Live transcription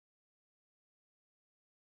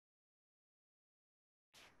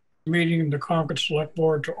Meeting the Concord Select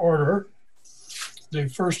Board to order. The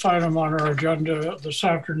first item on our agenda this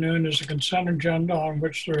afternoon is a consent agenda on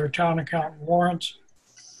which there are town account warrants,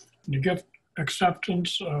 the gift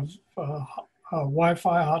acceptance of a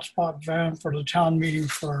Wi-Fi hotspot van for the town meeting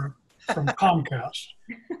from Comcast.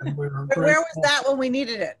 And we were Where was that when we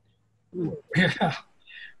needed it? Yeah,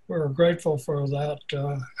 we were grateful for that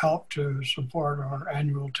help to support our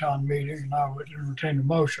annual town meeting. And I would entertain a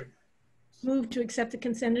motion. Move to accept the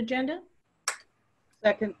consent agenda.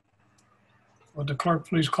 Second. Would the clerk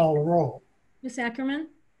please call the roll? Ms. Ackerman?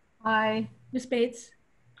 Aye. Ms. Bates?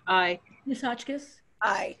 Aye. Ms. Hotchkiss?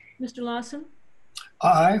 Aye. Mr. Lawson?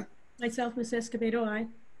 Aye. Myself, Ms. Escobedo, aye.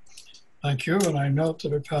 Thank you, and I note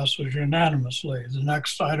that it passes unanimously. The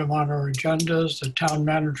next item on our agenda is the town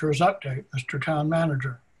manager's update. Mr. Town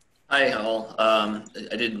Manager. Hi, all. I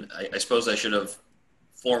suppose I should have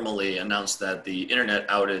formally announced that the internet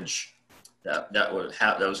outage that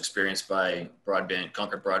was experienced by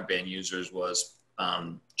Concord broadband users was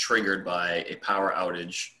triggered by a power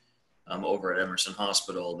outage over at Emerson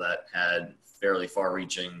Hospital that had fairly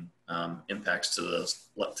far-reaching impacts to the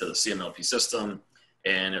CMLP system,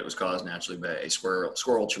 and it was caused naturally by a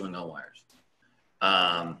squirrel chewing on wires.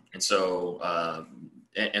 And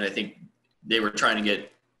I think they were trying to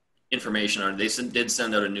get information on it. They did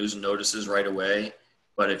send out a news and notices right away,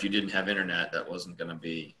 but if you didn't have internet, that wasn't going to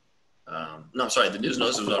be. The news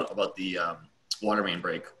notice was about the water main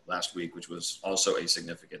break last week, which was also a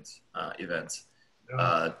significant event.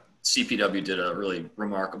 CPW did a really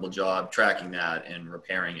remarkable job tracking that and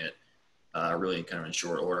repairing it really kind of in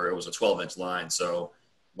short order. It was a 12-inch line, so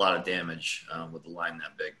a lot of damage with the line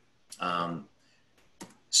that big.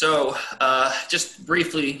 Just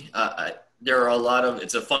briefly, there are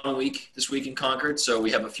it's a fun week this week in Concord, so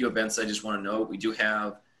we have a few events I just want to note. We do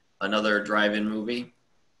have another drive-in movie.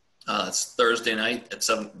 It's Thursday night at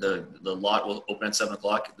 7. The lot will open at 7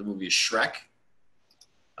 o'clock. The movie is Shrek.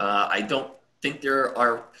 I don't think there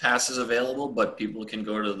are passes available, but people can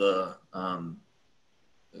go to the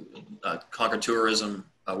Concord Tourism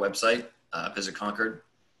website, visit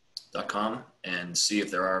concord.com, and see if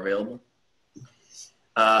there are available.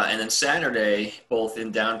 And then Saturday, both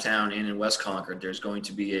in downtown and in West Concord, there's going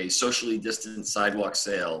to be a socially distant sidewalk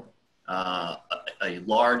sale. A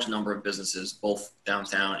large number of businesses, both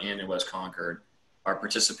downtown and in West Concord, are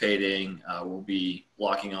participating. We'll be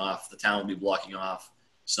blocking off, the town will be blocking off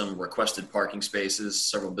some requested parking spaces.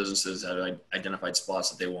 Several businesses had identified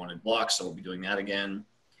spots that they wanted blocked, so we'll be doing that again.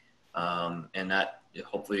 And that,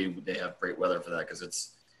 hopefully they have great weather for that, because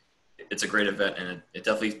it's a great event, and it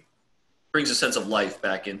definitely brings a sense of life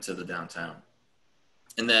back into the downtown.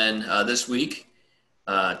 And then this week,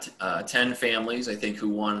 10 families, I think, who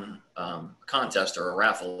won a contest or a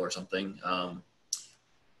raffle or something,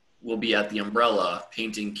 will be at the Umbrella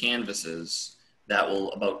painting canvases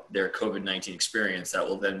about their COVID-19 experience that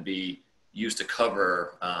will then be used to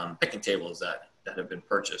cover picnic tables that have been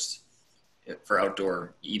purchased for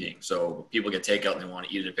outdoor eating. So people get takeout and they want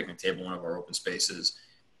to eat at a picnic table in one of our open spaces.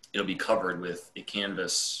 It'll be covered with a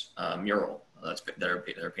canvas mural that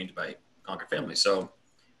are painted by Concord families. So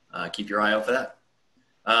keep your eye out for that.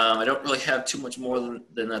 I don't really have too much more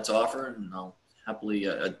than that to offer, and I'll happily,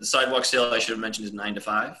 the sidewalk sale I should have mentioned is 9 to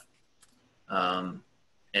 5.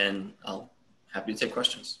 And happy to take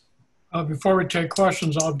questions. Before we take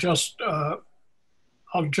questions, I'll just say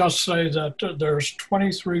that there's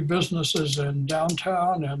 23 businesses in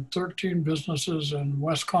downtown and 13 businesses in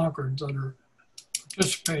West Concord that are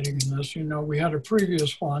participating in this. You know, we had a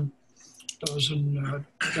previous one that was in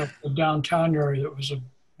the downtown area that was a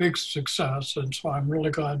big success, and so I'm really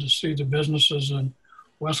glad to see the businesses in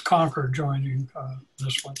West Concord joining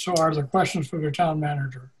this one. So are there questions for the town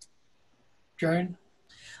manager? Jane?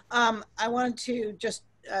 I wanted to just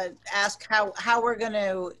ask how we're going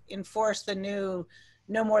to enforce the new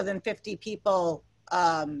no more than 50 people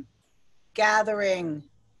gathering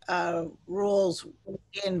rules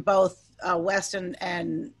in both West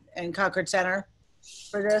and Concord Center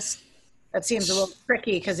for this. That seems a little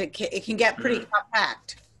tricky because it can get pretty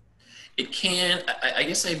compact. It can. I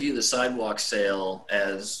guess I view the sidewalk sale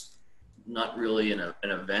as not really an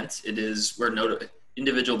event. It is where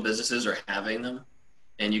individual businesses are having them,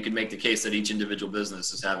 and you can make the case that each individual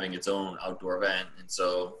business is having its own outdoor event. And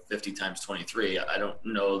so 50 times 23, I don't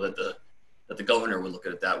know that the governor would look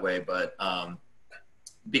at it that way, but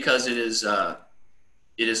because it is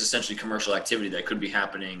essentially commercial activity that could be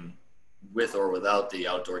happening with or without the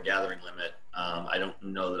outdoor gathering limit, I don't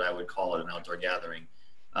know that I would call it an outdoor gathering.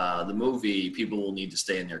 The movie, people will need to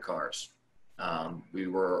stay in their cars. We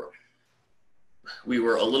were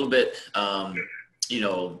a little bit,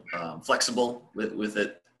 flexible with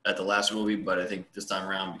it at the last movie, but I think this time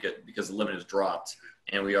around because the limit is dropped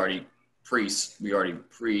and we already pre-sold.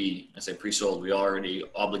 We already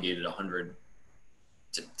obligated 100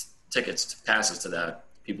 tickets, passes to that.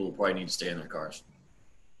 People will probably need to stay in their cars.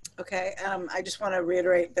 Okay. I just want to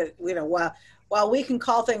reiterate that, you know, while we can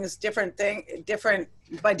call things different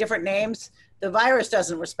by different names, the virus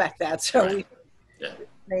doesn't respect that. So Right. we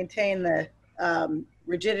maintain the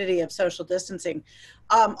rigidity of social distancing.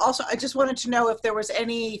 Also, I just wanted to know if there was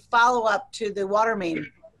any follow-up to the water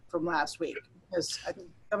main from last week, because I think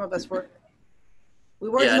some of us were.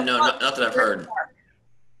 Yeah, no, not that I've heard.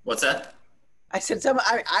 What's that? I said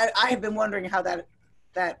I have been wondering how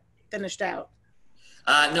that finished out.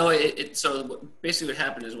 No, so basically what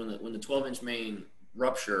happened is when the 12-inch main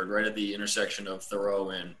ruptured right at the intersection of Thoreau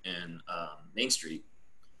and Main Street,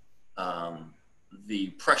 the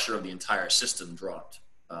pressure of the entire system dropped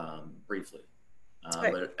briefly.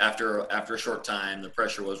 But after a short time, the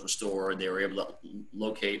pressure was restored. They were able to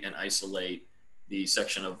locate and isolate the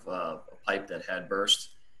section of pipe that had burst,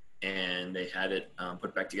 and they had it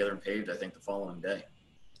put back together and paved, I think, the following day.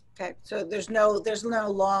 Okay, so there's no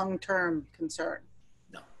long-term concern.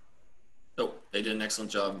 No, they did an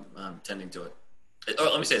excellent job tending to it.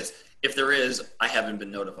 Let me say this. If there is, I haven't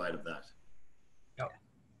been notified of that. Yeah.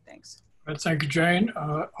 Thanks. All right, thank you, Jane.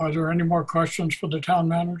 Are there any more questions for the town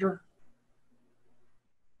manager?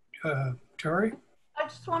 Terry? I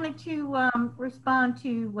just wanted to respond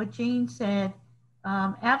to what Jane said.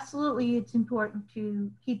 Absolutely, it's important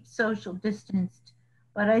to keep social distanced,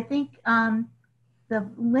 but I think the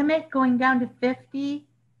limit going down to 50,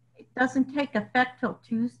 it doesn't take effect till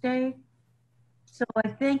Tuesday. So I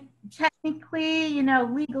think technically, you know,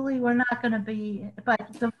 legally we're not going to be, but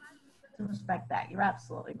the to respect that. You're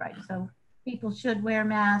absolutely right. So people should wear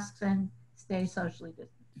masks and stay socially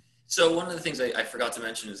distant. So one of the things I forgot to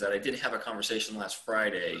mention is that I did have a conversation last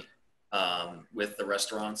Friday with the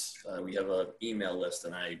restaurants. We have an email list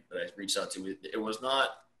that I reached out to. It was not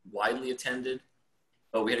widely attended,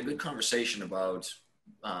 but we had a good conversation about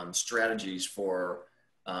strategies for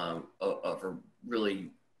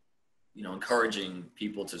really, you know, encouraging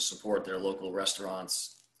people to support their local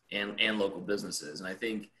restaurants and local businesses. And I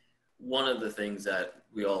think one of the things that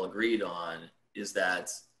we all agreed on is that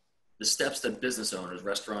the steps that business owners,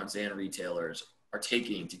 restaurants and retailers are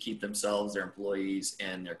taking to keep themselves, their employees,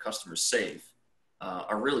 and their customers safe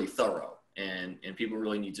are really thorough. And people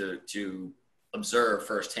really need to observe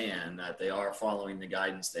firsthand that they are following the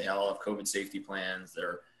guidance. They all have COVID safety plans.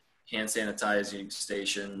 They're hand sanitizing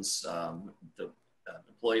stations. The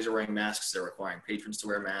employees are wearing masks. They're requiring patrons to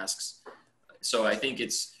wear masks. So I think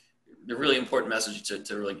it's the really important message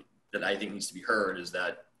to really that I think needs to be heard is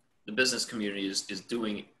that the business community is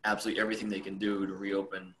doing absolutely everything they can do to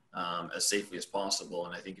reopen as safely as possible.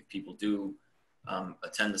 And I think if people do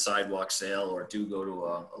attend the sidewalk sale or do go to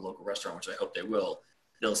a local restaurant, which I hope they will,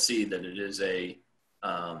 they'll see that it is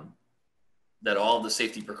that all the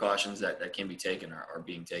safety precautions that can be taken are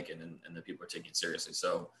being taken and that people are taking it seriously.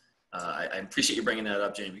 So I appreciate you bringing that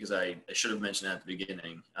up, Jane, because I should have mentioned that at the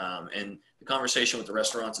beginning. And the conversation with the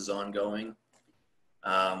restaurants is ongoing.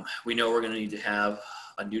 We know we're going to need to have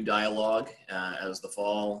a new dialogue as the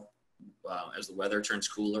fall, as the weather turns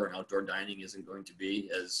cooler and outdoor dining isn't going to be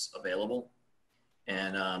as available.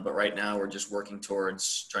 And but right now we're just working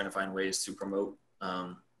towards trying to find ways to promote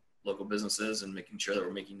local businesses and making sure that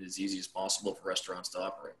we're making it as easy as possible for restaurants to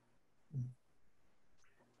operate.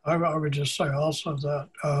 I would just say also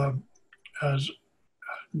that as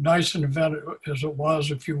nice an event as it was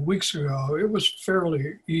a few weeks ago, it was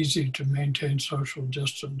fairly easy to maintain social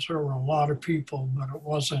distance. There were a lot of people, but it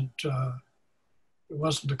wasn't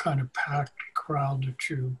the kind of packed crowd that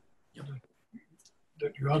you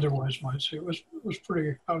otherwise might see. It was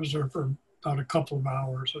pretty. I was there for about a couple of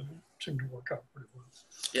hours, and it seemed to work out pretty well.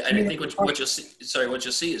 Yeah, and I think what you'll see. Sorry, what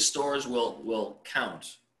you'll see is stores will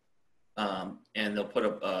count. And they'll put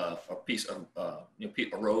a piece of a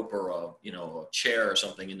rope or a chair or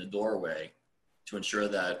something in the doorway to ensure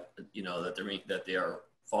that that they are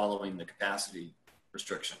following the capacity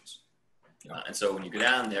restrictions. And so when you go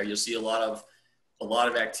down there, you'll see a lot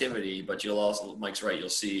of activity, but you'll also, Mike's right, you'll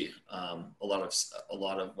see a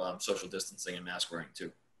lot of social distancing and mask wearing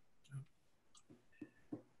too.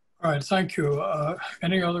 All right, thank you.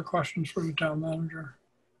 Any other questions for the town manager?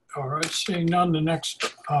 All right, seeing none, the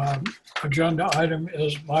next agenda item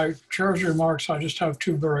is my chair's remarks. I just have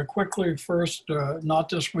two very quickly. First, not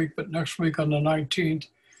this week, but next week on the 19th,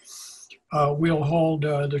 we'll hold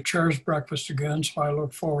the chair's breakfast again. So I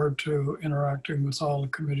look forward to interacting with all the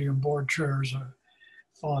committee and board chairs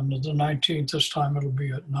on the 19th. This time it'll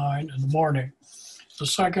be at 9 in the morning. The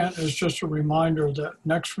second is just a reminder that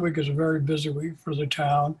next week is a very busy week for the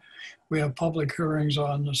town. We have public hearings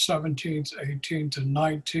on the 17th, 18th, and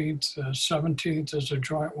 19th. The 17th is a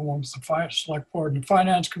joint one with the Select Board and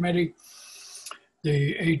Finance Committee.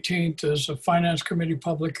 The 18th is a Finance Committee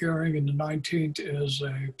public hearing, and the 19th is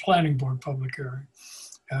a Planning Board public hearing.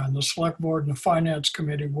 And the Select Board and the Finance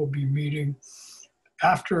Committee will be meeting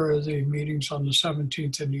after the meetings on the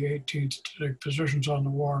 17th and the 18th to take positions on the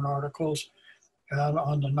warrant articles. And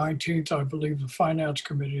on the 19th, I believe the Finance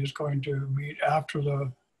Committee is going to meet after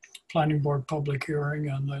the Planning Board public hearing,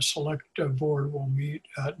 and the Select Board will meet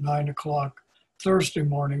at 9 o'clock Thursday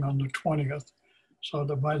morning on the 20th. So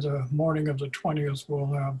that by the morning of the 20th, we'll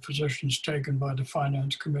have positions taken by the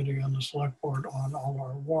Finance Committee and the Select Board on all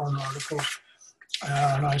our warrant articles.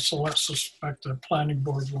 And I suspect the Planning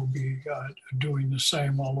Board will be doing the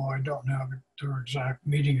same, although I don't have their exact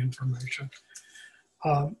meeting information.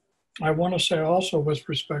 I want to say also with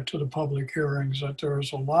respect to the public hearings that there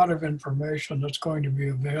is a lot of information that's going to be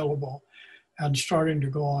available and starting to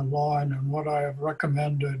go online. And what I have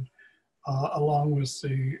recommended along with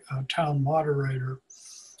the town moderator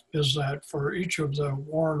is that for each of the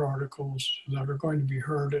warrant articles that are going to be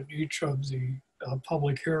heard at each of the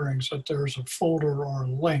public hearings, that there's a folder or a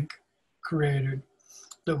link created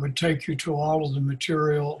that would take you to all of the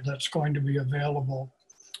material that's going to be available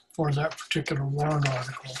for that particular warrant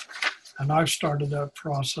article. And I've started that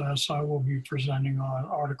process. I will be presenting on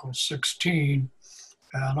Article 16,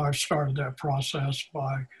 and I've started that process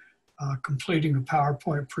by completing a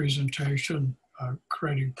PowerPoint presentation,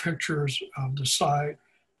 creating pictures of the site,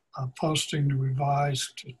 posting the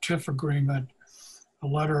revised TIF agreement, a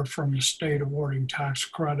letter from the state awarding tax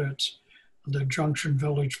credits, the Junction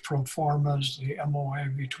Village pro formas, the MOA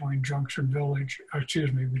between Junction Village,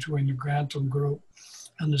 between the Grantham Group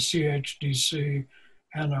and the CHDC,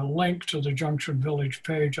 and a link to the Junction Village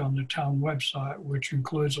page on the town website, which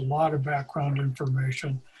includes a lot of background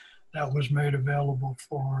information that was made available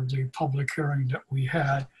for the public hearing that we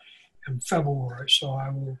had in February. So I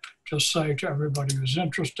will just say to everybody who's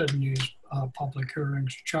interested in these public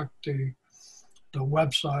hearings, check the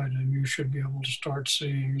website, and you should be able to start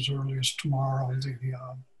seeing as early as tomorrow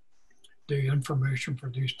the information for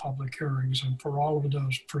these public hearings. And for all of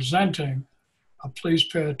those presenting, please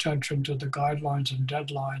pay attention to the guidelines and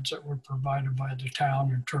deadlines that were provided by the town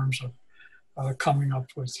in terms of coming up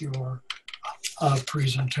with your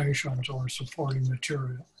presentations or supporting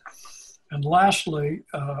material. And lastly,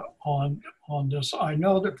 on this, I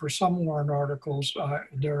know that for some warrant articles,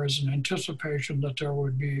 there is an anticipation that there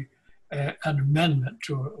would be an amendment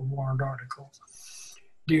to a warrant article.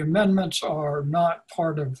 The amendments are not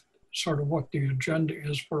part of sort of what the agenda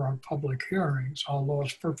is for our public hearings, although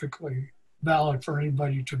it's perfectly valid for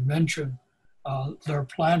anybody to mention their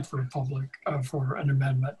plan for for an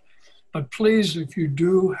amendment. But please, if you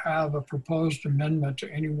do have a proposed amendment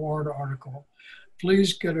to any warrant article,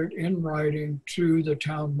 please get it in writing to the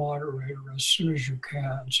town moderator as soon as you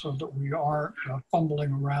can, so that we aren't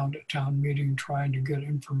fumbling around at town meeting trying to get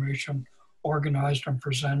information organized and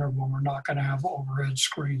presented when we're not going to have overhead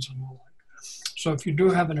screens and the like. So if you do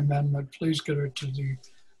have an amendment, please get it to the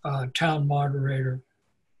town moderator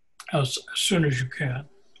as soon as you can.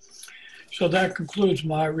 So that concludes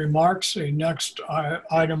my remarks. The next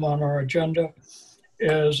item on our agenda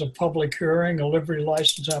is a public hearing, a livery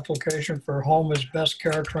license application for Home is Best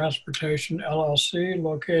Care Transportation LLC,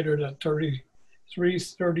 located at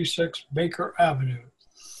 3336 Baker Avenue.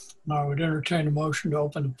 And I would entertain a motion to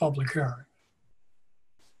open the public hearing.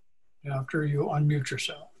 After you unmute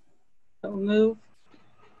yourself. So move.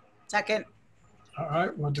 Second. All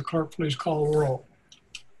right, would the clerk please call the roll?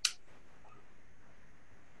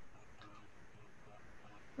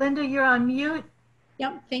 Linda, you're on mute.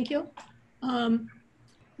 Yep, thank you.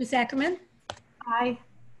 Ms. Ackerman, Aye.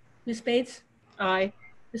 Ms. Bates, Aye.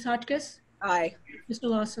 Ms. Hotchkiss, Aye. Mr.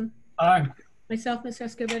 Lawson, Aye. myself, Ms.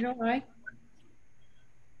 Escobedo, aye.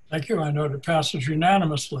 Thank you. I note it passes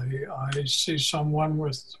unanimously. I see someone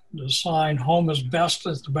with the sign "Home is Best"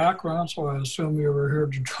 as the background, so I assume you were here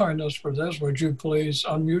to join us for this. Would you please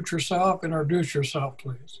unmute yourself, introduce yourself,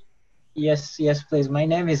 please? Yes, please. My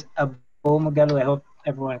name is Abu Mugalu. I hope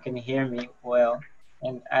everyone can hear me well.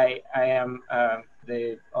 And I am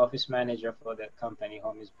the office manager for the company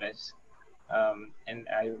Home is Best. And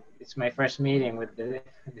it's my first meeting with the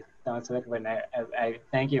town selectmen. I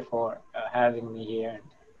thank you for having me here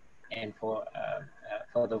and for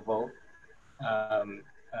the vote.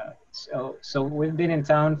 So we've been in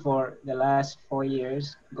town for the last 4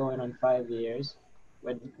 years, going on 5 years.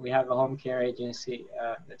 We have a home care agency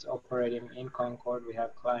that's operating in Concord. We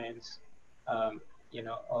have clients, all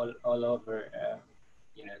over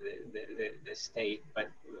you know, the state, but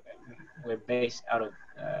we're based out of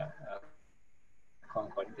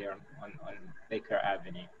Concord there on Baker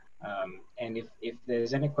Avenue. And if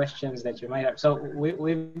there's any questions that you might have, so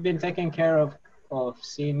we've been taking care of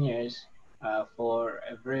seniors for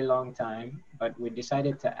a very long time, but we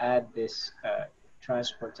decided to add this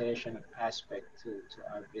transportation aspect to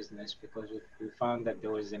our business because we found that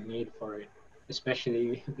there was a need for it,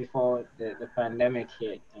 especially before the pandemic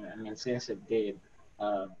hit. And I mean, since it did,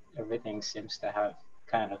 everything seems to have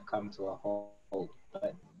kind of come to a halt.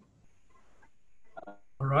 But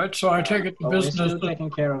All right, so I take it the but we're business. still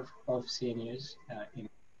taking care of seniors.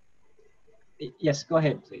 Yes, go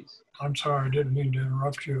ahead, please. I'm sorry, I didn't mean to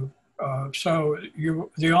interrupt you. So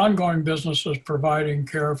the ongoing business is providing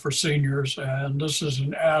care for seniors, and this is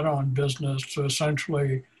an add-on business to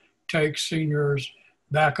essentially take seniors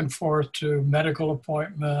back and forth to medical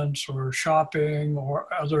appointments or shopping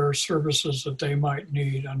or other services that they might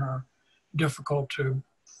need and are difficult to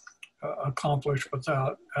accomplish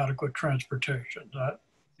without adequate transportation. That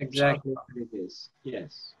Exactly what it is.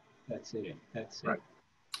 Yes, that's it. That's it. Right.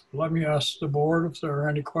 Let me ask the board if there are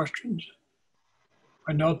any questions.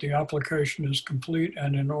 I note the application is complete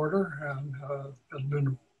and in order and has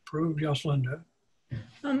been approved. Yes, Linda.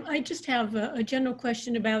 I just have a general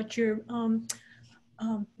question about your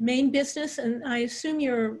main business, and I assume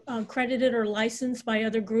you're accredited or licensed by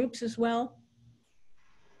other groups as well?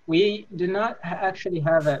 We do not actually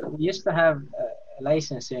have we used to have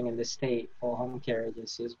licensing in the state for home care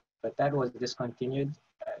agencies, but that was discontinued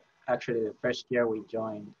actually the first year we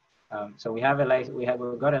joined. So we have we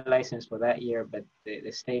got a license for that year, but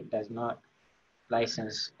the state does not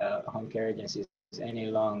license home care agencies any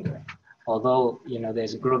longer. Although, you know,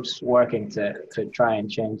 there's groups working to try and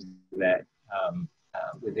change that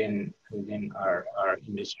within our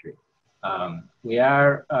industry. We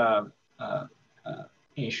are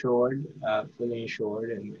insured, fully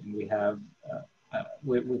insured, and we have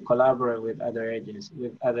we collaborate with other agencies,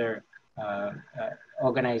 with other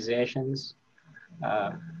organizations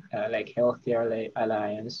like Healthcare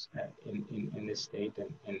Alliance in the state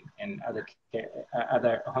and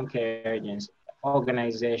other home care agents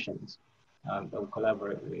organizations that we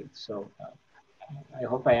collaborate with. So I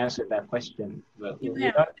hope I answered that question. But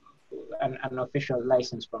we got an official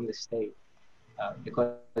license from the state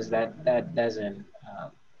because that doesn't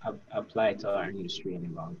apply to our industry any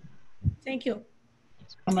longer. Thank you.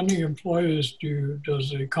 How many employees does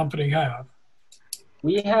the company have?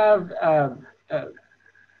 We have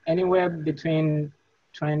anywhere between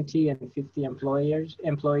 20 and 50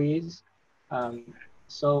 employees.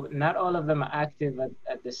 So not all of them are active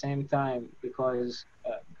at the same time because,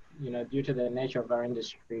 you know, due to the nature of our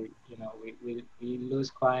industry, you know, we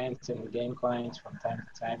lose clients and we gain clients from time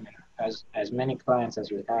to time. And as many clients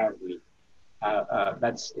as we have,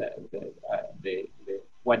 that's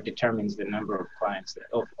what determines the number of clients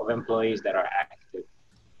of employees that are active.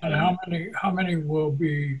 And how many will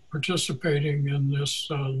be participating in this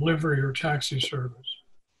livery or taxi service?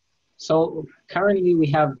 So currently we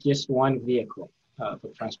have just one vehicle for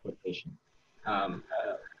transportation.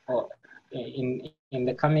 In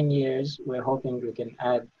the coming years, we're hoping we can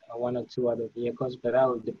add one or two other vehicles, but that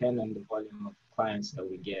will depend on the volume of clients that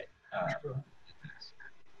we get. Sure.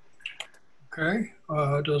 Okay,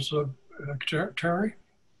 does Terry?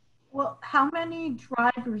 Well, how many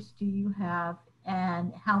drivers do you have,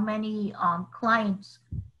 and how many clients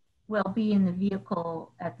will be in the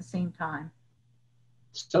vehicle at the same time?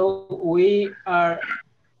 So we are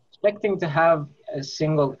expecting to have a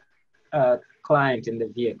single client in the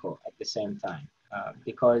vehicle at the same time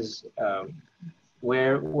because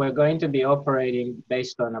we're going to be operating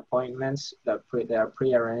based on appointments that are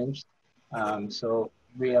pre-arranged. So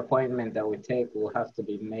the appointment that we take will have to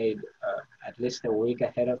be made at least a week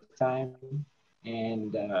ahead of time,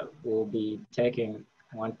 and we'll be taking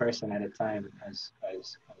one person at a time as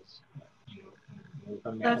you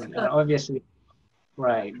know. That's good. And obviously,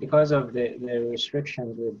 right, because of the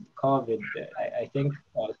restrictions with COVID, I think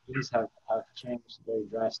things have changed very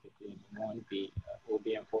drastically, and we'll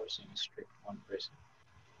be enforcing a strict one person,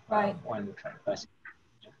 right, one passenger.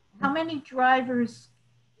 How many drivers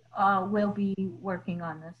will be working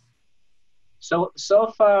on this? So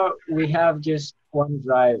far we have just one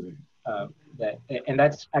driver, and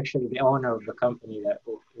that's actually the owner of the company that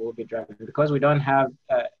will be driving, because we don't have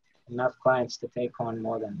enough clients to take on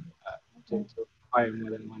more than to hire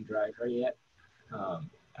more than one driver yet.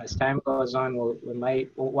 As time goes on, we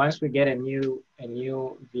might once we get a new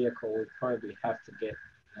vehicle, we'll probably have to get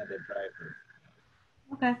another driver.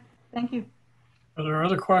 Okay, thank you. Are there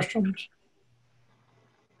other questions?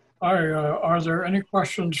 Are there any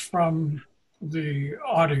questions from the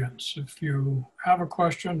audience. If you have a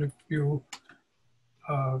question, if you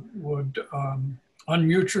would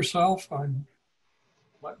unmute yourself and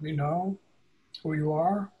let me know who you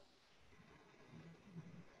are.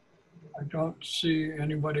 I don't see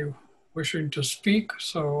anybody wishing to speak,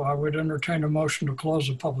 so I would entertain a motion to close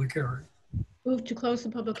the public hearing. Move to close the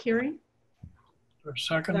public hearing. For a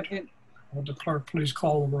second, Second. will the clerk please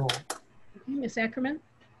call the roll? Okay, Ms. Ackerman,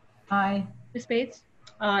 Aye. Ms. Bates,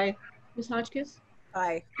 Aye. Ms. Hotchkiss,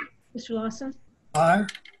 Aye. Mr. Lawson, Aye.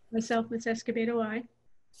 myself, Ms. Escobedo, aye.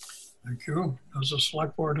 Thank you. Does the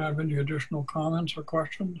select board have any additional comments or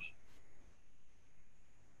questions?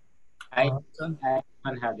 I Then.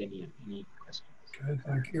 don't have any questions. Okay,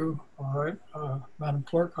 thank you. All right, Madam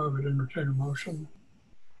Clerk, I would entertain a motion.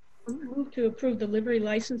 Move to approve the livery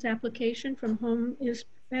license application from Home is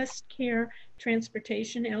Best Care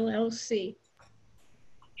Transportation LLC. Is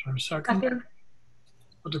there a second? Second.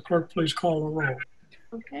 Would the clerk please call the roll?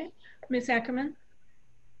 Okay, Ms. Ackerman,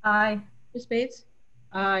 Aye. Ms. Bates,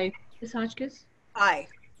 Aye. Ms. Hotchkiss, Aye.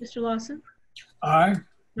 Mr. Lawson, Aye.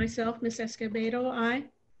 myself, Ms. Escobedo, aye.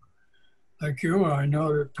 Thank you. I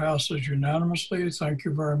know it passes unanimously. Thank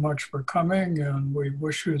you very much for coming, and we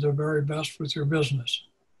wish you the very best with your business.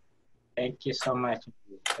 Thank you so much.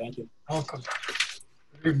 Thank you. Welcome.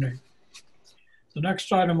 Good evening. The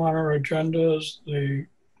next item on our agenda is the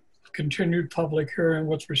continued public hearing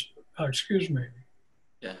with, excuse me.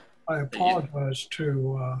 Yeah. I apologize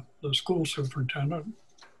to the school superintendent.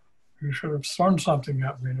 You should have thrown something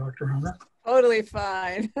at me, Dr. Hunter. Totally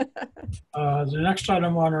fine. The next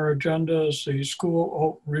item on our agenda is the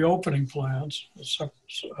school reopening plans.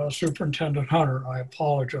 Superintendent Hunter, I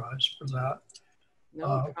apologize for that.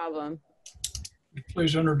 No problem.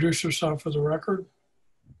 Please introduce yourself for the record.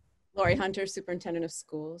 Lori Hunter, Superintendent of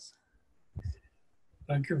Schools.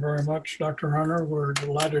 Thank you very much, Dr. Hunter. We're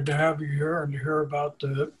delighted to have you here and to hear about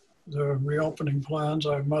the reopening plans.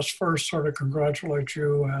 I must first sort of congratulate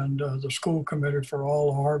you and the school committee for all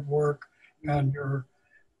the hard work and your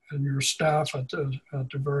staff at the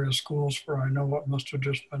various schools for, I know what must have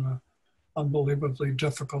just been an unbelievably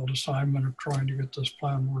difficult assignment of trying to get this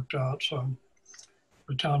plan worked out. So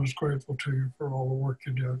the town is grateful to you for all the work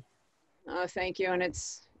you did. Thank you. And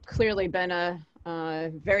it's clearly been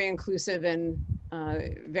a very inclusive and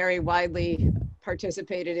very widely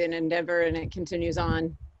participated in endeavor, and it continues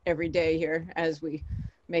on every day here as we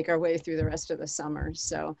make our way through the rest of the summer.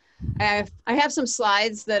 So I have some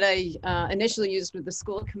slides that I initially used with the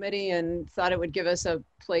school committee and thought it would give us a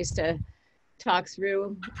place to talk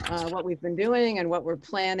through what we've been doing and what we're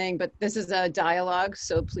planning, but this is a dialogue,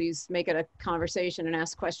 so please make it a conversation and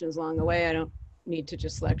ask questions along the way. I don't need to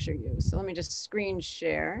just lecture you. So let me just screen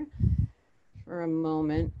share for a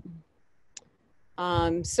moment.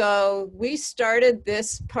 So we started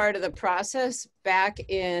this part of the process back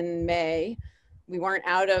in May. We weren't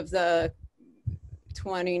out of the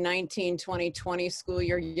 2019-2020 school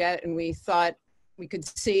year yet, and we thought we could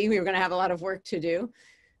see we were going to have a lot of work to do.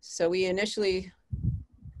 So we initially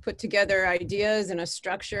put together ideas and a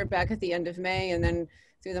structure back at the end of May, and then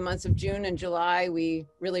through the months of June and July, we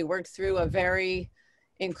really worked through a very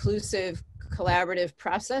inclusive, collaborative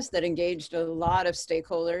process that engaged a lot of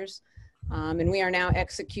stakeholders. And we are now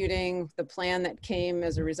executing the plan that came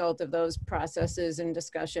as a result of those processes and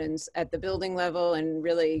discussions at the building level, and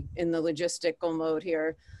really in the logistical mode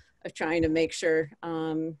here of trying to make sure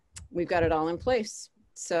we've got it all in place.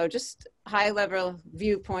 So just high level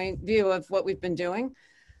view of what we've been doing.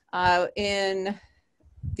 In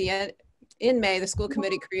May, the school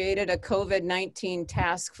committee created a COVID-19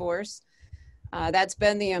 task force. That's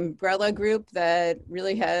been the umbrella group that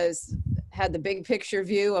really has had the big picture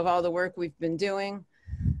view of all the work we've been doing.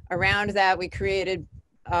 Around that, we created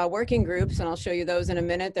working groups, and I'll show you those in a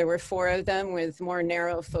minute. There were 4 of them with more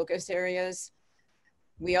narrow focus areas.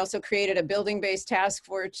 We also created a building-based task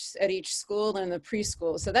force at each school and the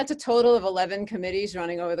preschool. So that's a total of 11 committees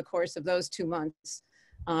running over the course of those 2 months.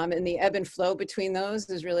 And the ebb and flow between those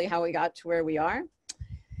is really how we got to where we are.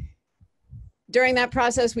 During that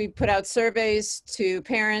process, we put out surveys to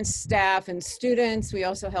parents, staff, and students. We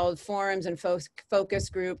also held forums and focus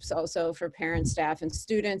groups also for parents, staff, and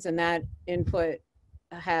students, and that input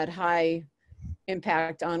had high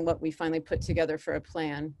impact on what we finally put together for a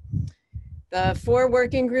plan. The 4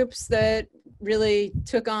 working groups that really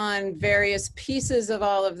took on various pieces of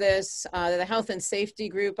all of this, the health and safety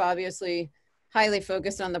group, obviously highly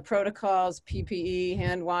focused on the protocols, PPE,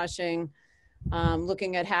 hand washing,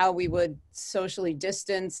 looking at how we would socially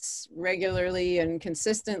distance regularly and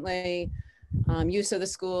consistently, use of the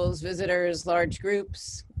schools, visitors, large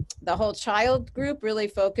groups. The whole child group really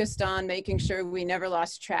focused on making sure we never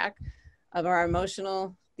lost track of our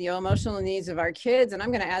the emotional needs of our kids, and I'm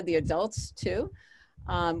going to add the adults too.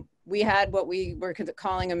 We had what we were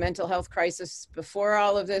calling a mental health crisis before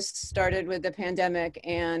all of this started with the pandemic,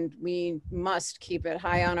 and we must keep it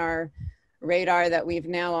high on our radar that we've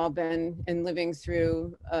now all been living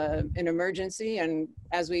through an emergency, and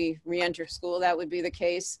as we re-enter school, that would be the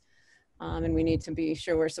case. And we need to be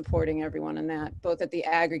sure we're supporting everyone in that, both at the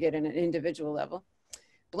aggregate and an individual level.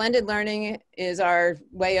 Blended learning is our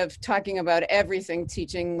way of talking about everything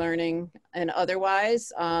teaching, learning, and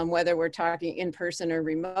otherwise, whether we're talking in person or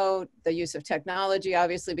remote, the use of technology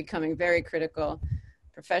obviously becoming very critical,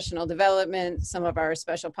 professional development, some of our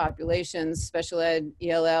special populations, special ed,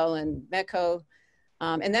 ELL, and MECO,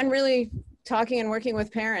 and then really talking and working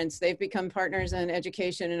with parents. They've become partners in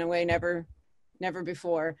education in a way never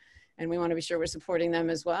before, and we want to be sure we're supporting them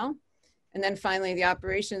as well. And then finally, the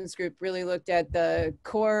operations group really looked at the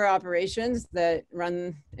core operations that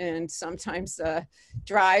run and sometimes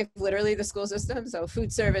drive literally the school system. So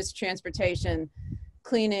food service, transportation,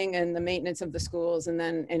 cleaning, and the maintenance of the schools, and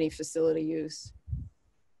then any facility use.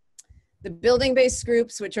 The building-based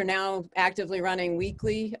groups, which are now actively running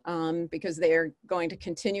weekly because they are going to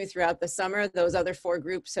continue throughout the summer. Those other 4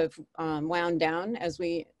 groups have wound down as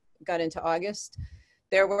we got into August.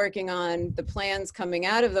 They're working on the plans coming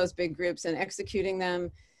out of those big groups and executing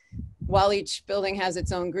them. While each building has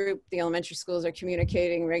its own group, the elementary schools are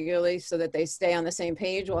communicating regularly so that they stay on the same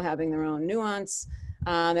page while having their own nuance.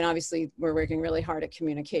 And obviously, we're working really hard at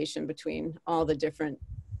communication between all the different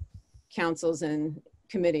councils and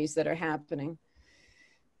committees that are happening.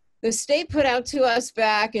 The state put out to us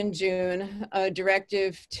back in June a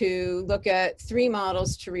directive to look at 3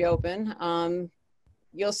 models to reopen.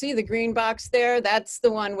 You'll see the green box there. That's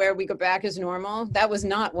the one where we go back as normal. That was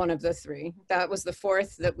not one of the 3. That was the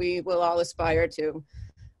 4th that we will all aspire to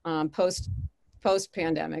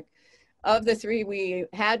post-pandemic. Of the 3 we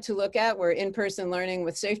had to look at were in-person learning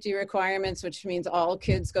with safety requirements, which means all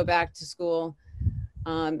kids go back to school.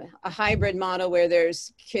 A hybrid model where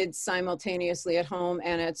there's kids simultaneously at home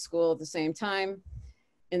and at school at the same time.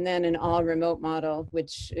 And then an all remote model,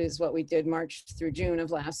 which is what we did March through June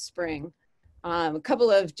of last spring. A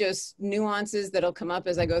couple of just nuances that'll come up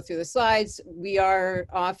as I go through the slides. We are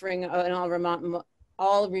offering an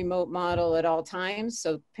all remote model at all times,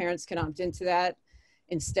 so parents can opt into that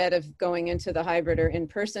instead of going into the hybrid or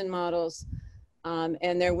in-person models.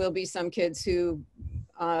 And there will be some kids who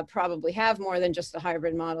probably have more than just a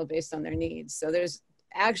hybrid model based on their needs. So there's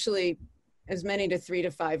actually as many to 3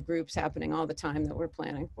 to 5 groups happening all the time that we're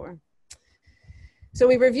planning for. So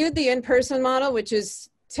we reviewed the in-person model, which is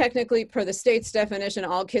technically, per the state's definition,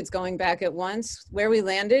 all kids going back at once. Where we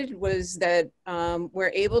landed was that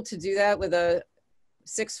we're able to do that with a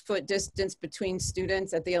 6-foot distance between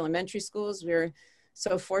students at the elementary schools. We're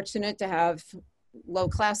so fortunate to have low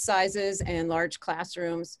class sizes and large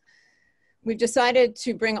classrooms. We've decided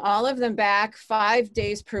to bring all of them back 5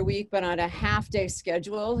 days per week, but on a half-day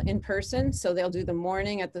schedule in person. So they'll do the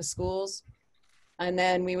morning at the schools. And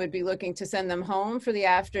then we would be looking to send them home for the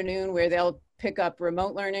afternoon, where they'll pick up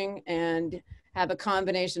remote learning and have a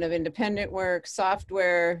combination of independent work,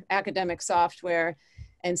 software, academic software,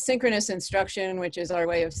 and synchronous instruction, which is our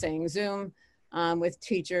way of saying Zoom, with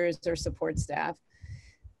teachers or support staff.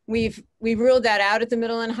 We've ruled that out at the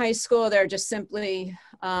middle and high school. There are just simply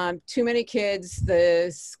too many kids.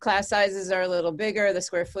 The class sizes are a little bigger. The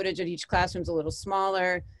square footage at each classroom is a little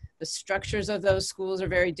smaller. The structures of those schools are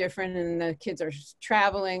very different, and the kids are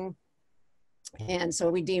traveling. And so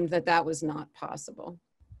we deemed that that was not possible.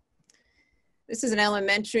 This is an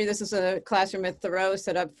elementary. This is a classroom at Thoreau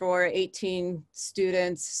set up for 18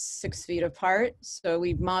 students, 6 feet apart. So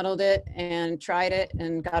we modeled it and tried it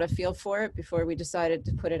and got a feel for it before we decided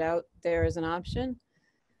to put it out there as an option.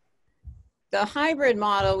 The hybrid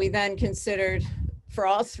model we then considered for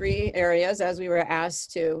all 3 areas, as we were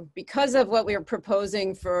asked to. Because of what we were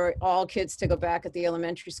proposing for all kids to go back at the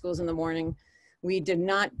elementary schools in the morning, we did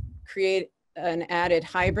not create an added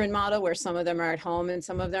hybrid model where some of them are at home and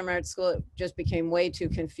some of them are at school. It just became way too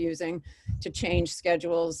confusing to change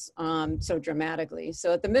schedules so dramatically.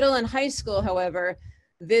 So at the middle and high school, however,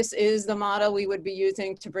 this is the model we would be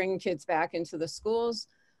using to bring kids back into the schools.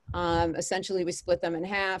 Essentially, we split them in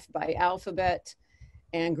half by alphabet,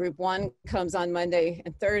 and group 1 comes on Monday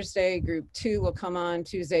and Thursday. Group 2 will come on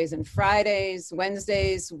Tuesdays and Fridays.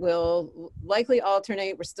 Wednesdays will likely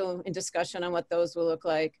alternate. We're still in discussion on what those will look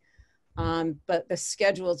like. But the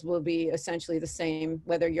schedules will be essentially the same,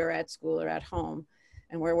 whether you're at school or at home.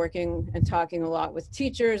 And we're working and talking a lot with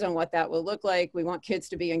teachers on what that will look like. We want kids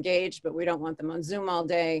to be engaged, but we don't want them on Zoom all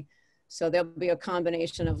day. So there'll be a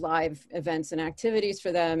combination of live events and activities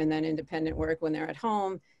for them, and then independent work when they're at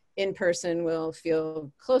home. In person will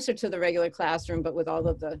feel closer to the regular classroom, but with all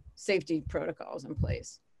of the safety protocols in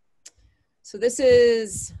place. So this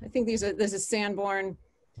is, I think this is Sanborn,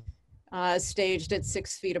 staged at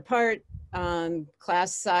 6 feet apart.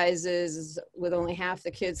 Class sizes with only half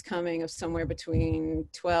the kids coming of somewhere between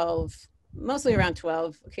 12, mostly around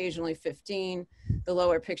 12, occasionally 15. The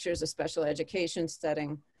lower picture is a special education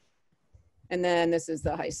setting. And then this is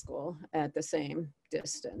the high school at the same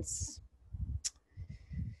distance.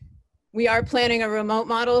 We are planning a remote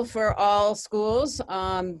model for all schools.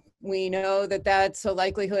 We know that that's a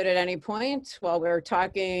likelihood at any point. While we're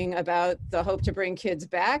talking about the hope to bring kids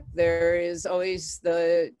back, there is always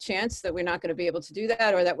the chance that we're not going to be able to do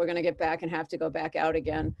that, or that we're going to get back and have to go back out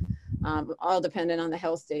again, all dependent on the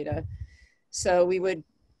health data. So we would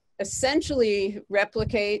essentially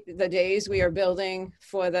replicate the days we are building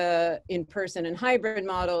for the in-person and hybrid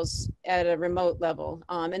models at a remote level.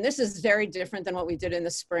 And this is very different than what we did in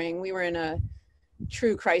the spring. We were in a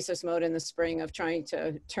true crisis mode in the spring of trying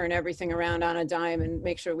to turn everything around on a dime and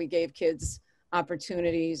make sure we gave kids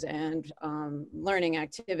opportunities and learning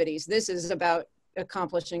activities. This is about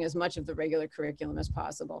accomplishing as much of the regular curriculum as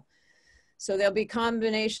possible. So there'll be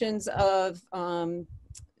combinations of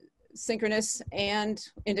synchronous and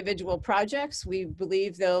individual projects. We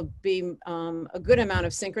believe there'll be a good amount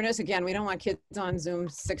of synchronous. Again, we don't want kids on Zoom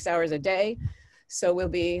 6 hours a day. So we'll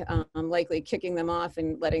be likely kicking them off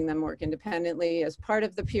and letting them work independently as part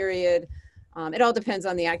of the period. It all depends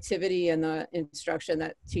on the activity and the instruction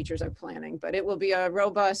that teachers are planning, but it will be a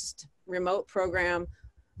robust remote program,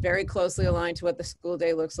 very closely aligned to what the school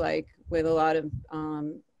day looks like, with a lot of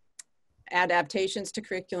adaptations to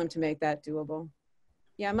curriculum to make that doable.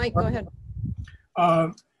 Yeah, Mike, go ahead.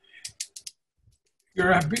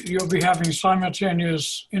 You'll be having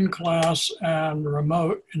simultaneous in-class and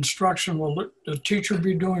remote instruction. Will the teacher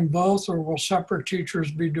be doing both, or will separate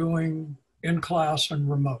teachers be doing in-class and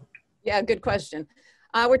remote? Yeah, good question.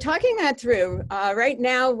 We're talking that through. Right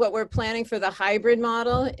now, what we're planning for the hybrid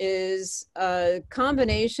model is a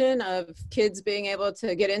combination of kids being able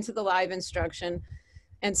to get into the live instruction.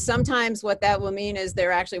 And sometimes what that will mean is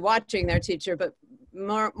they're actually watching their teacher, but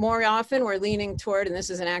more often we're leaning toward, and this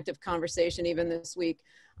is an active conversation even this week,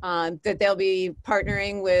 that they'll be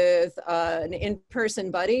partnering with an in-person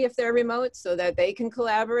buddy if they're remote, so that they can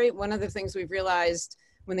collaborate. One of the things we've realized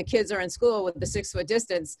when the kids are in school with the 6-foot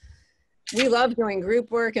distance, we love doing group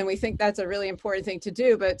work and we think that's a really important thing to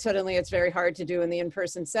do, but suddenly it's very hard to do in the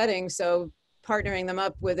in-person setting. So partnering them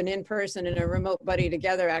up with an in-person and a remote buddy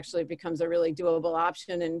together actually becomes a really doable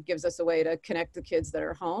option and gives us a way to connect the kids that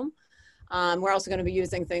are home. We're also going to be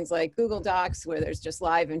using things like Google Docs, where there's just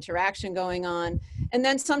live interaction going on. And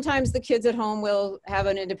then sometimes the kids at home will have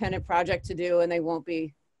an independent project to do and they won't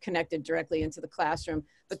be connected directly into the classroom,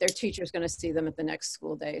 but their teacher's going to see them at the next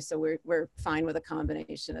school day. So we're fine with a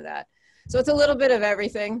combination of that. So it's a little bit of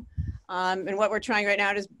everything. And what we're trying right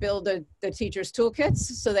now is build the teachers' toolkits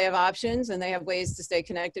so they have options and they have ways to stay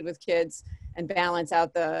connected with kids and balance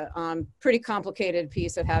out the pretty complicated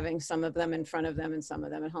piece of having some of them in front of them and some of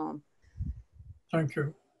them at home. Thank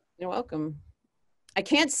you. You're welcome. I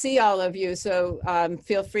can't see all of you, so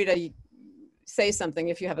feel free to say something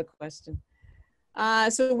if you have a question.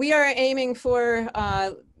 So we are aiming for,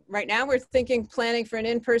 right now we're planning for an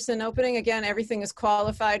in-person opening. Again, everything is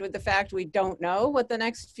qualified with the fact we don't know what the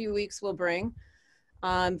next few weeks will bring.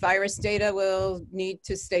 Virus data will need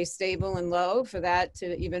to stay stable and low for that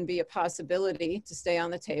to even be a possibility to stay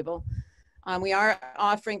on the table. We are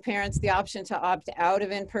offering parents the option to opt out of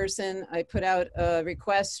in-person. I put out a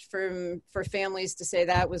request for families to say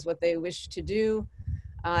that was what they wish to do.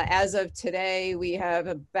 As of today, we have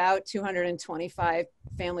about 225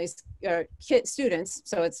 families, students,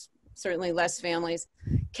 so it's certainly less families,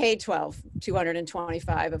 K-12,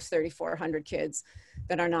 225 of 3,400 kids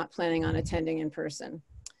that are not planning on attending in person.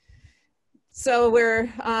 So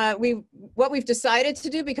what we've decided to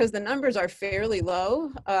do, because the numbers are fairly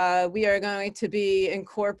low, we are going to be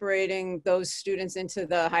incorporating those students into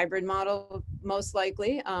the hybrid model, most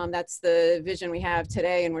likely. That's the vision we have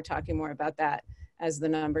today, and we're talking more about that as the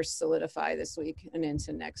numbers solidify this week and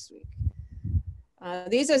into next week.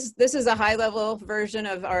 This is a high-level version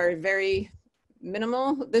of our very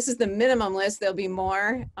minimal. This is the minimum list. There'll be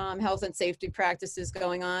more health and safety practices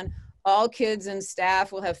going on. All kids and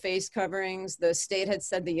staff will have face coverings. The state had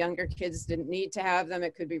said the younger kids didn't need to have them.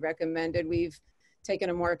 It could be recommended. We've taken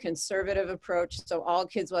a more conservative approach. So all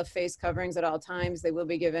kids will have face coverings at all times. They will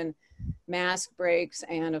be given mask breaks,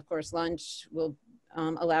 and of course lunch will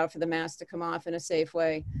allow for the mask to come off in a safe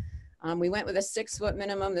way. We went with a 6-foot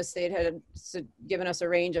minimum. The state had given us a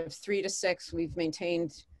range of 3 to 6. We've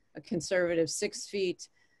maintained a conservative 6 feet.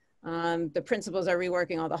 The principals are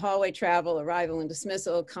reworking all the hallway travel, arrival and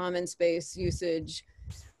dismissal, common space usage.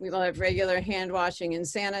 We will have regular hand washing and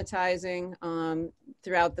sanitizing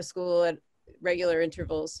throughout the school at regular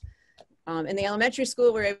intervals. In the elementary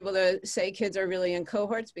school, we're able to say kids are really in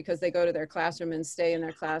cohorts because they go to their classroom and stay in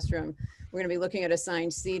their classroom. We're going to be looking at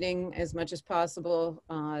assigned seating as much as possible,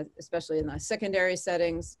 especially in the secondary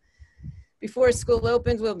settings. Before school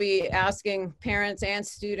opens, we'll be asking parents and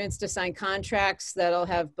students to sign contracts that'll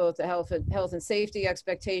have both the health and safety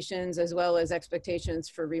expectations as well as expectations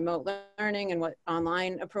for remote learning and what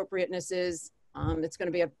online appropriateness is. It's going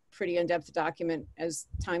to be a pretty in-depth document. As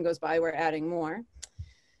time goes by, we're adding more.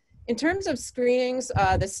 In terms of screenings,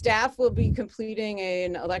 the staff will be completing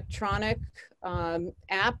an electronic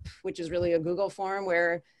app, which is really a Google form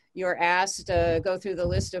where you're asked to go through the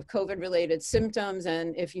list of COVID-related symptoms,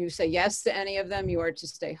 and if you say yes to any of them, you are to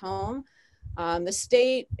stay home. The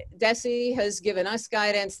state, DESE, has given us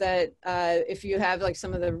guidance that if you have like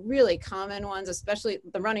some of the really common ones, especially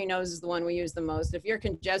the runny nose is the one we use the most. If you're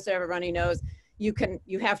congested, have a runny nose, you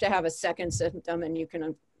have to have a second symptom and you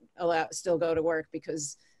can still go to work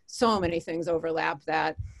because so many things overlap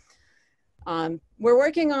that. We're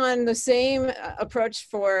working on the same approach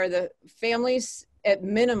for the families. At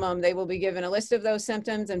minimum, they will be given a list of those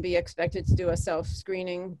symptoms and be expected to do a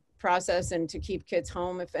self-screening process and to keep kids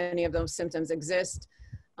home if any of those symptoms exist.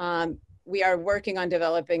 We are working on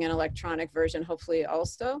developing an electronic version, hopefully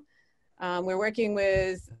also.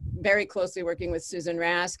 We're very closely working with Susan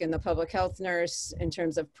Rask and the public health nurse in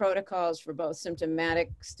terms of protocols for both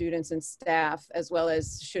symptomatic students and staff, as well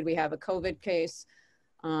as should we have a COVID case.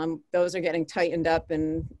 Those are getting tightened up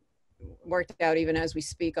and worked out even as we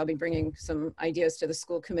speak. I'll be bringing some ideas to the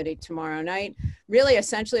school committee tomorrow night. Really,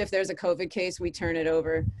 essentially, if there's a COVID case, we turn it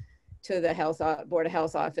over to the Board of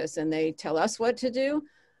Health office and they tell us what to do.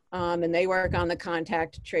 And they work on the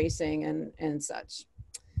contact tracing and such.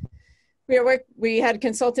 We had a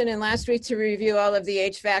consultant in last week to review all of the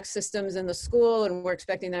HVAC systems in the school, and we're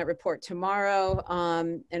expecting that report tomorrow.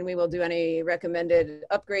 And we will do any recommended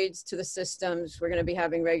upgrades to the systems. We're going to be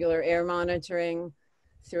having regular air monitoring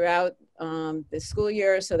throughout the school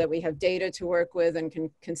year so that we have data to work with and can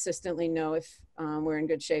consistently know if we're in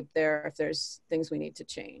good shape there, if there's things we need to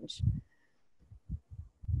change.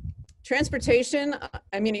 Transportation,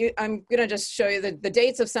 I mean, I'm going to just show you the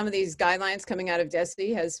dates of some of these guidelines coming out of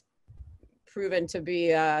DESE has proven to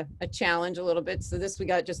be a challenge a little bit. So this we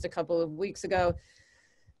got just a couple of weeks ago.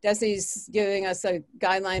 DESE's giving us a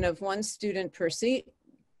guideline of 1 student per seat,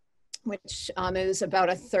 which is about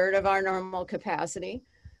 1/3 of our normal capacity.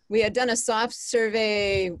 We had done a soft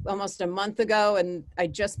survey almost a month ago, and I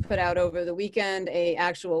just put out over the weekend a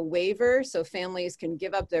actual waiver so families can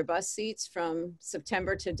give up their bus seats from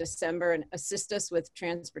September to December and assist us with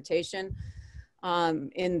transportation.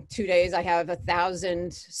 In 2 days, I have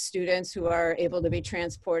 1,000 students who are able to be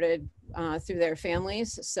transported through their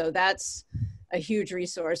families. So that's a huge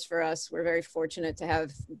resource for us. We're very fortunate to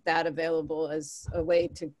have that available as a way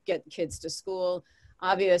to get kids to school.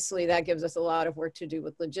 Obviously, that gives us a lot of work to do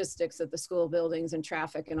with logistics at the school buildings and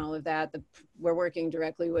traffic and all of that. We're working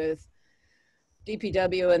directly with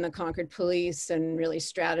DPW and the Concord police and really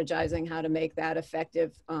strategizing how to make that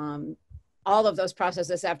effective. All of those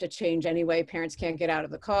processes have to change anyway. Parents can't get out of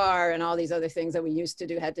the car and all these other things that we used to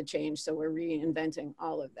do had to change. So we're reinventing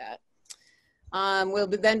all of that. We'll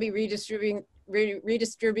then be redistributing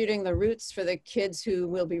the routes for the kids who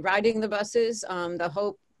will be riding the buses. The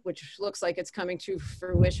hope, which looks like it's coming to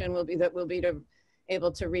fruition, will be that we'll be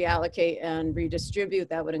able to reallocate and redistribute.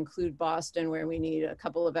 That would include Boston, where we need a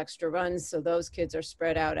couple of extra runs, so those kids are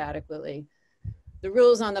spread out adequately. The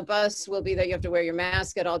rules on the bus will be that you have to wear your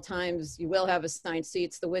mask at all times. You will have assigned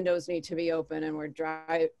seats. The windows need to be open, and we're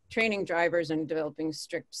training drivers and developing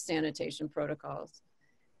strict sanitation protocols.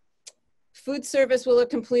 Food service will look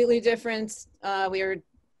completely different. We are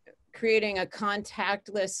creating a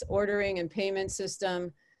contactless ordering and payment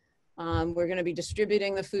system. We're going to be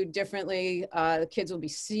distributing the food differently. The kids will be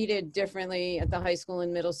seated differently at the high school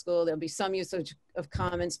and middle school. There'll be some usage of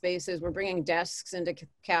common spaces. We're bringing desks into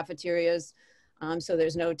cafeterias. So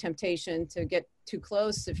there's no temptation to get too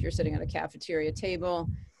close if you're sitting at a cafeteria table.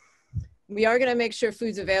 We are going to make sure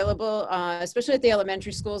food's available, especially at the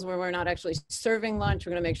elementary schools where we're not actually serving lunch.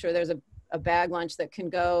 We're going to make sure there's a bag lunch that can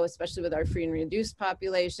go, especially with our free and reduced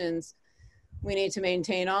populations. We need to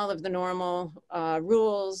maintain all of the normal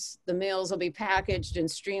rules. The meals will be packaged and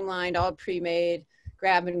streamlined, all pre-made,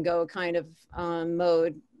 grab and go kind of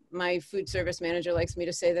mode. my food service manager likes me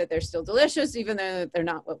to say that they're still delicious, even though they're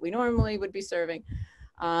not what we normally would be serving.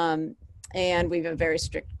 And we have very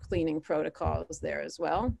strict cleaning protocols there as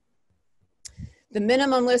well. The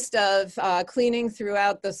minimum list of cleaning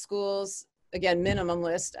throughout the schools, again, minimum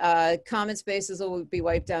list, common spaces will be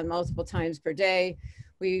wiped down multiple times per day.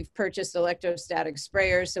 We've purchased electrostatic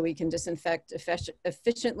sprayers so we can disinfect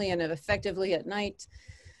efficiently and effectively at night.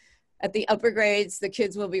 At the upper grades, the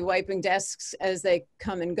kids will be wiping desks as they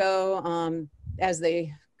come and go, as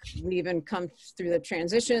they leave and come through the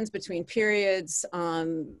transitions between periods,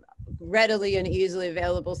 readily and easily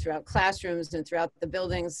available throughout classrooms and throughout the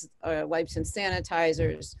buildings, wipes and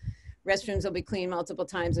sanitizers. Restrooms will be cleaned multiple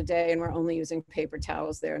times a day, and we're only using paper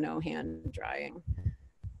towels. There are no hand drying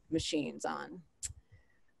machines on.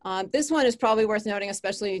 This one is probably worth noting,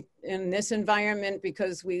 especially in this environment,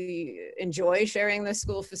 because we enjoy sharing the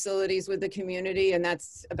school facilities with the community, and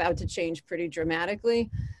that's about to change pretty dramatically.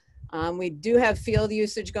 We do have field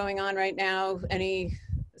usage going on right now.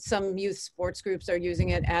 Some youth sports groups are using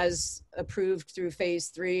it as approved through phase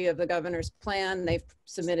 3 of the governor's plan. They've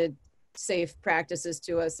submitted safe practices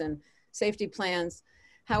to us and safety plans.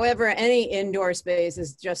 However, any indoor space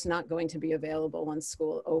is just not going to be available once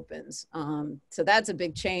school opens. So that's a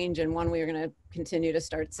big change, and one we are going to continue to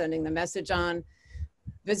start sending the message on.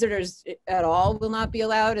 Visitors at all will not be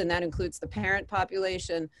allowed, and that includes the parent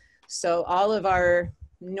population. So all of our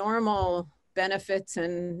normal benefits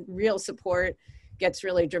and real support gets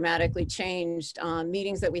really dramatically changed.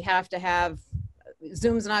 Meetings that we have to have,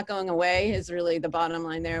 Zoom's not going away is really the bottom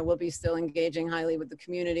line there. We'll be still engaging highly with the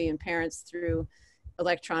community and parents through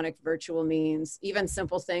electronic virtual means, even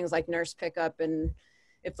simple things like nurse pickup, and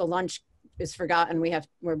if the lunch is forgotten,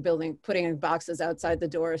 we're putting boxes outside the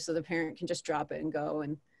door so the parent can just drop it and go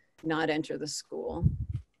and not enter the school.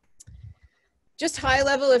 Just high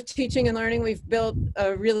level of teaching and learning, we've built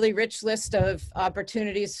a really rich list of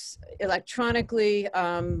opportunities electronically.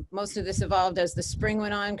 Most of this evolved as the spring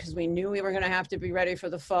went on because we knew we were going to have to be ready for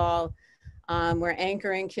the fall. We're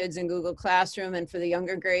anchoring kids in Google Classroom, and for the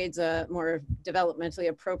younger grades, a more developmentally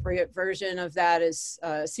appropriate version of that is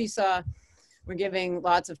Seesaw. We're giving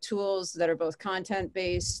lots of tools that are both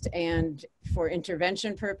content-based and for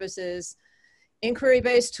intervention purposes.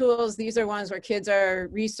 Inquiry-based tools, these are ones where kids are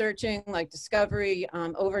researching, like Discovery.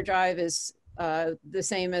 Overdrive is the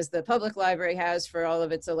same as the public library has for all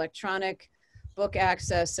of its electronic book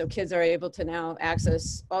access, so kids are able to now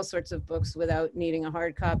access all sorts of books without needing a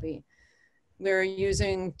hard copy. We're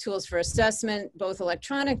using tools for assessment, both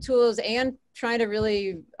electronic tools and trying to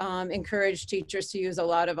really encourage teachers to use a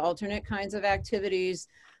lot of alternate kinds of activities.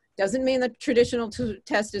 Doesn't mean the traditional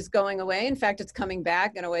test is going away. In fact, it's coming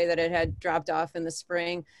back in a way that it had dropped off in the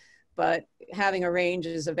spring, but having a range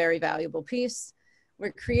is a very valuable piece.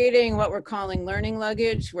 We're creating what we're calling learning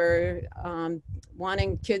luggage. We're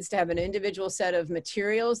wanting kids to have an individual set of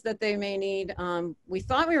materials that they may need. We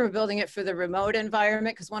thought we were building it for the remote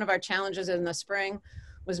environment because one of our challenges in the spring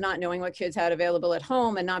was not knowing what kids had available at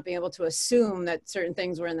home and not being able to assume that certain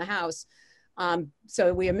things were in the house.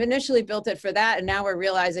 So we initially built it for that, and now we're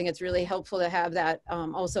realizing it's really helpful to have that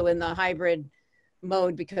also in the hybrid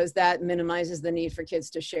mode, because that minimizes the need for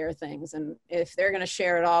kids to share things. And if they're going to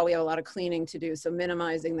share at all, we have a lot of cleaning to do. So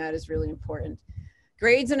minimizing that is really important.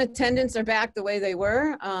 Grades and attendance are back the way they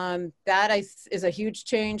were. That is a huge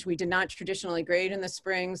change. We did not traditionally grade in the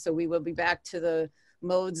spring, so we will be back to the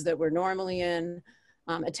modes that we're normally in.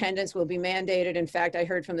 Attendance will be mandated. In fact, I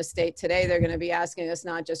heard from the state today, they're going to be asking us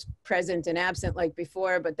not just present and absent like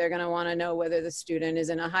before, but they're going to want to know whether the student is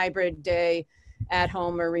in a hybrid day, at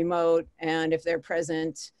home or remote, and if they're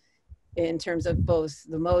present in terms of both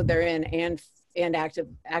the mode they're in and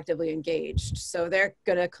actively engaged. So they're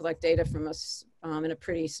going to collect data from us in a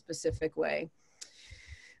pretty specific way.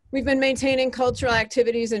 We've been maintaining cultural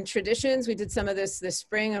activities and traditions. We did some of this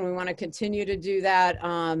spring, and we want to continue to do that.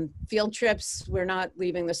 Field trips, we're not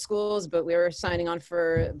leaving the schools, but we're signing on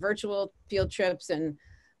for virtual field trips, and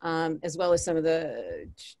as well as some of the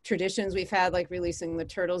traditions we've had, like releasing the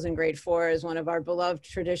turtles in grade 4 is one of our beloved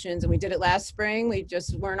traditions. And we did it last spring. We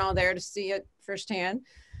just weren't all there to see it firsthand.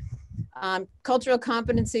 Cultural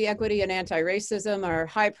competency, equity, and anti-racism are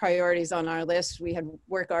high priorities on our list. We had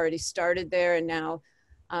work already started there, and now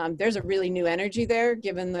there's a really new energy there,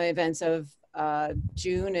 given the events of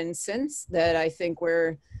June and since, that I think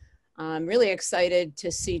we're really excited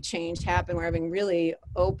to see change happen. We're having really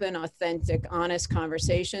open, authentic, honest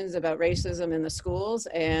conversations about racism in the schools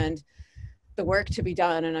and the work to be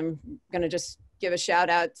done. And I'm going to just give a shout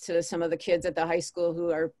out to some of the kids at the high school who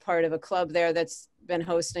are part of a club there that's been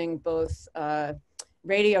hosting both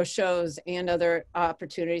radio shows and other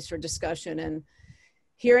opportunities for discussion, and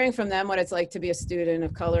hearing from them what it's like to be a student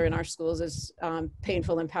of color in our schools is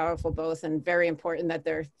painful and powerful both, and very important that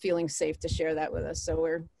they're feeling safe to share that with us. So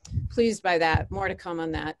we're pleased by that. More to come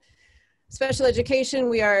on that. Special education,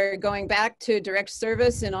 we are going back to direct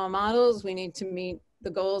service in all models. We need to meet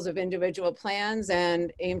the goals of individual plans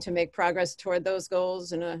and aim to make progress toward those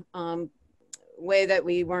goals in a way that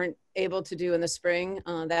we weren't able to do in the spring.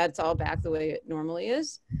 That's all back the way it normally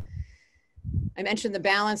is. I mentioned the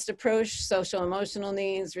balanced approach, social emotional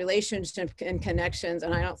needs, relationship and connections,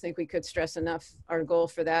 and I don't think we could stress enough our goal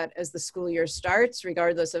for that as the school year starts,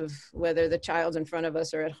 regardless of whether the child's in front of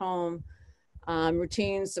us or at home.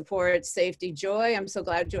 Routine, support, safety, joy. I'm so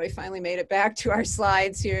glad Joy finally made it back to our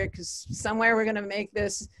slides here, because somewhere we're gonna make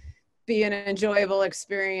this be an enjoyable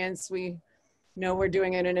experience. We know we're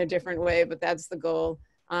doing it in a different way, but that's the goal.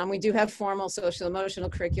 We do have formal social emotional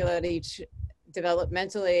curricula at each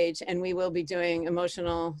developmental age, and we will be doing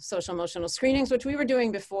social emotional screenings, which we were doing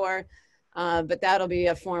before, but that'll be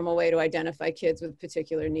a formal way to identify kids with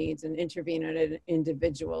particular needs and intervene at an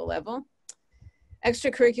individual level.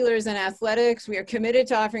 Extracurriculars and athletics, we are committed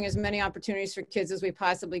to offering as many opportunities for kids as we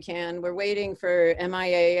possibly can. We're waiting for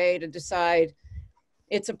MIAA to decide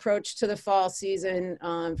its approach to the fall season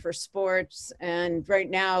for sports, and right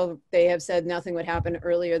now they have said nothing would happen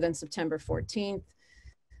earlier than September 14th.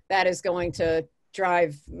 That is going to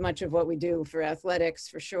drive much of what we do for athletics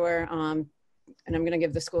for sure. And I'm going to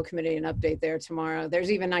give the school committee an update there tomorrow.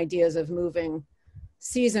 There's even ideas of moving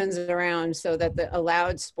seasons around so that the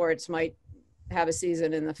allowed sports might have a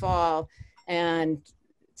season in the fall and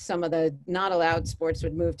some of the not allowed sports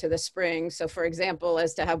would move to the spring. So for example,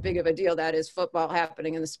 as to how big of a deal that is, football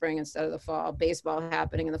happening in the spring instead of the fall, baseball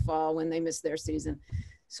happening in the fall when they miss their season.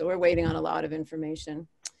 So we're waiting on a lot of information.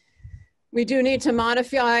 We do need to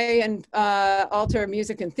modify and alter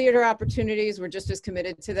music and theater opportunities. We're just as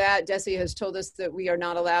committed to that. Desi has told us that we are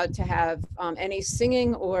not allowed to have any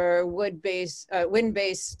singing or wind-based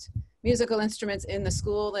musical instruments in the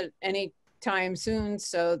school at any time soon.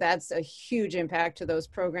 So that's a huge impact to those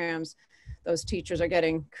programs. Those teachers are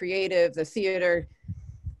getting creative. The theater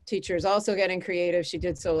teacher is also getting creative. She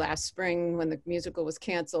did so last spring when the musical was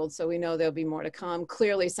canceled. So we know there'll be more to come.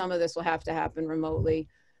 Clearly, some of this will have to happen remotely.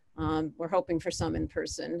 We're hoping for some in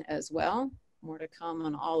person as well. More to come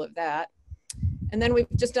on all of that. And then we've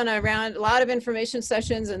just done a lot of information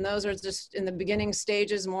sessions, and those are just in the beginning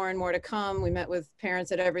stages, more and more to come. We met with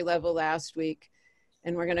parents at every level last week,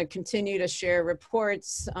 and we're gonna continue to share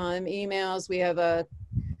reports, emails. We have a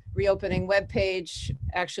reopening webpage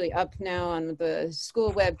actually up now on the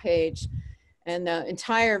school webpage, and the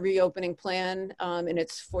entire reopening plan in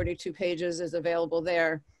its 42 pages is available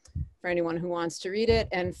there for anyone who wants to read it.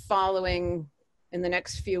 And following in the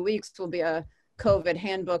next few weeks will be a COVID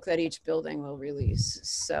handbook that each building will release.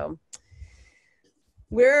 So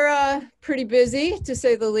we're pretty busy, to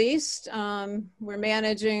say the least. We're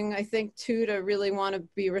managing, I think, too, to really want to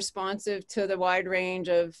be responsive to the wide range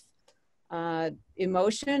of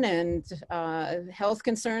emotion and health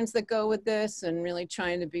concerns that go with this, and really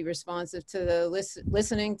trying to be responsive to the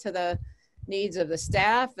listening to the needs of the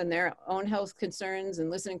staff and their own health concerns, and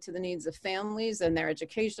listening to the needs of families and their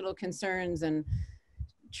educational concerns, and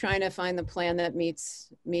trying to find the plan that meets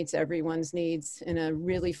everyone's needs in a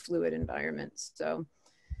really fluid environment. So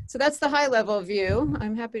that's the high level view.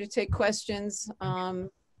 I'm happy to take questions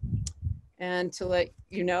and to let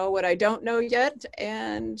you know what I don't know yet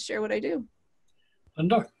and share what I do.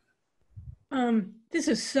 Linda? This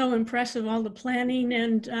is so impressive, all the planning,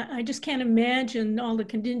 and I just can't imagine all the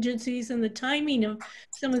contingencies and the timing of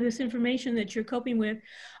some of this information that you're coping with.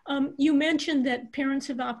 You mentioned that parents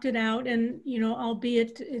have opted out, and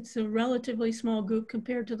albeit it's a relatively small group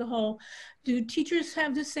compared to the whole. Do teachers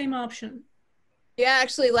have the same option? Yeah,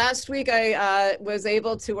 actually last week I was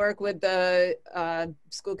able to work with the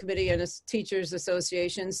school committee and teachers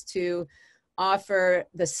associations to offer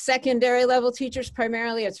the secondary level teachers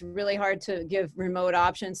primarily. It's really hard to give remote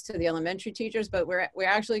options to the elementary teachers, but we're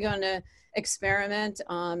actually going to experiment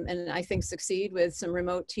and I think succeed with some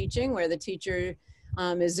remote teaching where the teacher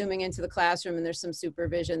is zooming into the classroom and there's some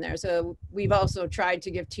supervision there. So we've also tried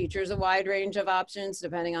to give teachers a wide range of options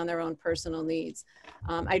depending on their own personal needs.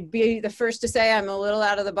 I'd be the first to say I'm a little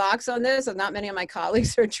out of the box on this, and not many of my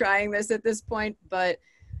colleagues are trying this at this point, but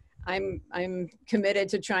I'm committed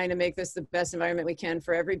to trying to make this the best environment we can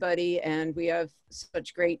for everybody, and we have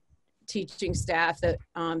such great teaching staff that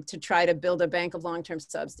to try to build a bank of long-term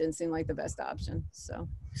subs didn't seem like the best option. So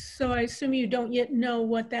I assume you don't yet know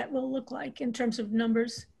what that will look like in terms of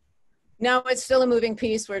numbers? No, it's still a moving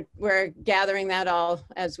piece. We're gathering that all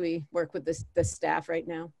as we work with the staff right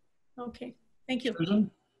now. Okay, thank you.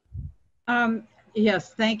 Susan?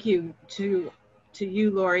 Yes, thank you to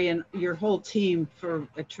you, Lori, and your whole team for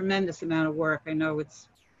a tremendous amount of work. I know it's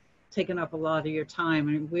taken up a lot of your time,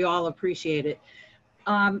 and we all appreciate it.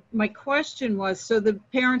 My question was, so the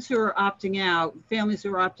parents who are opting out, families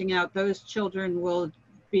who are opting out, those children will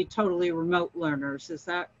be totally remote learners. Is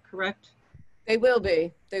that correct? They will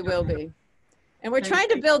be. They will be. And we're trying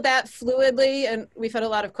to build that fluidly. And we've had a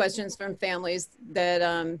lot of questions from families that,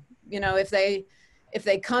 you know, if they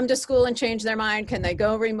come to school and change their mind, can they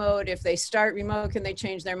go remote? If they start remote, can they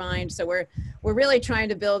change their mind? So we're really trying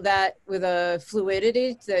to build that with a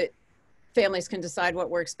fluidity that families can decide what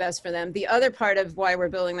works best for them. The other part of why we're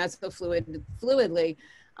building that so fluidly,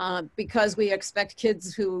 because we expect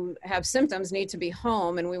kids who have symptoms need to be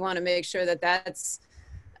home, and we want to make sure that that's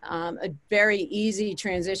a very easy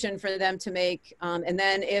transition for them to make. And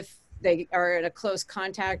then if they are in a close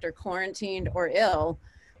contact or quarantined or ill,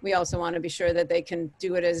 we also want to be sure that they can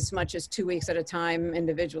do it as much as 2 weeks at a time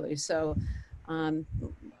individually. So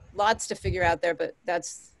lots to figure out there, but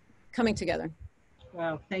that's coming together.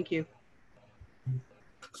 Wow, thank you.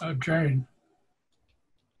 Jane.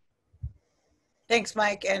 Thanks,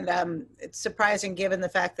 Mike. And it's surprising given the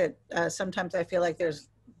fact that sometimes I feel like there's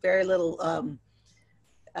very little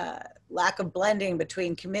lack of blending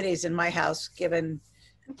between committees in my house, given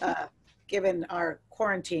our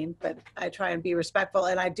quarantine, but I try and be respectful,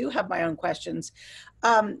 and I do have my own questions.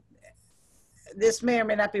 This may or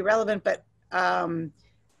may not be relevant, but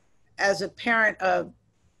as a parent of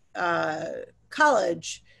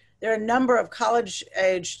college, there are a number of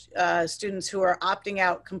college-aged students who are opting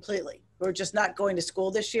out completely, who are just not going to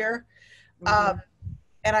school this year. Mm-hmm.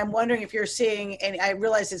 And I'm wondering if you're seeing, and I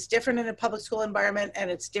realize it's different in a public school environment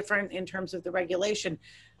and it's different in terms of the regulation,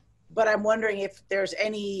 but I'm wondering if there's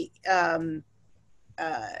any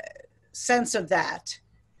sense of that.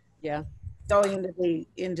 Yeah. Going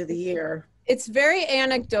into the year. It's very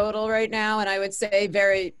anecdotal right now, and I would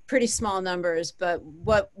say pretty small numbers, but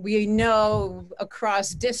what we know across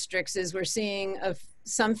districts is we're seeing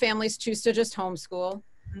some families choose to just homeschool,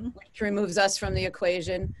 mm-hmm. which removes us from the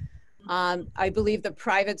equation. I believe the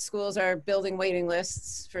private schools are building waiting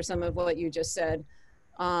lists for some of what you just said.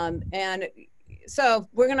 And so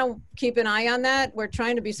we're going to keep an eye on that. We're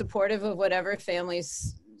trying to be supportive of whatever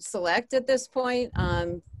families select at this point.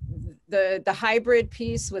 The hybrid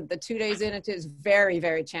piece with the 2 days in it is very,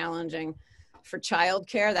 very challenging for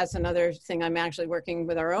childcare. That's another thing I'm actually working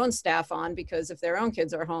with our own staff on, because if their own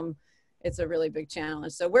kids are home, it's a really big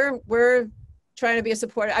challenge. So we're trying to be a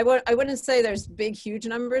supporter. I wouldn't say there's big, huge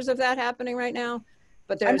numbers of that happening right now,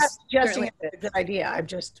 but there's— I'm not suggesting it's a good idea. I'm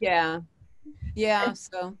just— Yeah.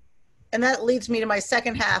 So. And that leads me to my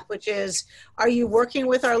second half, which is, are you working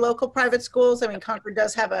with our local private schools? I mean, Concord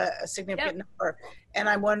does have a significant Yep. number. And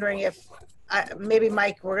I'm wondering if, maybe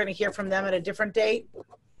Mike, we're going to hear from them at a different date?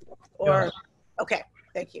 Or, yes. Okay,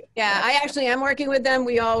 thank you. Yeah, I actually am working with them.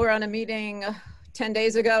 We all were on a meeting 10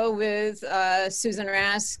 days ago with Susan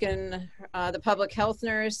Rask and the public health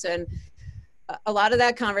nurse, and a lot of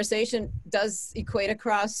that conversation does equate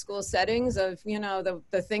across school settings of, you know,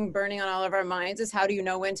 the thing burning on all of our minds is, how do you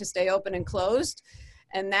know when to stay open and closed?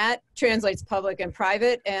 And that translates public and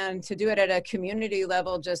private, and to do it at a community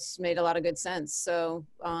level just made a lot of good sense. So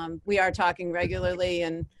we are talking regularly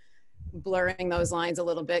and blurring those lines a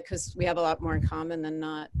little bit, because we have a lot more in common than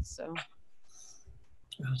not. So.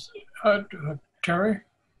 Yes. Terry?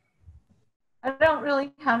 I don't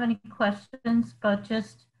really have any questions, but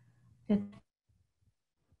just the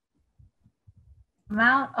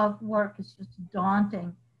amount of work is just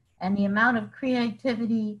daunting, and the amount of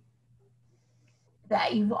creativity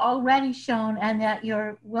that you've already shown and that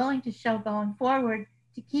you're willing to show going forward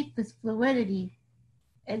to keep this fluidity,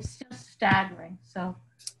 it's just staggering. So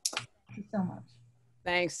thank you so much.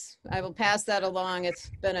 Thanks. I will pass that along. It's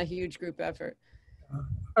been a huge group effort.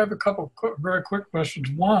 I have a couple very quick questions.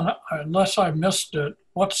 One, unless I missed it,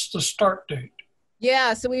 what's the start date?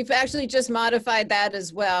 Yeah, so we've actually just modified that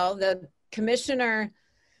as well. The commissioner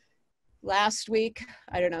last week,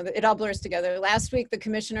 I don't know, it all blurs together. Last week, the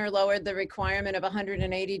commissioner lowered the requirement of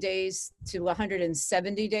 180 days to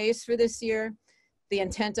 170 days for this year. The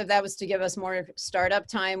intent of that was to give us more startup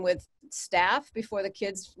time with staff before the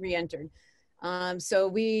kids re-entered. So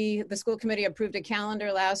the school committee approved a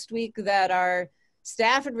calendar last week that our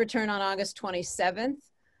staff would return on August 27th.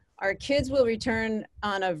 Our kids will return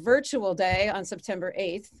on a virtual day on September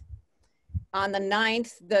 8th. On the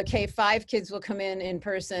 9th, the K-5 kids will come in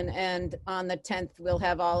person, and on the 10th, we'll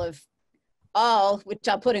have all, which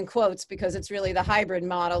I'll put in quotes because it's really the hybrid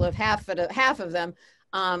model of half of them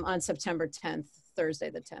on September 10th, Thursday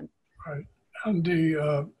the 10th. Right, and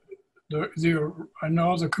the I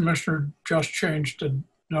know the commissioner just changed the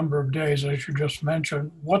number of days, as you just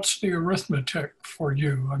mentioned. What's the arithmetic for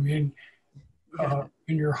you? I mean,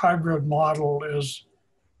 in your hybrid model is...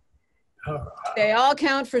 They all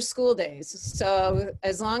count for school days. So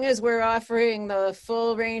as long as we're offering the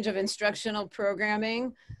full range of instructional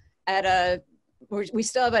programming we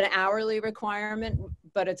still have an hourly requirement,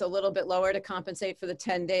 but it's a little bit lower to compensate for the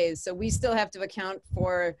 10 days. So we still have to account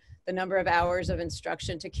for the number of hours of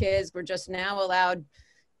instruction to kids. We're just now allowed,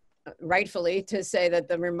 rightfully, to say that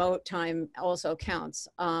the remote time also counts.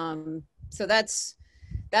 So that's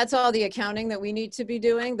all the accounting that we need to be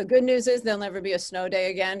doing. The good news is there'll never be a snow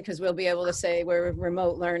day again, because we'll be able to say we're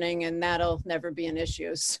remote learning, and that'll never be an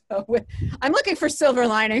issue. So I'm looking for silver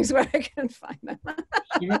linings where I can find them.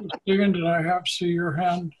 Stephen, did I see your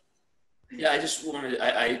hand? Yeah, I just wanted,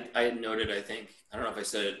 I had noted, I think, I don't know if I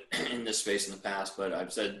said it in this space in the past, but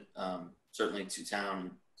I've said certainly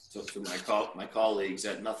to my colleagues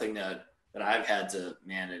that nothing that I've had to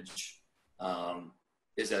manage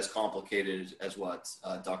is as complicated as what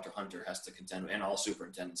Dr. Hunter has to contend with, and all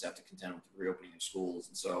superintendents have to contend with the reopening of schools.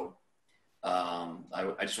 And so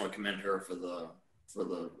I just want to commend her for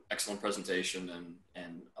the excellent presentation,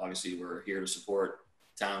 and obviously we're here to support.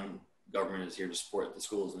 Town government is here to support the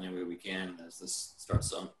schools in any way we can as this starts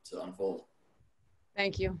to unfold.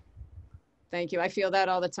 Thank you. Thank you. I feel that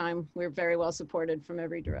all the time. We're very well supported from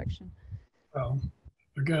every direction. Well,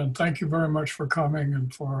 again, thank you very much for coming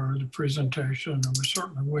and for the presentation. And we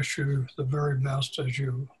certainly wish you the very best as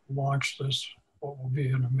you launch this, what will be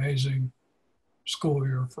an amazing school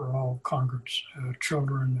year for all Concord's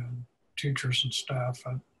children and teachers and staff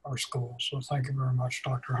at our school. So thank you very much,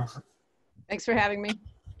 Dr. Hunter. Thanks for having me.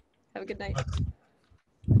 Have a good night.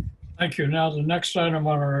 Thank you. Now, the next item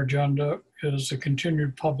on our agenda is a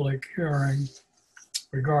continued public hearing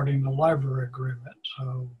regarding the library agreement.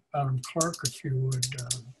 So, Madam Clerk, if you would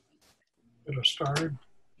get us started.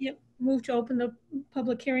 Yep. Move to open the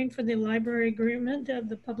public hearing for the library agreement.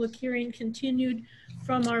 The public hearing continued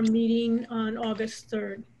from our meeting on August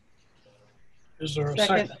 3rd. Is there a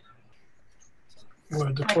second?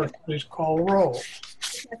 Would the clerk please call the roll?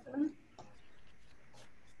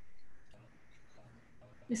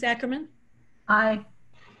 Ms. Ackerman? Aye.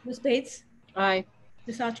 Ms. Bates? Aye.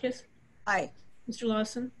 Ms. Hotchkiss? Aye. Mr.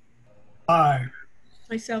 Lawson? Aye.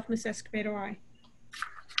 Myself, Ms. Escobedo, aye.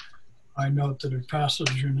 I note that it passes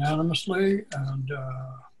unanimously, and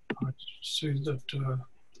I see that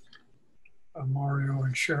Mario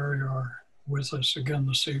and Sherry are with us again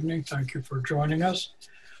this evening. Thank you for joining us.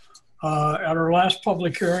 At our last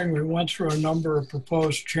public hearing, we went through a number of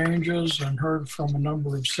proposed changes and heard from a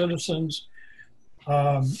number of citizens.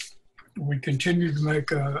 We continue to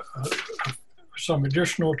make some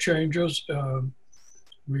additional changes.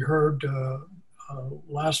 We heard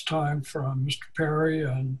last time from Mr. Perry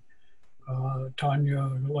and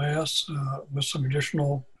Tanya Glass with some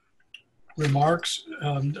additional remarks.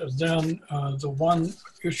 And then the one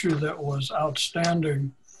issue that was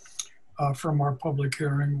outstanding from our public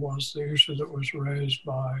hearing was the issue that was raised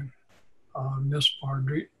by Ms.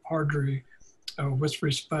 Pardry with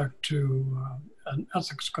respect to an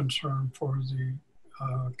ethics concern for the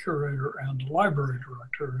curator and the library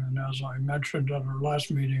director. And as I mentioned at our last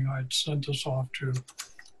meeting, I'd sent this off to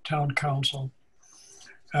town council.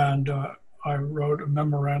 And I wrote a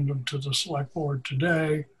memorandum to the select board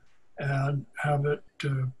today and have it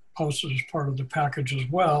posted as part of the package as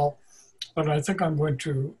well. But I think I'm going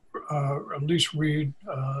to at least read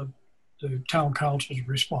the town council's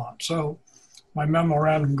response. So my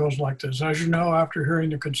memorandum goes like this. As you know, after hearing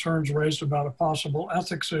the concerns raised about a possible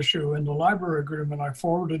ethics issue in the library agreement, I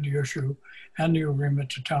forwarded the issue and the agreement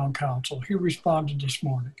to town council. He responded this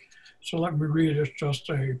morning. So let me read it, just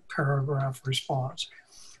a paragraph response.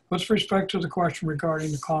 With respect to the question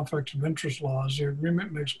regarding the conflict of interest laws, the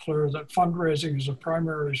agreement makes clear that fundraising is a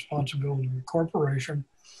primary responsibility of the corporation,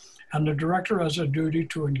 and the director has a duty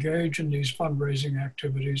to engage in these fundraising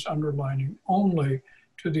activities, underlining only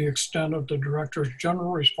to the extent of the director's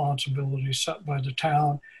general responsibility set by the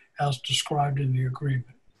town as described in the agreement.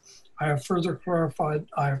 I have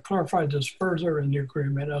clarified this further in the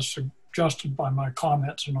agreement as suggested by my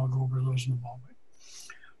comments, and I'll go over those in a moment.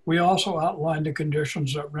 We also outlined the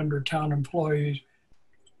conditions that render town employees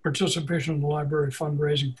participation in the library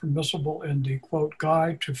fundraising permissible in the, quote,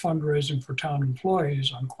 guide to fundraising for town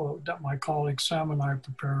employees, unquote, that my colleague Sam and I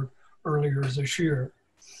prepared earlier this year.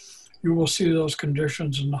 You will see those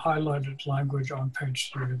conditions in the highlighted language on page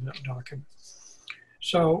 3 of that document.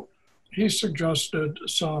 So he suggested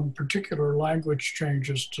some particular language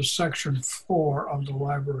changes to section 4 of the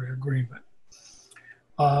library agreement.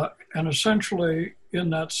 And essentially, in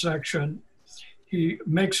that section, he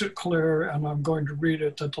makes it clear, and I'm going to read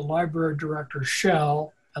it, that the library director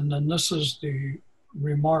shall, and then this is the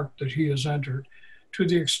remark that he has entered, to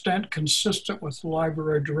the extent consistent with the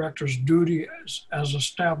library director's duty as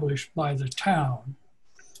established by the town,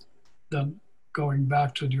 then going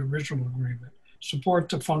back to the original agreement, support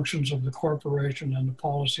the functions of the corporation and the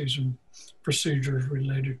policies and procedures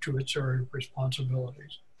related to its area of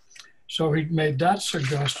responsibilities. So he made that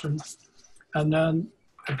suggestion. And then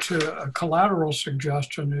to a collateral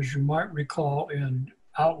suggestion, as you might recall, in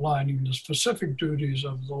outlining the specific duties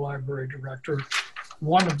of the library director,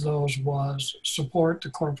 one of those was support the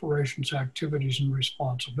corporation's activities and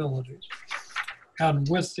responsibilities. And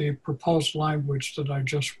with the proposed language that I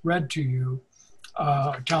just read to you,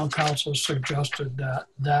 town council suggested that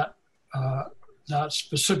that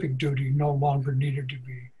specific duty no longer needed to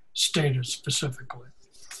be stated specifically.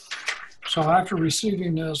 So after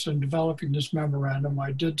receiving this and developing this memorandum,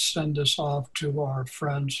 I did send this off to our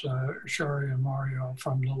friends, Sherry and Mario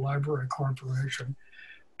from the Library Corporation,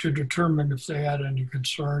 to determine if they had any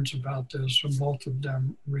concerns about this, and both of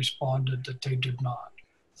them responded that they did not.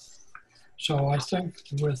 So I think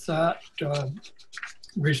with that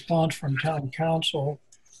response from town council,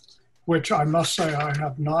 which I must say I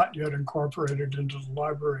have not yet incorporated into the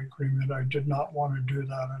library agreement. I did not want to do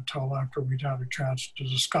that until after we'd had a chance to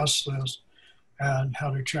discuss this and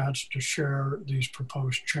had a chance to share these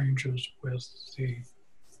proposed changes with the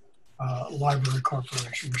library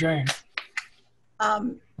corporation. Jane.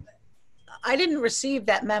 I didn't receive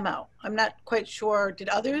that memo. I'm not quite sure. Did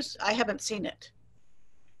others? I haven't seen it.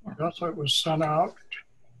 Yes, it was sent out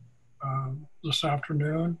this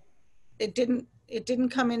afternoon. It didn't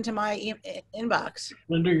come into my inbox.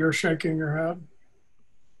 Linda, you're shaking your head.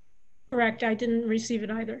 Correct, I didn't receive it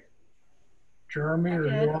either. Jeremy,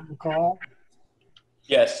 are you on the call?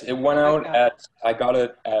 Yes, it went out at, I got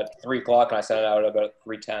it at 3 o'clock and I sent it out at about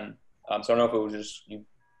 3:10. So I don't know if it was just, you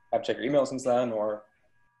have checked your email since then, or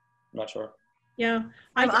I'm not sure. Yeah.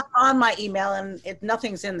 I'm on my email and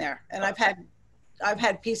nothing's in there. And I've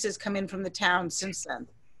had pieces come in from the town since then.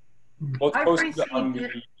 Well, it's posted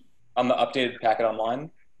on the updated packet online.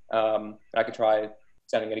 I could try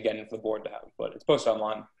sending it again for the board to have, but it's posted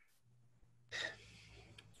online.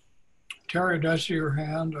 Terry, did I see your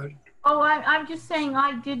hand? I'm just saying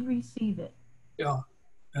I did receive it. Yeah.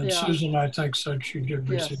 And Yeah. Susan, I think, said she did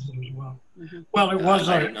receive Yes. it as well. Mm-hmm. Well, it was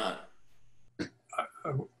I did not.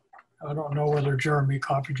 I don't know whether Jeremy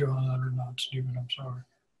copied you on that or not, Stephen, I'm sorry.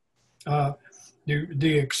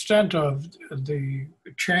 The extent of the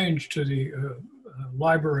change to the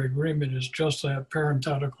library agreement is just that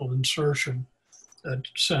parenthetical insertion that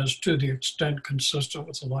says, to the extent consistent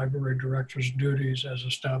with the library director's duties as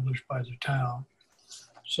established by the town.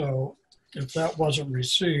 So if that wasn't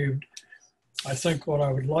received, I think what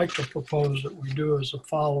I would like to propose that we do is the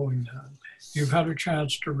following then. You've had a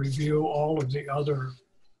chance to review all of the other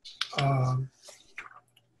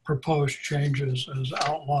proposed changes as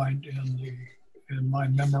outlined in my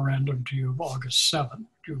memorandum to you of August 7th.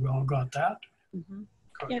 You all got that? Mm-hmm.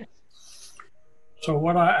 Yes. So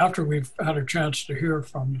after we've had a chance to hear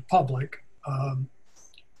from the public,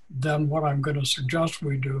 then what I'm going to suggest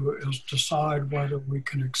we do is decide whether we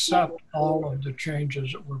can accept all of the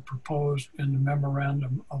changes that were proposed in the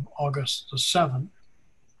memorandum of August the 7th.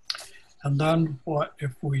 And then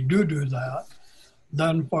if we do that,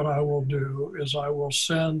 then what I will do is I will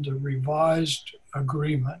send the revised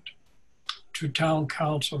agreement to town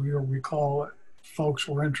council. You'll recall it. Folks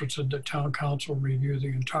were interested that town council review the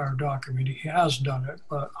entire document. He has done it,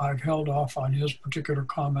 but I've held off on his particular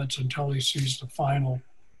comments until he sees the final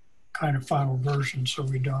version so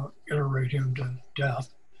we don't iterate him to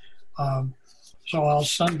death. So I'll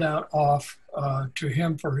send that off to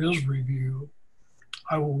him for his review.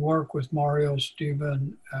 I will work with Mario,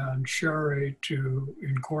 Stephen, and Sherry to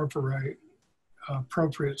incorporate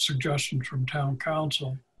appropriate suggestions from town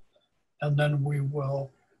council. And then we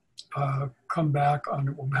will come back on,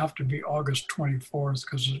 it will have to be August 24th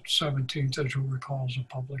because the 17th, as you recall, is a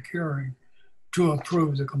public hearing to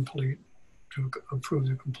approve the complete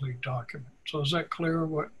document. So is that clear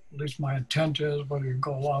what at least my intent is? Whether you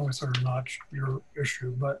go along with it or not, your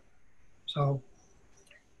issue. But so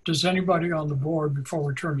does anybody on the board, before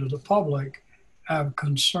we turn to the public, have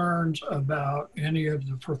concerns about any of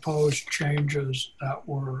the proposed changes that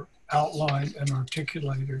were outlined and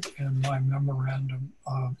articulated in my memorandum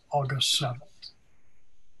of August 7th?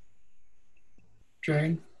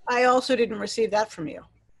 Jane? I also didn't receive that from you.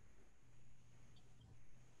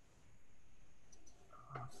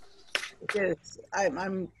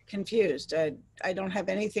 I'm confused. I don't have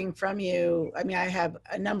anything from you. I mean, I have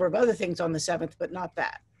a number of other things on the 7th, but not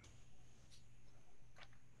that.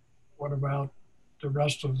 What about the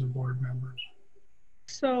rest of the board members?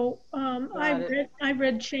 So I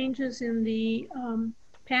read changes in the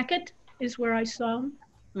packet is where I saw them.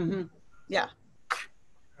 Mm-hmm. Yeah.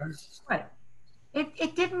 Okay. Right.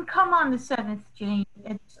 It didn't come on the 7th, Jane.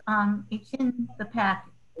 It's in the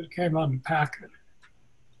packet. It came on the packet.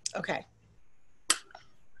 Okay.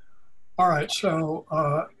 All right, so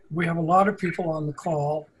we have a lot of people on the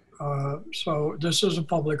call. So this is a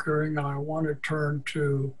public hearing and I want to turn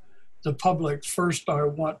to the public. First, I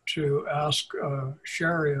want to ask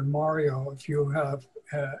Sherry and Mario if you have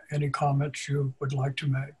any comments you would like to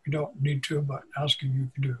make. You don't need to, but asking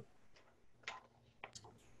you to do.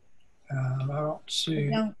 And I don't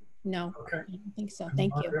see. No, Okay. I don't think so. And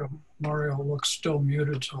Thank you. Mario looks still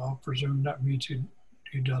muted, so I'll presume that means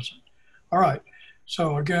he doesn't. All right.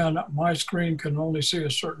 So again, my screen can only see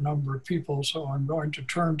a certain number of people, so I'm going to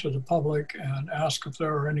turn to the public and ask if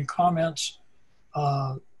there are any comments.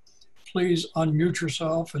 Please unmute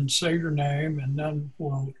yourself and say your name, and then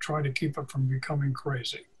we'll try to keep it from becoming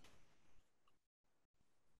crazy.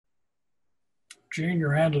 Jean,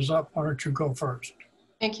 your hand is up. Why don't you go first?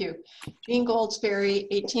 Thank you. Jean Goldsberry,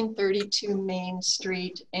 1832 Main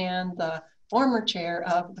Street, and the former chair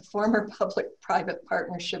of the former Public-Private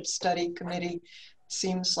Partnership Study Committee.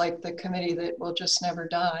 Seems like the committee that will just never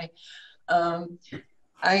die.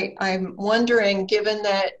 I'm wondering, given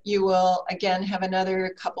that you will again have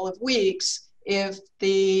another couple of weeks, if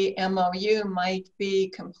the MOU might be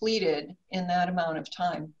completed in that amount of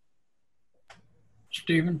time.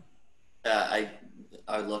 Stephen? I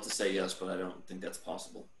would love to say yes, but I don't think that's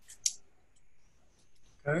possible.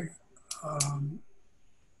 Okay.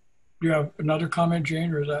 Do you have another comment,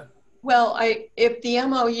 Jane, or is that? Well, if the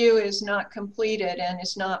MOU is not completed and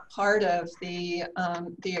is not part of the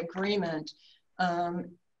agreement,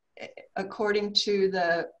 according to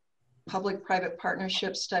the Public-Private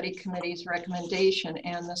Partnership Study Committee's recommendation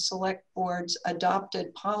and the Select Board's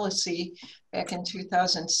adopted policy back in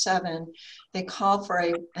 2007, they call for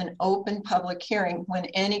an open public hearing when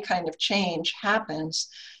any kind of change happens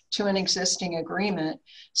to an existing agreement.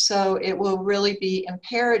 So it will really be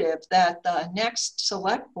imperative that the next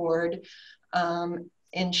Select Board commit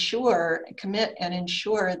and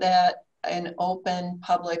ensure that an open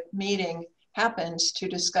public meeting happens to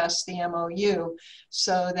discuss the MOU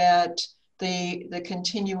so that the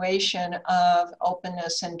continuation of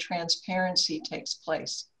openness and transparency takes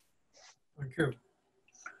place. Thank you.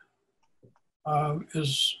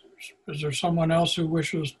 Is there someone else who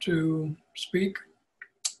wishes to speak?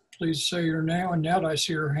 Please say your name. Annette, I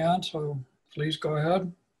see your hand, so please go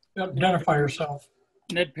ahead. Identify yourself.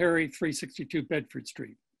 Ned Perry, 362 Bedford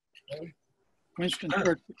Street. Okay.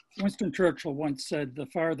 Winston Churchill once said, the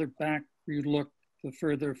farther back you look, the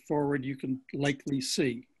further forward you can likely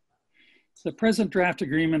see. The present draft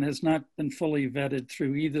agreement has not been fully vetted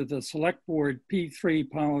through either the Select Board P3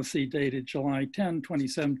 policy dated July 10,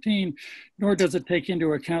 2017, nor does it take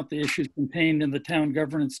into account the issues contained in the Town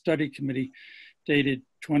Governance Study Committee dated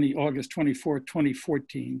August 24,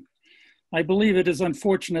 2014. I believe it is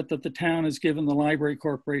unfortunate that the town has given the Library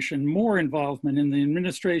Corporation more involvement in the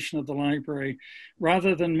administration of the library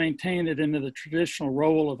rather than maintain it into the traditional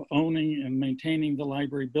role of owning and maintaining the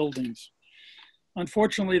library buildings.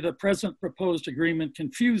 Unfortunately, the present proposed agreement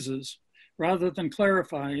confuses rather than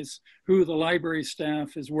clarifies who the library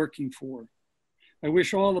staff is working for. I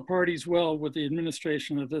wish all the parties well with the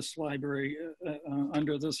administration of this library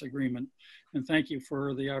under this agreement, and thank you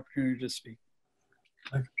for the opportunity to speak.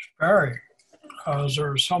 Thank you, Barry. Is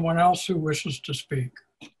there someone else who wishes to speak?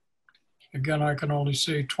 Again, I can only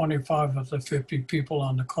see 25 of the 50 people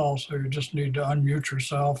on the call, so you just need to unmute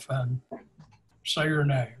yourself and say your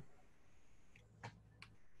name.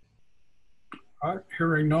 All right,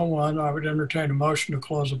 hearing no one, I would entertain a motion to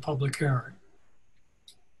close the public hearing.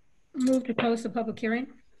 Move to close the public hearing.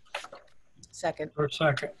 Second. Or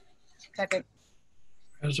second. Second.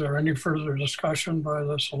 Is there any further discussion by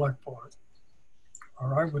the Select Board? All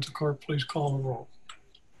right, would the clerk please call the roll?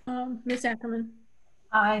 Ms. Ackerman.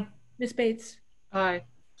 Aye. Ms. Bates. Aye.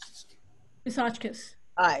 Ms. Hotchkiss.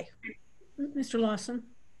 Aye. Mr. Lawson.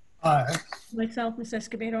 Aye. Myself, Ms.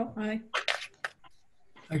 Escobedo. Aye.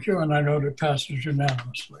 Thank you, and I know it passes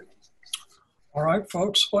unanimously. All right,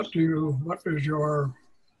 folks, what is your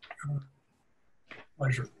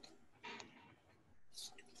pleasure?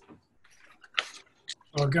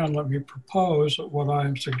 So again, let me propose that what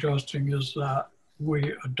I'm suggesting is that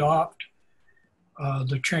we adopt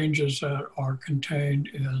the changes that are contained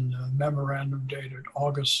in the memorandum dated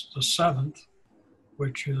August the 7th,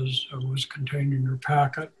 which was contained in your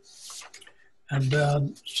packet. And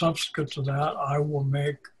then subsequent to that, I will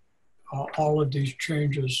make all of these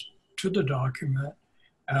changes to the document,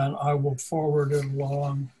 and I will forward it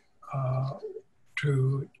along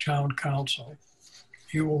to town council.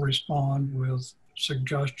 He will respond with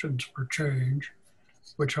suggestions for change,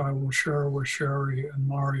 which I will share with Sherry and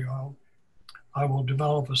Mario. I will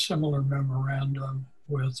develop a similar memorandum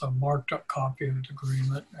with a marked up copy of the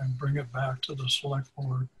agreement and bring it back to the select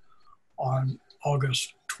board on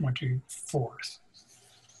August 24th.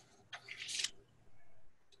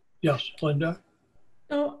 Yes, Linda?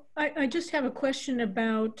 So I just have a question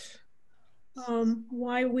about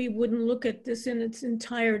why we wouldn't look at this in its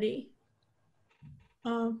entirety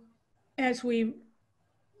as we,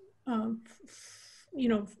 you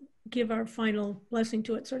know, give our final blessing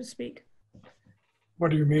to it, so to speak.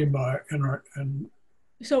 What do you mean by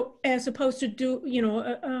So as opposed to do, you know,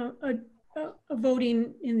 a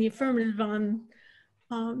voting in the affirmative on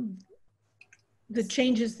the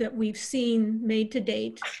changes that we've seen made to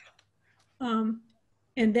date,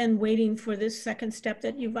 and then waiting for this second step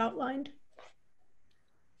that you've outlined?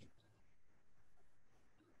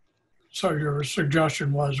 So your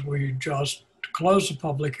suggestion was we just close the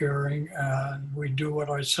public hearing and we do what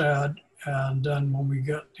I said, and then when we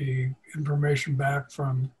get the information back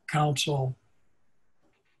from council,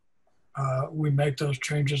 we make those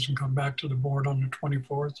changes and come back to the board on the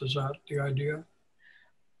 24th. Is that the idea?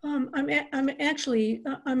 I'm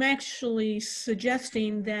actually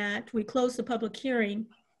suggesting that we close the public hearing.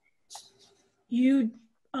 You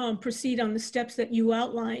proceed on the steps that you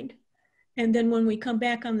outlined, and then when we come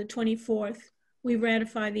back on the 24th, we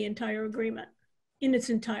ratify the entire agreement in its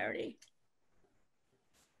entirety.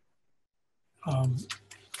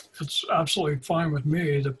 It's absolutely fine with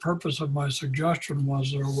me. The purpose of my suggestion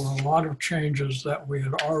was there were a lot of changes that we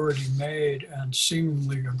had already made and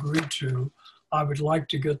seemingly agreed to. I would like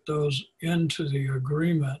to get those into the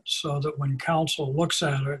agreement so that when council looks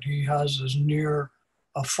at it, he has as near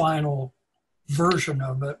a final version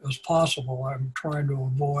of it as possible. I'm trying to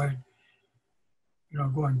avoid, you know,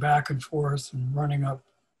 going back and forth and running up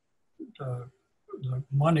the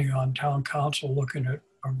money on town council looking at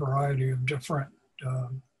a variety of different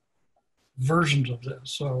versions of this.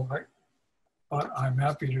 So I'm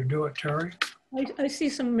happy to do it, Terry. I see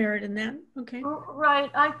some merit in that. Okay. Right.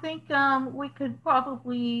 I think we could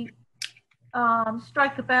probably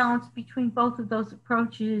strike a balance between both of those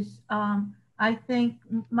approaches. I think,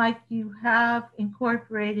 Mike, you have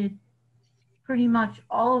incorporated pretty much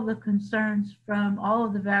all of the concerns from all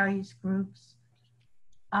of the various groups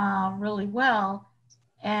really well.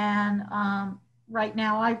 And right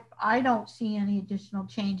now, I don't see any additional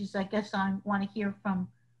changes. I guess I want to hear from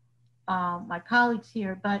my colleagues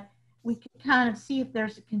here, but we can kind of see if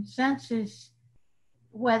there's a consensus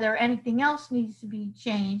whether anything else needs to be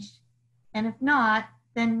changed. And if not,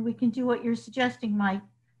 then we can do what you're suggesting, Mike.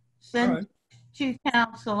 Send to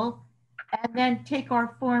council and then take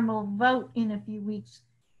our formal vote in a few weeks.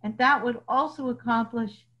 And that would also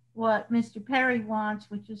accomplish what Mr. Perry wants,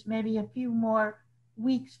 which is maybe a few more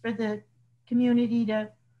weeks for the community to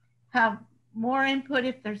have more input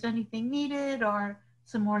if there's anything needed, or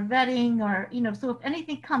some more vetting, or, you know, so if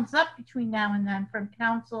anything comes up between now and then from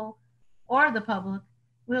council or the public,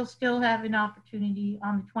 we'll still have an opportunity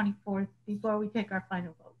on the 24th before we take our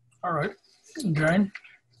final vote. All right, Jane?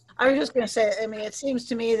 I was just going to say, I mean, it seems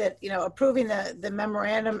to me that, you know, approving the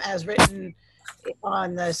memorandum as written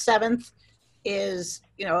on the 7th is,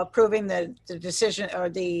 you know, approving the decision or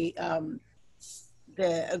the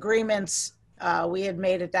agreements we had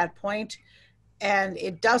made at that point, and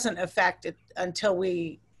it doesn't affect it until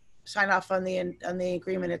we sign off on the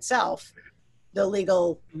agreement itself, the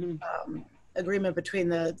legal agreement between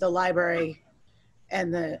the library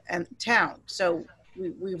and the town. So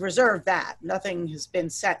we reserved that. Nothing has been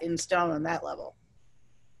set in stone on that level.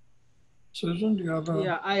 Susan, do you have a...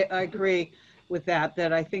 Yeah, I agree with that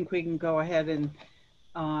I think we can go ahead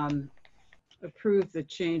and approve the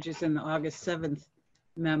changes in the August 7th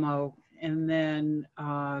memo, and then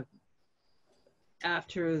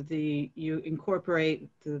after you incorporate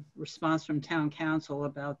the response from town council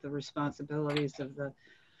about the responsibilities of the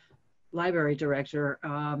library director,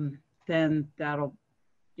 then that'll,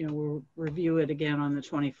 you know, we'll review it again on the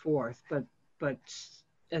 24th. But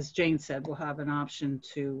as Jane said, we'll have an option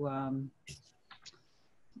to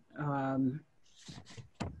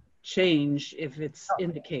change if it's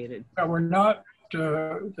indicated. We're not,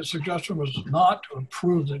 the suggestion was not to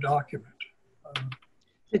approve the document.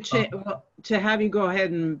 To have you go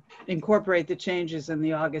ahead and incorporate the changes in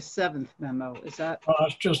the August 7th memo, is that?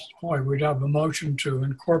 It's just, boy, we'd have a motion to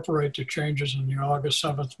incorporate the changes in the August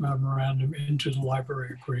 7th memorandum into the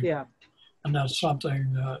library agreement. Yeah. And that's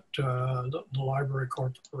something that the Library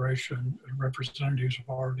Corporation representatives have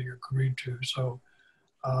already agreed to. So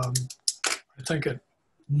I think it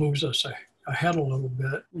moves us ahead a little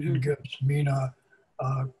bit and gives Mina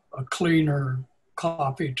a cleaner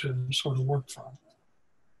copy to sort of work from.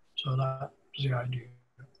 So that's the idea.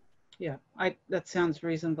 Yeah, that sounds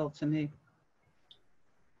reasonable to me.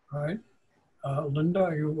 All right.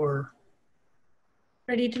 Linda, you were...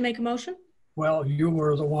 Ready to make a motion? Well, you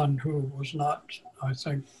were the one who was not, I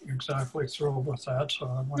think, exactly thrilled with that.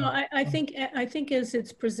 So I think as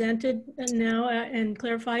it's presented now and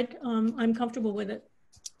clarified, I'm comfortable with it.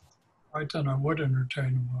 Right, then I would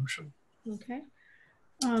entertain a motion. Okay.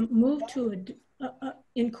 Move to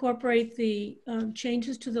incorporate the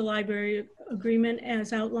changes to the library agreement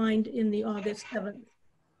as outlined in the August 7th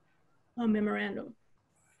memorandum.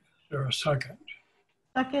 Is there a second?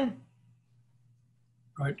 Second.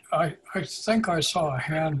 Right. I think I saw a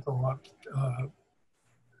hand go up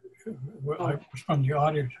from the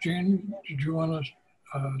audience. Jean, did you want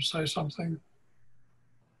to say something?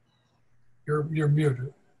 You're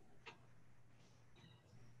muted.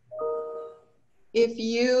 If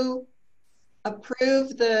you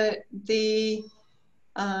approve the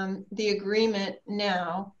agreement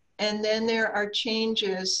now, and then there are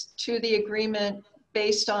changes to the agreement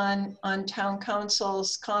based on town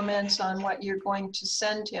council's comments on what you're going to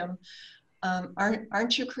send him,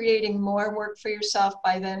 aren't you creating more work for yourself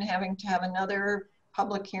by then having to have another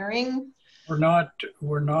public hearing? We're not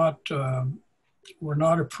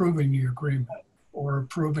approving the agreement or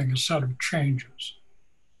approving a set of changes,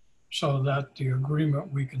 so that the agreement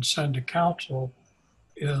we can send to council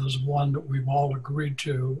is one that we've all agreed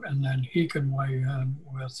to, and then he can weigh in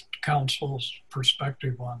with council's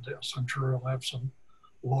perspective on this. I'm sure he'll have some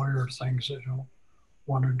lawyer things that he'll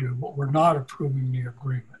want to do, but we're not approving the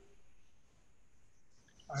agreement.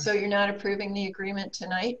 So you're not approving the agreement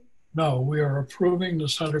tonight? No, we are approving the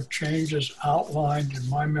set of changes outlined in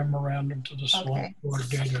my memorandum to the select board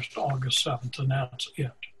dated August 7th, and that's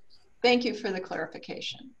it. Thank you for the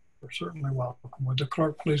clarification. You're certainly welcome. Would the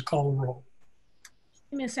clerk please call the roll?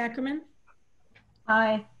 Ms. Ackerman?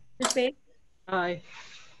 Aye. Ms. Bates? Aye.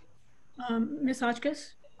 Ms.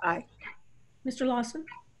 Hotchkiss? Aye. Mr. Lawson?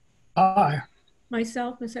 Aye.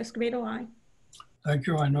 Myself, Ms. Escobedo, aye. Thank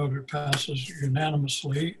you. I note it passes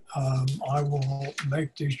unanimously. I will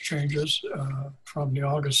make these changes from the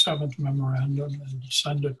August 7th memorandum and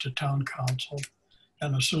send it to town council.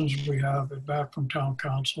 And as soon as we have it back from town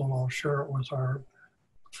council, I'll share it with our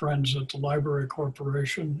friends at the Library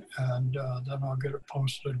Corporation, and then I'll get it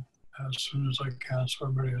posted as soon as I can so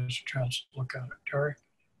everybody has a chance to look at it. Terry?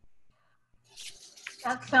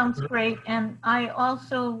 That sounds great. And I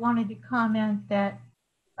also wanted to comment that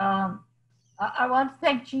I want to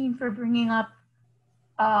thank Jean for bringing up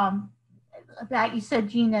that. You said,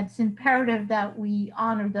 Jean, that it's imperative that we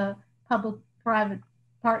honor the public-private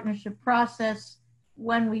partnership process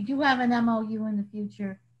when we do have an MOU in the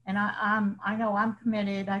future. And I know I'm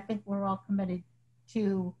committed. I think we're all committed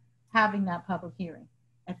to having that public hearing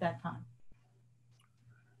at that time.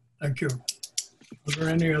 Thank you. Are there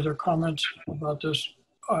any other comments about this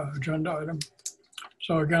agenda item?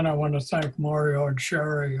 So again, I want to thank Mario and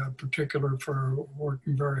Sherry in particular for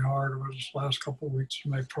working very hard over this last couple of weeks to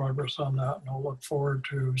make progress on that. And I'll look forward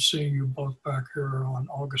to seeing you both back here on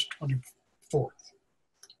August 24th.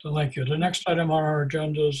 So thank you. The next item on our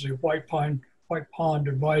agenda is the White Pond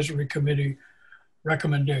Advisory Committee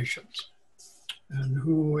recommendations. And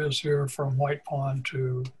who is here from White Pond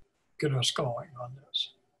to get us going on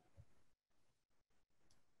this?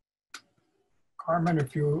 Carmen,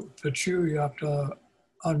 if it's you, you have to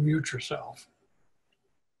unmute yourself.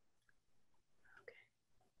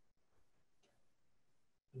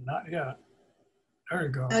 Not yet. There you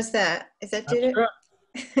go. How's that? Is that did it?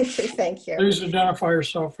 Okay, thank you. Please identify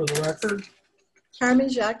yourself for the record. Carmen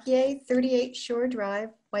Jacquier, 38 Shore Drive,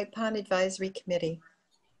 White Pond Advisory Committee.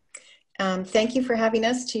 Thank you for having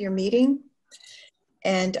us to your meeting.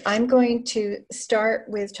 And I'm going to start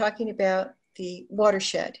with talking about the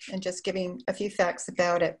watershed and just giving a few facts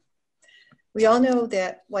about it. We all know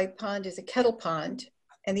that White Pond is a kettle pond,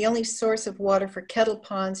 and the only source of water for kettle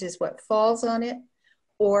ponds is what falls on it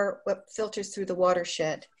or what filters through the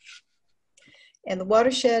watershed. And the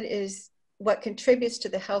watershed is what contributes to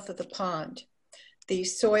the health of the pond. The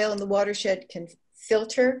soil in the watershed can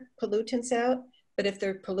filter pollutants out, but if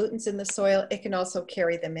there are pollutants in the soil, it can also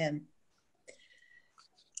carry them in.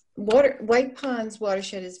 White Pond's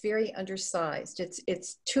watershed is very undersized.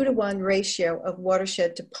 It's 2-to-1 ratio of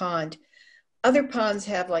watershed to pond. Other ponds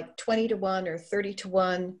have like 20-to-1 or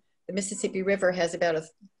 30-to-1. The Mississippi River has about a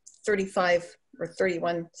 35 or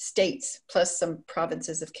 31 states plus some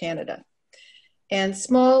provinces of Canada. And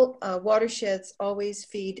small watersheds always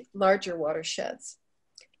feed larger watersheds.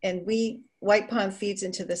 And White Pond feeds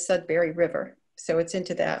into the Sudbury River. So it's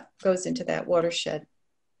goes into that watershed.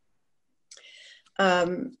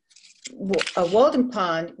 Walden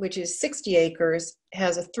Pond, which is 60 acres,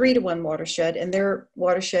 has a 3-to-1 watershed, and their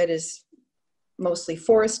watershed is mostly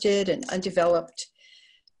forested and undeveloped,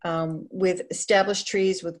 with established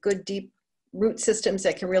trees with good deep root systems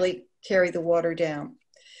that can really carry the water down.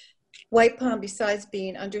 White Pond, besides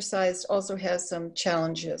being undersized, also has some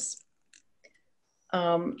challenges.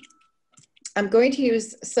 I'm going to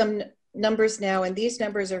use some numbers now, and these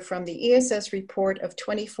numbers are from the ESS report of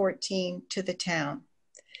 2014 to the town.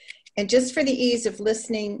 And just for the ease of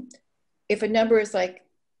listening, if a number is like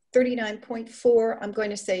 39.4, I'm going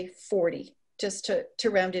to say 40, just to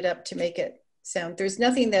round it up to make it sound. There's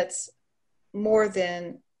nothing that's more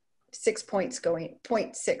than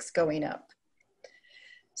 0.6 going up.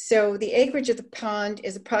 So the acreage of the pond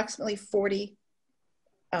is approximately 40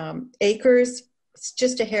 acres. It's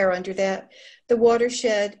just a hair under that. The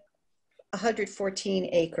watershed, 114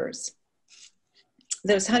 acres.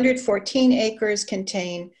 Those 114 acres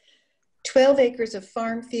contain 12 acres of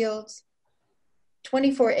farm fields,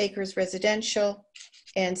 24 acres residential,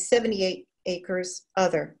 and 78 acres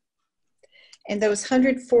other. And those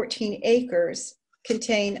 114 acres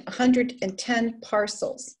contain 110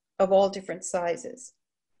 parcels of all different sizes.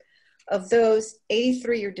 Of those,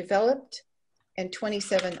 83 are developed and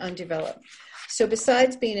 27 undeveloped. So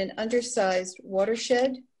besides being an undersized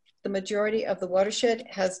watershed, the majority of the watershed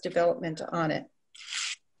has development on it.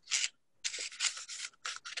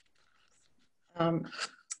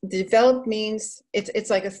 Developed means it's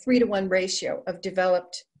like a 3-to-1 ratio of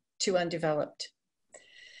developed to undeveloped.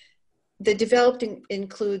 The developed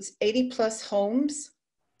includes 80 plus homes,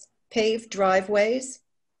 paved driveways,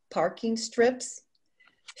 parking strips,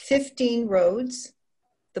 15 roads,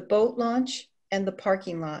 the boat launch, and the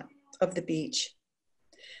parking lot of the beach.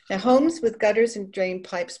 Now, homes with gutters and drain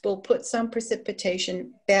pipes will put some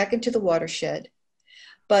precipitation back into the watershed,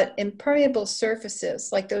 but impermeable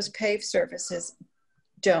surfaces, like those paved surfaces,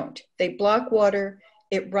 don't. They block water,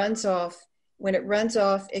 it runs off. When it runs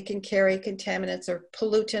off, it can carry contaminants or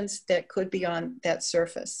pollutants that could be on that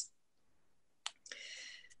surface.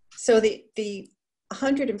 So the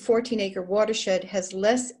 114-acre watershed has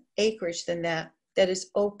less acreage than that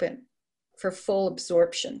is open for full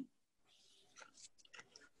absorption.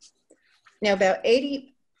 Now, about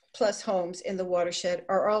 80 plus homes in the watershed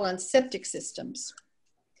are all on septic systems.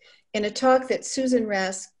 In a talk that Susan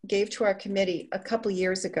Rask gave to our committee a couple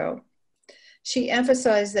years ago, she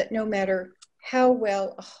emphasized that no matter how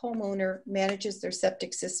well a homeowner manages their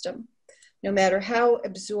septic system, no matter how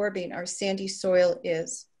absorbing our sandy soil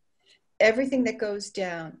is, everything that goes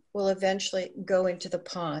down will eventually go into the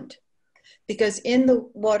pond. Because in the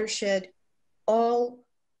watershed, all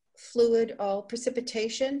fluid, all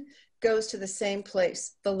precipitation goes to the same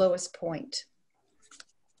place, the lowest point.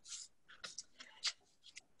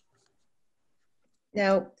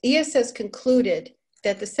 Now, ESS concluded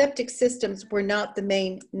that the septic systems were not the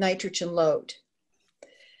main nitrogen load.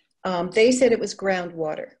 They said it was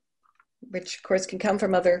groundwater, which of course can come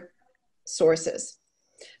from other sources.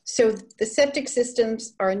 So the septic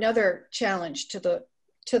systems are another challenge to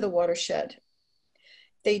the watershed.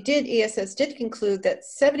 ESS did conclude that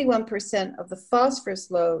 71% of the phosphorus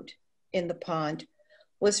load in the pond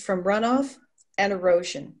was from runoff and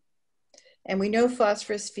erosion. And we know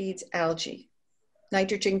phosphorus feeds algae.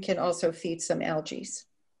 Nitrogen can also feed some algae.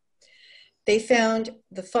 They found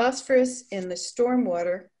the phosphorus in the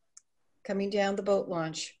stormwater coming down the boat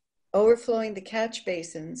launch, overflowing the catch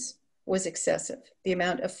basins, was excessive. The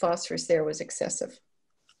amount of phosphorus there was excessive.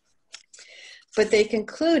 But they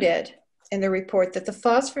concluded in the report that the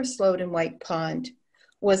phosphorus load in White Pond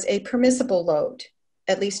was a permissible load,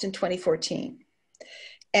 at least in 2014,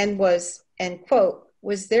 and was, end quote,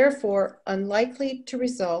 was therefore unlikely to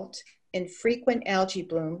result in frequent algae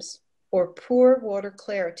blooms or poor water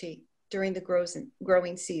clarity during the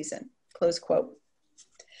growing season, close quote.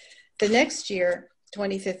 The next year,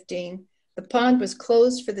 2015, the pond was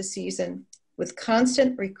closed for the season with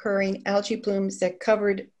constant recurring algae blooms that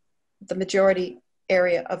covered the majority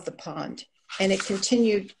area of the pond. And it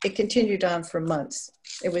continued on for months.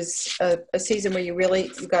 It was a season where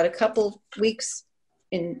you got a couple weeks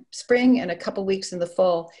in spring and a couple weeks in the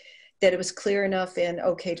fall that it was clear enough and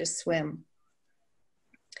okay to swim.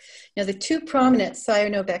 Now, the two prominent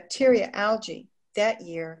cyanobacteria algae that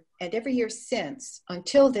year and every year since,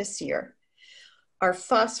 until this year, are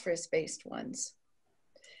phosphorus-based ones.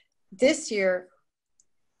 This year,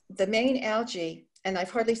 the main algae, and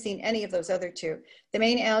I've hardly seen any of those other two, the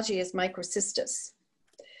main algae is microcystis.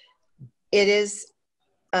 It is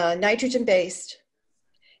nitrogen-based,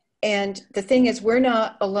 and the thing is, we're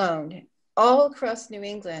not alone. All across New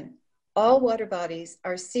England, all water bodies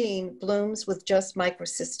are seeing blooms with just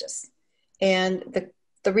microcystis, and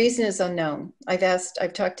the reason is unknown.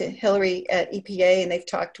 I've talked to Hillary at EPA, and they've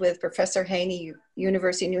talked with Professor Haney,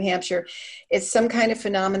 University of New Hampshire. It's some kind of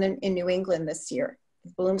phenomenon in New England this year.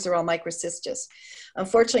 The blooms are all microcystis.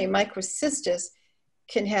 Unfortunately, microcystis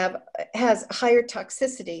has higher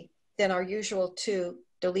toxicity than our usual two,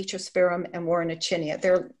 Dolichospermum and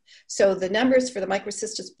Warrenachinia. So the numbers for the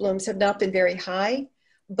microcystis blooms have not been very high,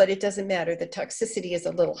 but it doesn't matter. The toxicity is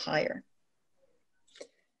a little higher.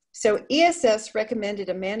 So ESS recommended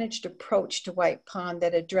a managed approach to White Pond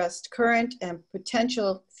that addressed current and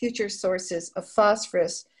potential future sources of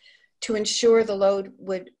phosphorus to ensure the load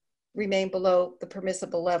would remain below the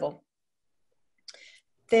permissible level.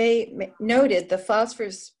 They noted the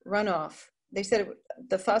phosphorus runoff. They said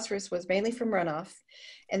the phosphorus was mainly from runoff,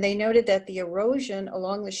 and they noted that the erosion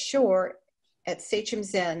along the shore at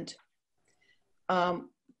Sachem's End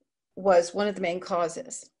was one of the main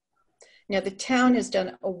causes. Now, the town has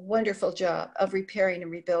done a wonderful job of repairing and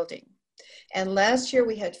rebuilding. And last year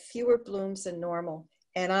we had fewer blooms than normal.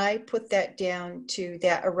 And I put that down to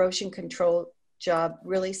that erosion control job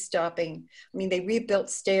really stopping. I mean, they rebuilt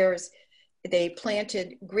stairs. They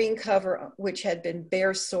planted green cover, which had been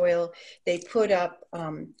bare soil. They put up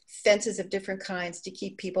fences of different kinds to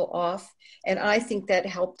keep people off. And I think that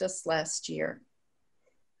helped us last year.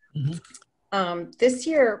 Mm-hmm. This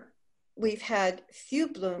year, we've had few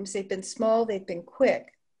blooms. They've been small, they've been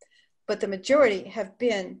quick, but the majority have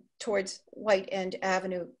been towards White End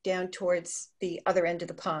Avenue, down towards the other end of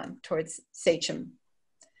the pond, towards Sachem.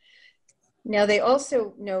 Now, they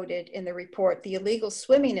also noted in the report the illegal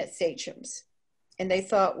swimming at Sachem's, and they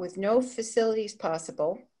thought with no facilities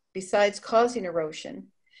possible, besides causing erosion,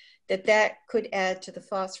 that could add to the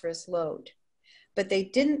phosphorus load. But they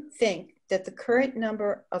didn't think that the current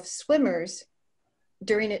number of swimmers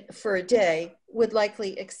during it for a day would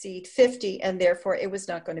likely exceed 50, and therefore it was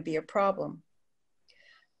not going to be a problem.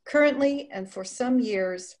 Currently, and for some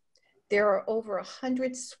years, there are over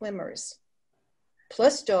 100 swimmers,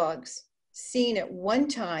 plus dogs, seen at one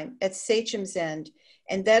time at Sachem's End,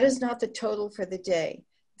 and that is not the total for the day.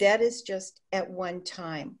 That is just at one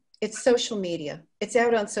time. It's social media. It's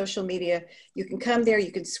out on social media. You can come there,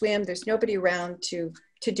 you can swim. There's nobody around to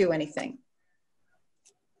do anything.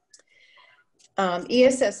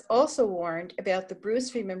 ESS also warned about the Bruce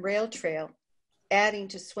Freeman Rail Trail adding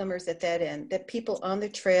to swimmers at that end, that people on the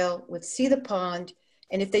trail would see the pond,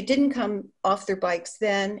 and if they didn't come off their bikes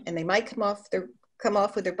then, and they might come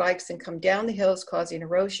off with their bikes and come down the hills causing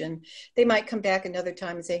erosion, they might come back another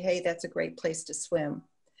time and say, hey, that's a great place to swim.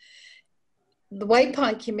 The White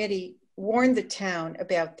Pond Committee warned the town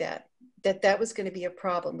about that was going to be a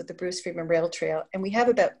problem with the Bruce Freeman Rail Trail, and we have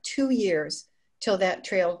about 2 years till that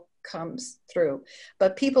trail comes through.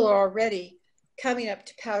 But people are already coming up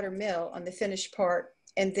to Powder Mill on the finished part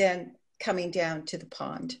and then coming down to the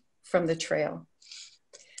pond from the trail.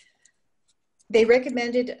 They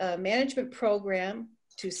recommended a management program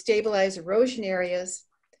to stabilize erosion areas,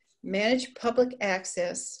 manage public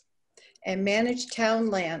access, and manage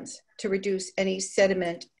town lands to reduce any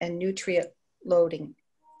sediment and nutrient loading.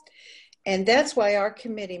 And that's why our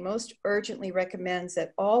committee most urgently recommends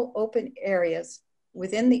that all open areas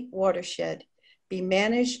within the watershed be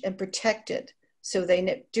managed and protected so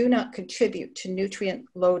they do not contribute to nutrient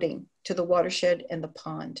loading to the watershed and the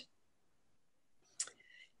pond.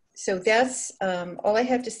 So that's all I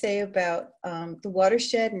have to say about the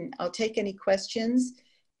watershed, and I'll take any questions,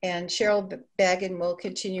 and Cheryl Baggin will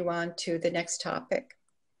continue on to the next topic.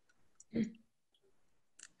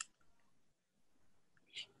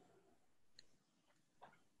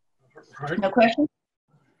 Right. No questions?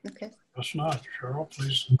 Okay. That's not, Cheryl,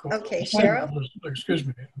 please. Okay, Cheryl? Excuse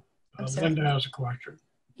me. Linda has a question.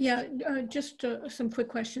 Yeah, just some quick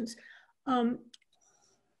questions.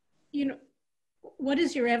 You know, what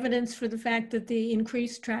is your evidence for the fact that the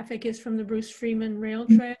increased traffic is from the Bruce Freeman Rail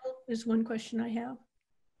Trail is one question I have.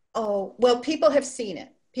 Oh, well, people have seen it.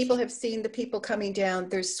 People have seen the people coming down.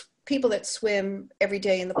 There's people that swim every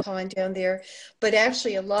day in the pond down there, but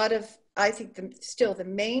actually a lot of, I think still the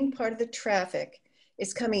main part of the traffic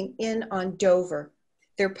is coming in on Dover.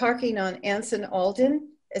 They're parking on Anson Alden,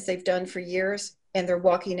 as they've done for years, and they're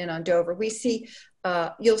walking in on Dover. We see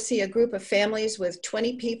you'll see a group of families with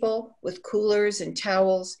 20 people with coolers and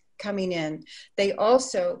towels coming in. They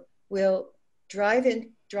also will drive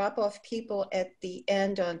in, drop off people at the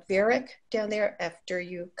end on Varick down there after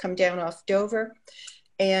you come down off Dover,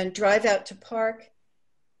 and drive out to park,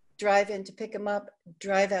 drive in to pick them up,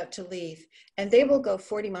 drive out to leave. And they will go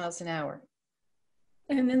 40 miles an hour.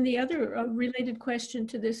 And then the other related question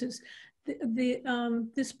to this is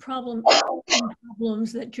this problems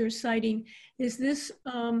that you're citing, is this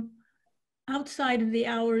outside of the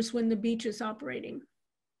hours when the beach is operating?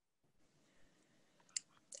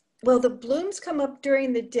 Well, the blooms come up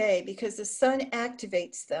during the day because the sun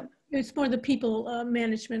activates them. It's more the people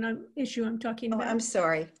management issue I'm talking about. I'm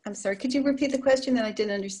sorry. Could you repeat the question? Then I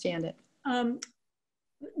didn't understand it.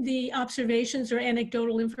 The observations or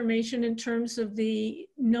anecdotal information in terms of the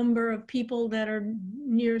number of people that are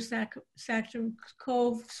near Saxon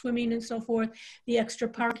Cove swimming and so forth, the extra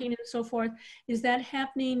parking and so forth, is that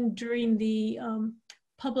happening during the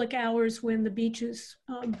public hours when the beach is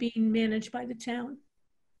being managed by the town?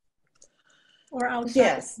 Or outside?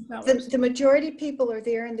 Yes, the majority of people are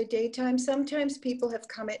there in the daytime. Sometimes people have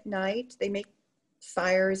come at night. They make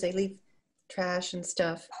fires, they leave trash and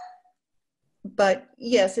stuff. But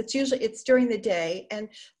yes, it's during the day, and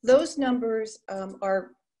those numbers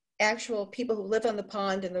are actual people who live on the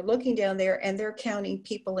pond, and they're looking down there and they're counting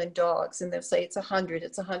people and dogs, and they'll say it's 100,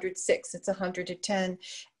 it's 106, it's 110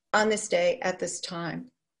 on this day at this time.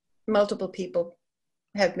 Multiple people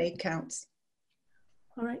have made counts.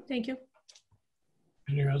 All right, thank you.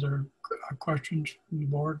 Any other questions from the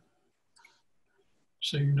board?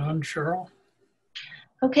 Seeing none, Cheryl?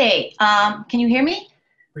 Okay, can you hear me?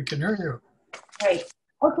 We can hear you. Great.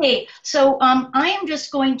 Okay, so I am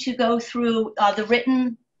just going to go through the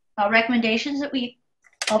written recommendations that we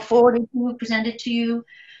forwarded to, presented to you,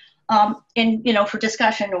 for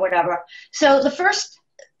discussion or whatever. So the first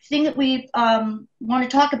thing that we want to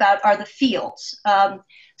talk about are the fields.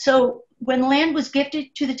 So when land was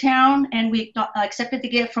gifted to the town and we accepted the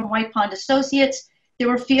gift from White Pond Associates, there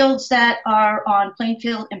were fields that are on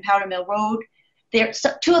Plainfield and Powder Mill Road.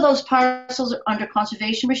 Two of those parcels are under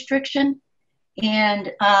conservation restriction,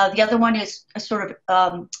 and the other one is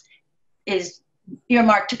is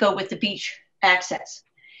earmarked to go with the beach access.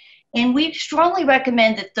 And we strongly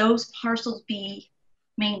recommend that those parcels be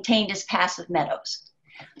maintained as passive meadows.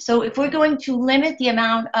 So if we're going to limit the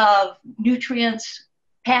amount of nutrients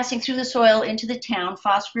passing through the soil into the town,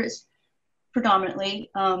 phosphorus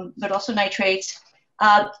predominantly, but also nitrates,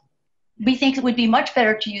 we think it would be much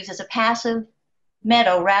better to use as a passive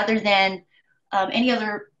meadow rather than any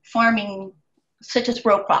other farming such as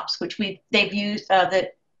row crops, which they've used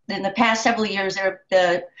in the past several years.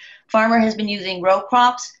 The farmer has been using row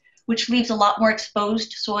crops, which leaves a lot more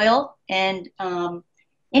exposed soil, and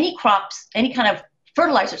any kind of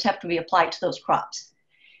fertilizers have to be applied to those crops.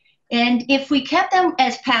 And if we kept them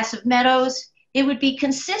as passive meadows, it would be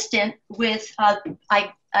consistent with,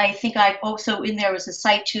 I think I also in there was a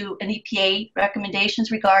cite to an EPA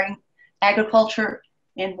recommendations regarding agriculture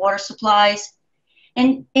and water supplies.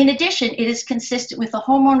 And in addition, it is consistent with the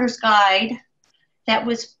homeowner's guide that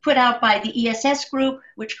was put out by the ESS group,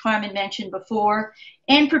 which Carmen mentioned before,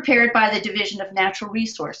 and prepared by the Division of Natural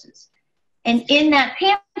Resources. And in that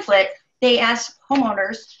pamphlet, they asked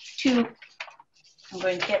homeowners to, I'm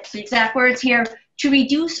going to get the exact words here, to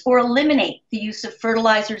reduce or eliminate the use of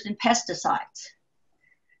fertilizers and pesticides.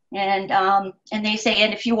 And they say,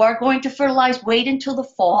 and if you are going to fertilize, wait until the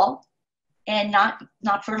fall and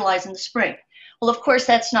not fertilize in the spring. Well, of course,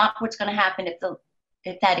 that's not what's going to happen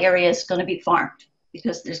if that area is going to be farmed,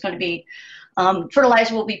 because there's going to be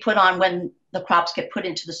fertilizer will be put on when the crops get put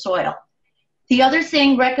into the soil. The other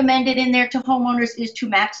thing recommended in there to homeowners is to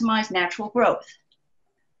maximize natural growth.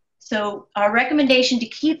 So our recommendation to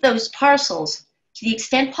keep those parcels to the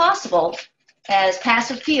extent possible as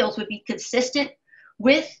passive fields would be consistent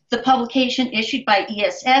with the publication issued by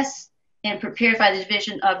ESS and prepared by the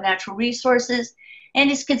Division of Natural Resources, and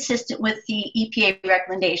is consistent with the EPA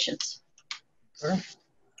recommendations. Okay.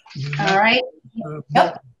 All right.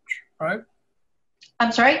 Yep. Right.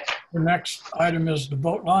 I'm sorry? The next item is the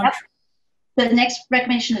boat launch. Yep. The next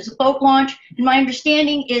recommendation is a boat launch. And my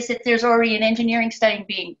understanding is that there's already an engineering study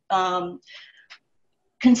being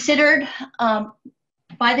considered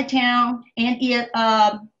by the town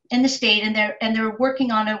and the state, and they're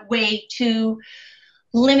working on a way to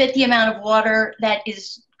limit the amount of water that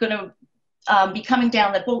is going to be coming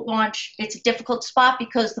down the boat launch. It's a difficult spot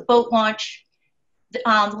because the boat launch, the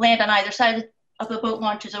land on either side of the boat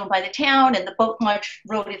launch is owned by the town, and the boat launch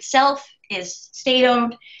road itself is state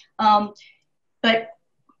owned. But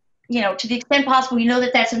to the extent possible, we know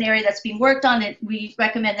that that's an area that's being worked on, and we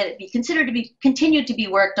recommend that it be considered to be continued to be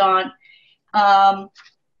worked on. And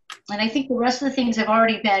I think the rest of the things have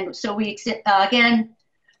already been. So we again,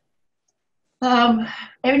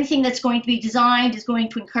 everything that's going to be designed is going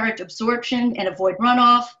to encourage absorption and avoid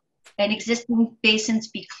runoff, and existing basins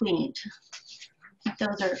be cleaned. I think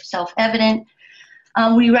those are self-evident.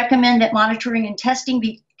 We recommend that monitoring and testing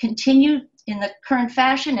be continued in the current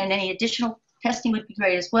fashion, and any additional testing would be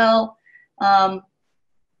great as well. And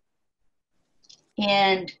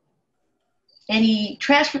any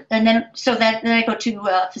trash, and then then I go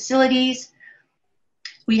to facilities.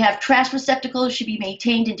 We have trash receptacles should be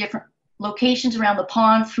maintained in different locations around the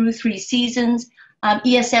pond through 3 seasons.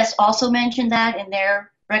 ESS also mentioned that in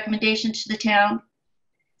their recommendations to the town.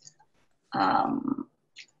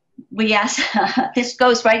 We ask, this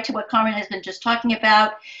goes right to what Carmen has been just talking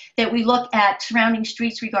about, that we look at surrounding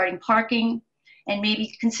streets regarding parking, and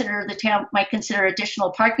maybe the town might consider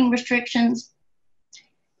additional parking restrictions.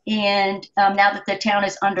 And now that the town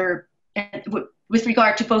is under, with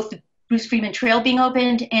regard to both the Bruce Freeman Trail being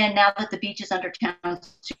opened, and now that the beach is under town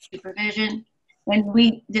supervision, and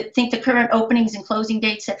we think the current openings and closing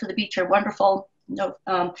dates set for the beach are wonderful.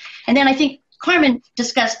 And then I think Carmen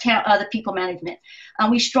discussed the people management.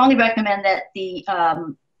 We strongly recommend that the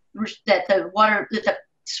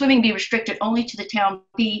swimming be restricted only to the town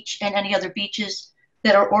beach and any other beaches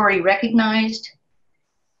that are already recognized,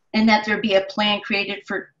 and that there be a plan created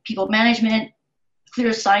for people management, clear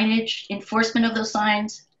signage, enforcement of those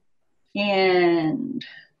signs, and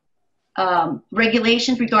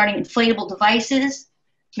regulations regarding inflatable devices.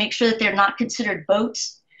 Make sure that they're not considered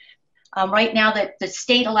boats. Right now that the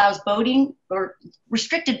state allows boating, or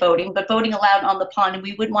restricted boating, but boating allowed on the pond, and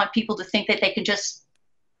we wouldn't want people to think that they could just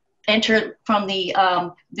enter from the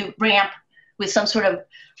ramp with some sort of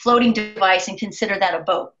floating device and consider that a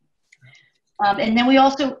boat. And then we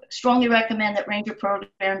also strongly recommend that ranger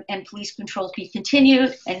program and police controls be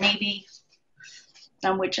continued, and maybe,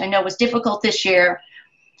 which I know was difficult this year.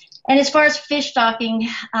 And as far as fish stocking,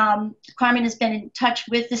 Carmen has been in touch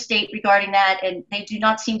with the state regarding that, and they do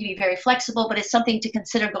not seem to be very flexible, but it's something to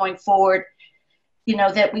consider going forward,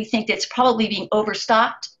 that we think it's probably being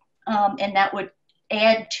overstocked, and that would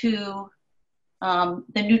add to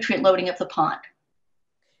the nutrient loading of the pond.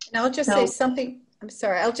 And I'll just say something, I'm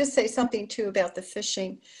sorry, I'll just say something too about the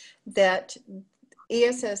fishing, that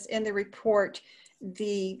ESS in the report,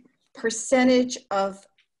 the percentage of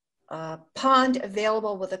pond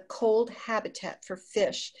available with a cold habitat for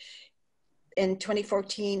fish in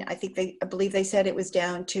 2014, I believe they said it was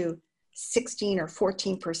down to 16 or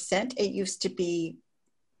 14%. It used to be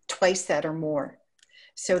twice that or more.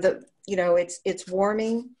 So it's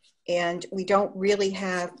warming, and we don't really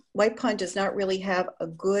have, White Pond does not really have a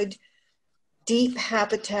good deep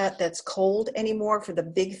habitat that's cold anymore for the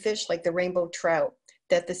big fish like the rainbow trout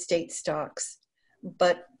that the state stocks.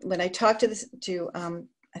 But when I talked to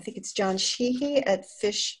I think it's John Sheehy at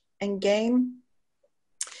Fish and Game,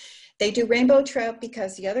 they do rainbow trout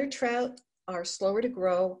because the other trout are slower to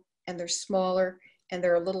grow, and they're smaller, and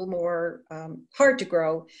they're a little more hard to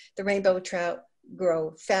grow. The rainbow trout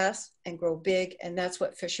grow fast and grow big, and that's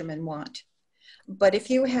what fishermen want. But if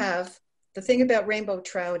you have, the thing about rainbow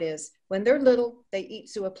trout is when they're little, they eat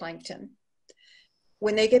zooplankton.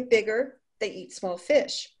 When they get bigger, they eat small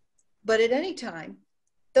fish. But at any time,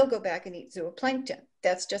 they'll go back and eat zooplankton.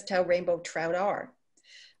 That's just how rainbow trout are.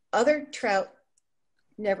 Other trout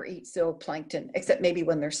never eat zooplankton, except maybe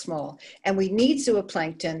when they're small. And we need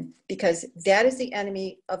zooplankton because that is the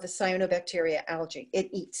enemy of the cyanobacteria algae. It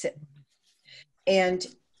eats it. And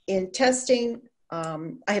in testing,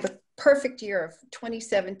 I have a perfect year of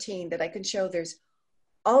 2017 that I can show. There's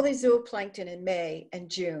all these zooplankton in May and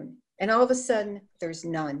June, and all of a sudden there's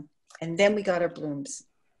none. And then we got our blooms.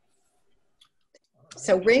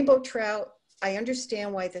 So rainbow trout, I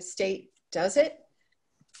understand why the state does it,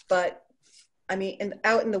 but I mean,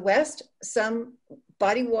 out in the West, some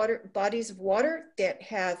bodies of water that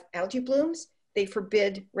have algae blooms, they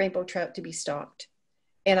forbid rainbow trout to be stocked.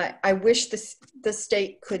 And I wish the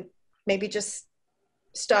state could maybe just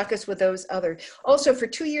stock us with those other. Also, for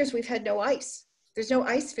 2 years, we've had no ice. There's no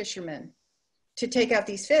ice fishermen to take out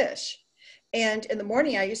these fish. And in the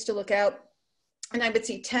morning, I used to look out, and I would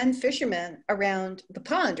see 10 fishermen around the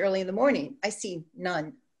pond early in the morning. I see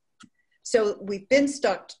none. So we've been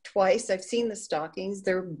stocked twice. I've seen the stockings.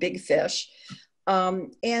 They're big fish.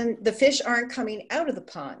 And the fish aren't coming out of the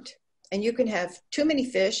pond. And you can have too many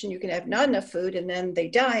fish, and you can have not enough food, and then they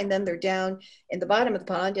die, and then they're down in the bottom of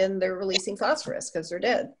the pond, and they're releasing phosphorus because they're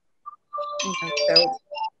dead. So,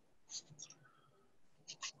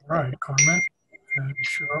 all right, Carmen. And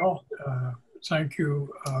Cheryl, thank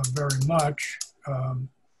you very much.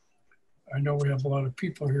 I know we have a lot of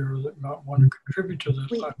people here that not want to contribute to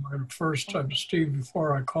this. I'm going to first, Steve,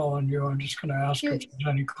 before I call on you, I'm just going to ask if there's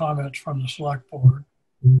any comments from the select board.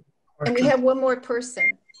 And we have one more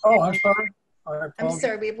person. Oh, I'm sorry. I'm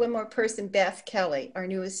sorry, we have one more person, Beth Kelly, our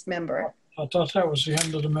newest member. I thought that was the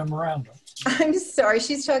end of the memorandum. I'm sorry,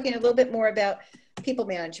 she's talking a little bit more about people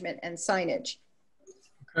management and signage.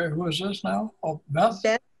 Okay, who is this now? Oh, Beth?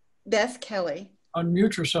 Beth Kelly.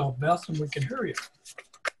 Unmute yourself, Beth, and we can hear you.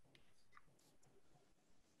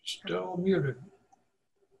 Still muted.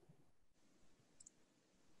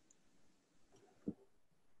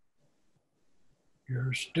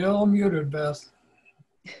 You're still muted, Beth.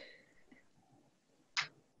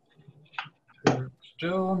 You're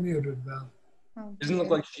still muted, Beth. Oh, Doesn't look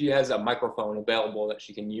like she has a microphone available that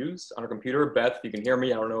she can use on her computer. Beth, you can hear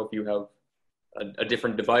me. I don't know if you have a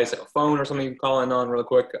different device, like a phone or something you can call in on real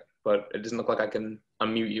quick, but it doesn't look like I can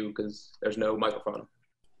unmute you because there's no microphone.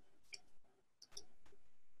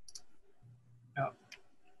 Yeah.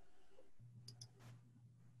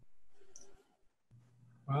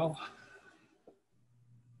 Well.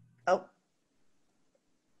 Oh.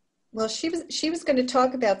 Well, she was going to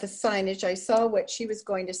talk about the signage. I saw what she was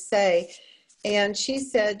going to say. And she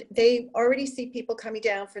said they already see people coming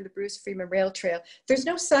down from the Bruce Freeman Rail Trail. There's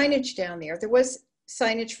no signage down there. There was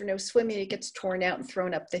signage for no swimming. It gets torn out and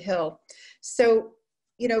thrown up the hill. So,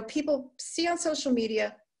 you know, people see on social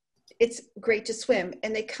media, it's great to swim.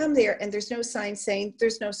 And they come there and there's no sign saying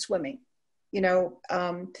there's no swimming, you know.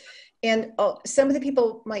 And some of the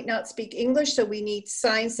people might not speak English, so we need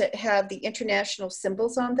signs that have the international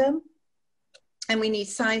symbols on them. And we need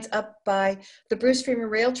signs up by the Bruce Freeman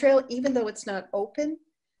Rail Trail, even though it's not open.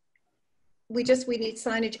 We need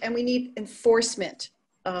signage and we need enforcement.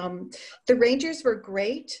 The Rangers were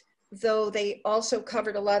great, though they also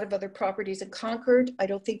covered a lot of other properties in Concord. I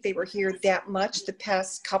don't think they were here that much the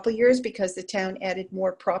past couple years because the town added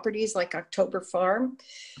more properties like October Farm.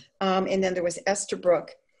 And then there was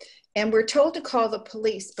Estabrook. And we're told to call the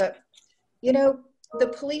police, but you know, the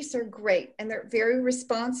police are great and they're very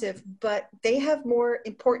responsive, but they have more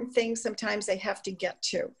important things sometimes they have to get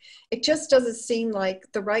to. It just doesn't seem like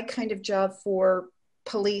the right kind of job for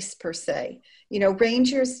police per se. You know,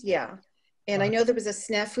 Rangers, yeah. And I know there was a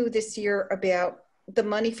snafu this year about the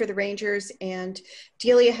money for the Rangers, and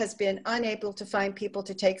Delia has been unable to find people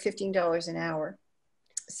to take $15 an hour.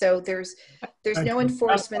 So there's no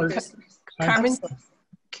enforcement. Carmen,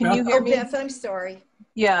 can you hear me? Beth, I'm sorry.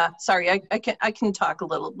 Yeah, sorry, I can talk a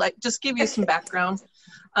little, like just give you some background.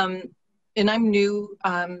 And I'm new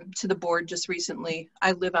to the board just recently.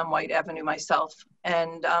 I live on White Avenue myself.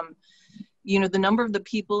 And, you know, the number of the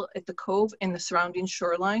people at the Cove and the surrounding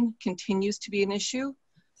shoreline continues to be an issue.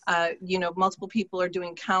 You know, multiple people are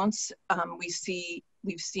doing counts.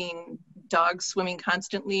 We've seen dogs swimming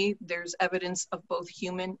constantly. There's evidence of both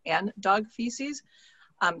human and dog feces.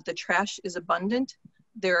 The trash is abundant.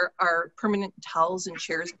 There are permanent towels and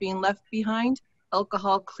chairs being left behind,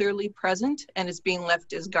 alcohol clearly present and is being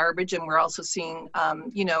left as garbage. And we're also seeing,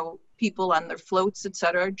 you know, people on their floats, et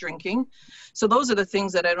cetera, drinking. So those are the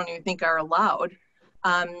things that I don't even think are allowed.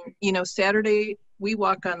 You know, Saturday, we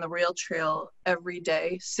walk on the rail trail every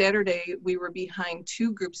day. Saturday, we were behind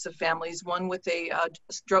two groups of families, one with a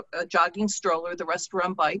jogging stroller, the rest were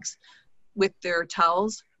on bikes with their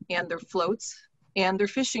towels and their floats and their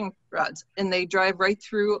fishing rods, and they drive right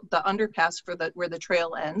through the underpass for where the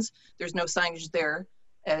trail ends. There's no signage there,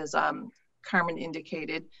 as Carmen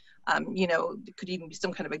indicated. You know, it could even be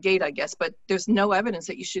some kind of a gate, I guess, but there's no evidence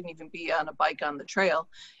that you shouldn't even be on a bike on the trail.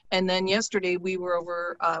 And then yesterday we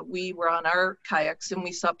were on our kayaks and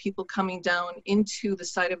we saw people coming down into the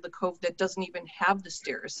side of the cove that doesn't even have the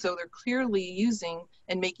stairs. So they're clearly using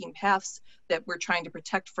and making paths that we're trying to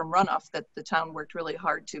protect from runoff that the town worked really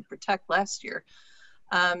hard to protect last year.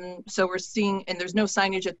 So we're seeing, and there's no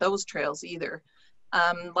signage at those trails either.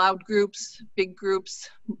 Loud groups, big groups,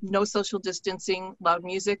 no social distancing, loud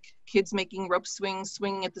music, kids making rope swings,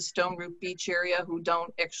 swinging at the Stone Root Beach area who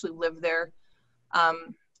don't actually live there.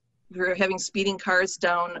 We're having speeding cars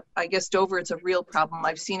down, I guess Dover, it's a real problem.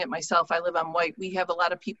 I've seen it myself. I live on White. We have a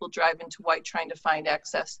lot of people driving to White trying to find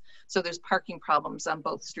access. So there's parking problems on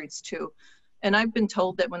both streets too. And I've been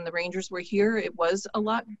told that when the Rangers were here, it was a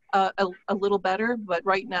little better, but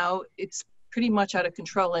right now it's pretty much out of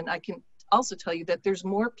control. And I can also tell you that there's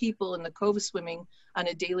more people in the Cove swimming on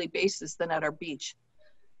a daily basis than at our beach.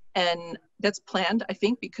 And that's planned, I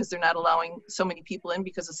think, because they're not allowing so many people in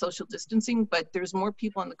because of social distancing, but there's more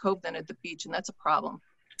people in the Cove than at the beach, and that's a problem.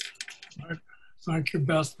 Thank you,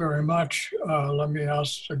 Beth, very much. Let me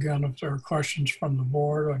ask again if there are questions from the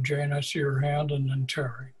board. Jane, I see your hand, and then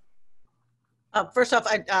Terry. First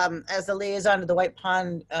off, as the liaison to the White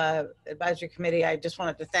Pond Advisory Committee, I just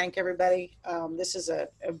wanted to thank everybody. This is a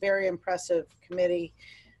very impressive committee,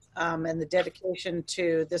 and the dedication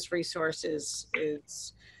to this resource is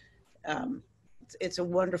it's a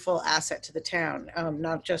wonderful asset to the town,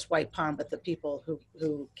 not just White Pond, but the people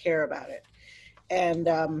who care about it. And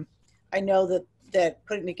I know that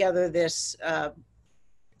putting together this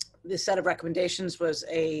this set of recommendations was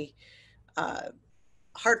a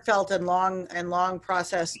heartfelt and long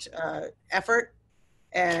processed effort.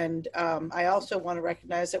 And I also want to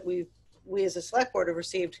recognize that we as a select board have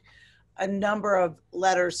received a number of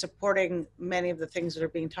letters supporting many of the things that are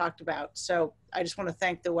being talked about. So I just want to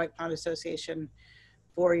thank the White Pond Association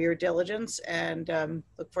for your diligence, and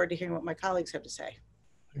look forward to hearing what my colleagues have to say.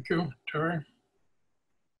 Thank you. Terry?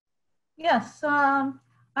 Yes, I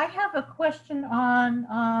have a question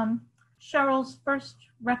on Cheryl's first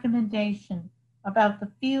recommendation about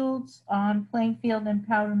the fields on Plainfield and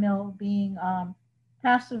Powder Mill being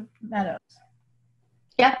passive meadows.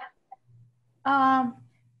 Yeah.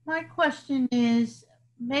 My question is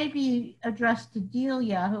maybe addressed to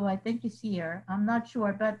Delia, who I think is here. I'm not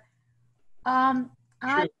sure, but I'd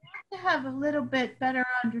like to have a little bit better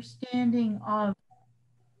understanding of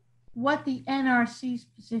what the NRC's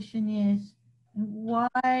position is and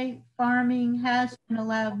why farming has been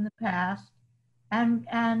allowed in the past,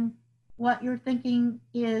 and what your thinking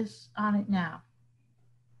is on it now.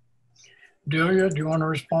 Delia, do you want to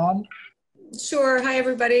respond? Sure. Hi,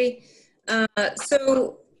 everybody.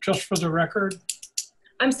 So just for the record.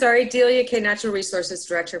 I'm sorry, Delia K, Natural Resources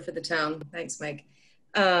Director for the town. Thanks, Mike.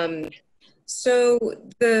 So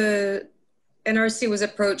the NRC was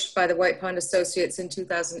approached by the White Pond Associates in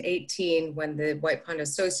 2018 when the White Pond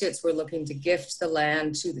Associates were looking to gift the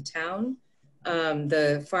land to the town,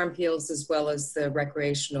 the farm fields as well as the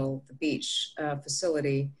recreational, the beach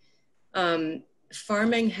facility.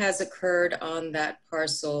 Farming has occurred on that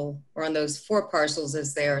parcel, or on those 4 parcels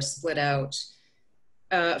as they are split out,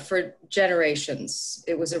 for generations.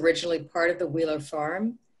 It was originally part of the Wheeler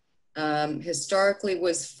Farm. Historically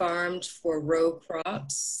was farmed for row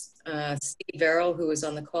crops. Steve Verrill, who is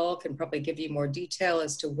on the call, can probably give you more detail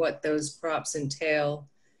as to what those crops entail.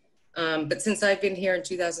 But since I've been here in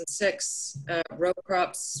 2006, row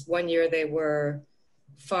crops, one year they were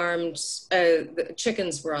farmed, the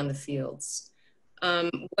chickens were on the fields.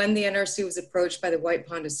 When the NRC was approached by the White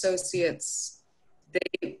Pond Associates,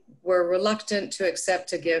 they were reluctant to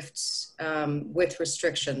accept a gift with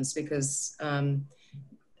restrictions because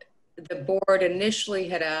the board initially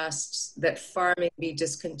had asked that farming be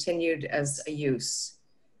discontinued as a use.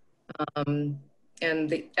 And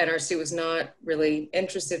the NRC was not really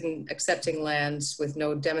interested in accepting lands with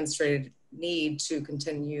no demonstrated need to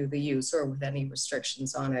continue the use or with any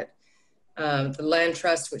restrictions on it. The land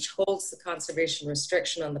trust, which holds the conservation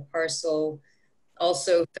restriction on the parcel,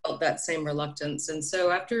 also felt that same reluctance. And so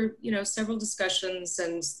after, several discussions,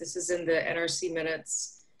 and this is in the NRC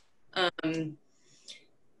minutes,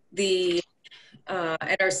 the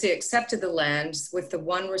NRC accepted the land with the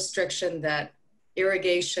one restriction that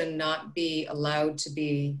irrigation not be allowed to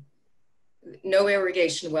be, no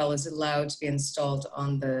irrigation well is allowed to be installed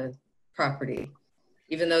on the property,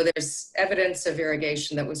 even though there's evidence of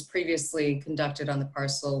irrigation that was previously conducted on the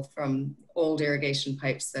parcel from old irrigation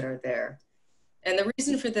pipes that are there. And the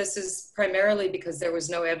reason for this is primarily because there was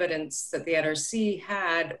no evidence that the NRC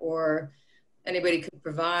had or anybody could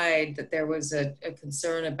provide that there was a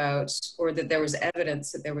concern about, or that there was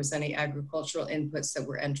evidence that there was any agricultural inputs that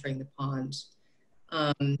were entering the pond.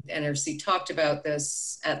 NRC talked about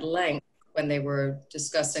this at length when they were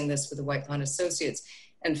discussing this with the White Pond Associates,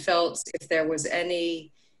 and felt if there was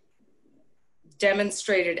any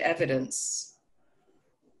demonstrated evidence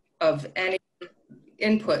of any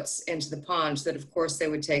inputs into the pond, that of course they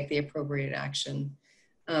would take the appropriate action.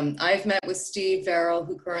 I've met with Steve Verrill,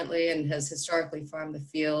 who currently and has historically farmed the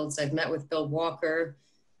fields. I've met with Bill Walker,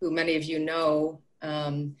 who many of you know,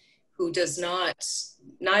 who does not,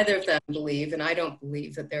 neither of them believe, and I don't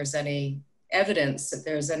believe that there's any evidence that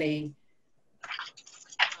there's any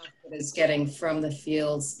that is getting from the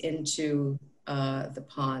fields into the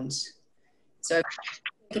pond. So I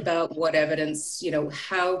think about what evidence,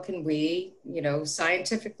 how can we,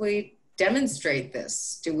 scientifically demonstrate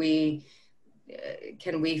this?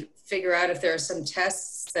 Can we figure out if there are some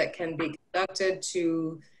tests that can be conducted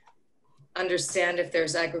to understand if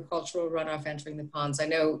there's agricultural runoff entering the ponds? I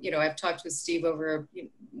know, I've talked with Steve over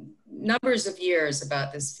numbers of years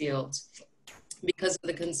about this field because of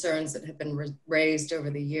the concerns that have been raised over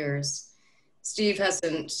the years. Steve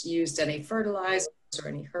hasn't used any fertilizers or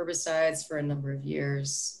any herbicides for a number of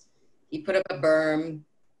years. He put up a berm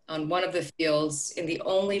on one of the fields in the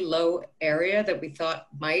only low area that we thought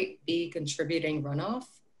might be contributing runoff.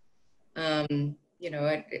 You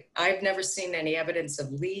know, I've never seen any evidence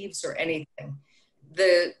of leaves or anything.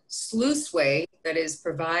 The sluiceway that is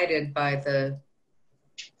provided by the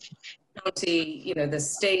county, you know, the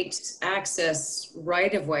state access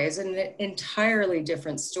right-of-way is an entirely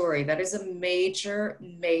different story. That is a major,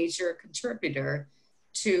 major contributor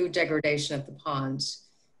to degradation of the pond.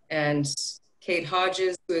 And Kate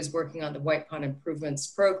Hodges, who is working on the White Pond Improvements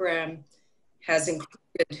Program, has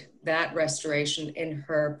included that restoration in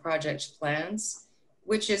her project plans,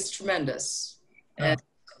 which is tremendous. And,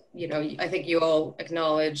 you know, I think you all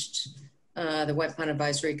acknowledged, the White Pond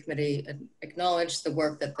Advisory Committee acknowledged the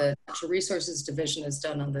work that the Natural Resources Division has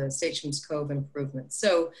done on the Sachem's Cove improvements.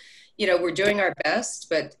 So, you know, we're doing our best,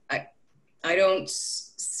 but I don't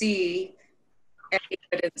see any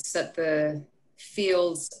evidence that the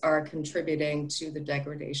fields are contributing to the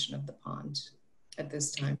degradation of the pond at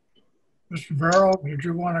this time. Mr. Verrill, did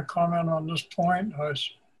you want to comment on this point? I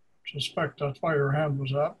suspect that's why your hand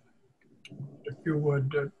was up. If you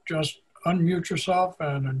would just unmute yourself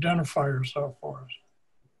and identify yourself for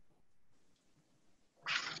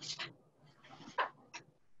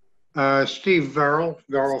us. Steve Verrill,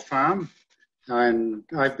 Verrill Farm, and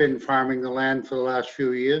I've been farming the land for the last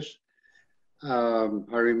few years. I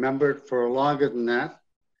remember it for longer than that.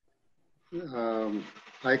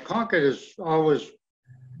 Concord has always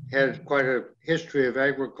had quite a history of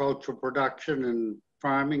agricultural production and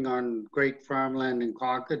farming on great farmland in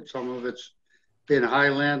Concord. Some of it's been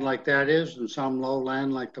highland like that is, and some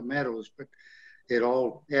lowland like the meadows, but it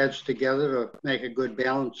all adds together to make a good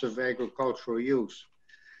balance of agricultural use.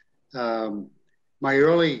 My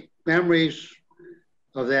early memories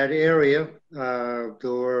of that area, there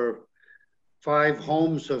were 5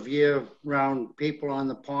 homes of year-round people on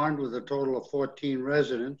the pond with a total of 14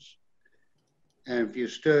 residents. And if you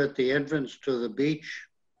stood at the entrance to the beach,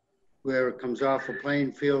 where it comes off a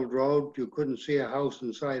Plainfield Road, you couldn't see a house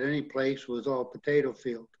inside any place. It was all potato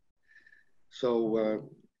field. So,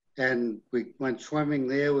 and we went swimming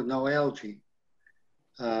there with no algae.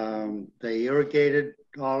 They irrigated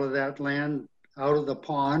all of that land out of the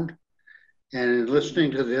pond. And in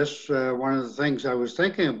listening to this, one of the things I was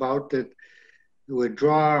thinking about that would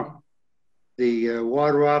draw the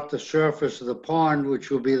water off the surface of the pond, which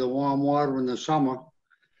would be the warm water in the summer.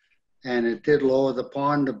 And it did lower the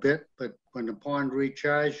pond a bit, but when the pond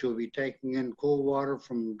recharged, you'll be taking in cool water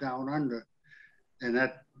from down under. And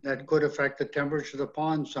that could affect the temperature of the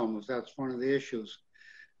pond some, if that's one of the issues.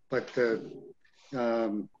 But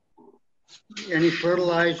any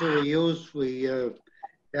fertilizer we use, we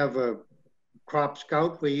have a crop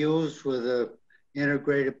scout we use with a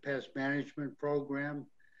integrated pest management program.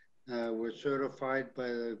 We're certified by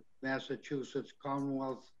the Massachusetts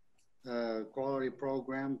Commonwealth quality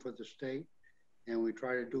program for the state, and we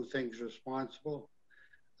try to do things responsible.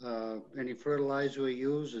 Any fertilizer we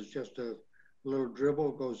use is just a little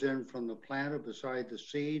dribble, goes in from the planter beside the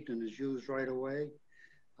seed and is used right away.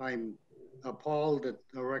 I'm appalled at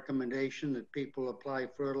the recommendation that people apply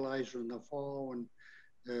fertilizer in the fall when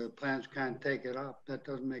the plants can't take it up. That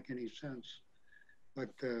doesn't make any sense. But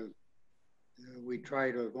we try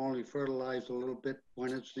to only fertilize a little bit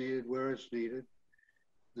when it's needed, where it's needed.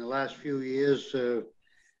 In the last few years,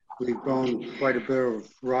 we've grown quite a bit of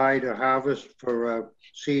rye to harvest for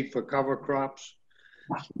seed for cover crops.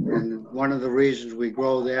 And one of the reasons we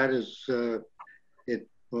grow that is it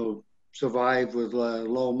will survive with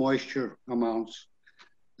low moisture amounts.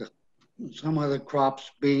 Some other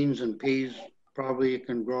crops, beans and peas, probably you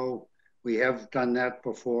can grow. We have done that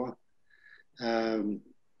before.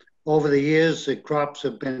 Over the years, the crops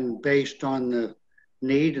have been based on the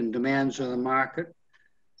need and demands of the market.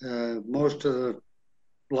 Most of the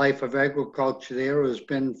life of agriculture there has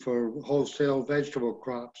been for wholesale vegetable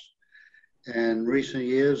crops. And recent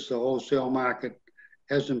years, the wholesale market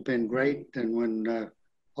hasn't been great. And when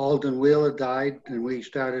Alden Wheeler died and we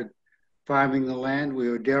started farming the land, we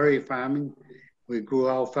were dairy farming. We grew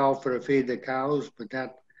alfalfa to feed the cows, but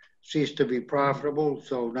that ceased to be profitable.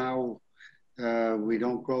 So now we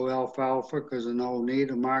don't grow alfalfa because there's no need,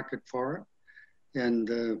 a market for it.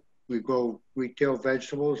 And we grow retail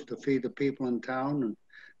vegetables to feed the people in town, and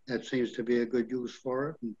that seems to be a good use for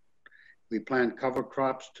it. And we plant cover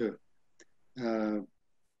crops to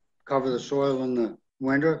cover the soil in the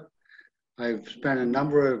winter. I've spent a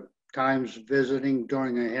number of times visiting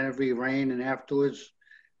during a heavy rain and afterwards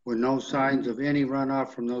with no signs of any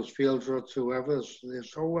runoff from those fields whatsoever. They're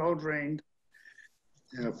so well drained.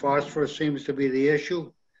 Phosphorus seems to be the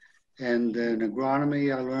issue. And in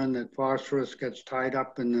agronomy, I learned that phosphorus gets tied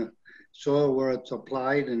up in the soil where it's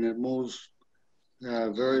applied, and it moves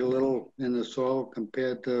very little in the soil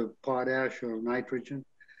compared to potash or nitrogen.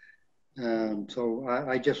 So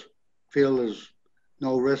I just feel there's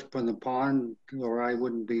no risk from the pond, or I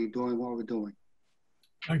wouldn't be doing what we're doing.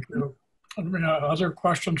 Thank you. Other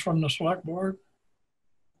questions from the select board?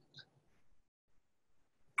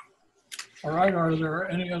 All right, are there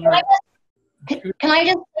any other? Can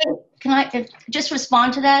I just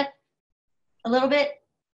respond to that a little bit?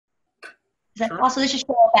 Is that possible? This is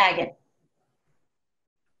Cheryl Baggett.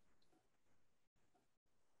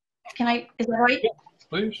 Is that right?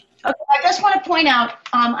 Please. Okay, I just want to point out,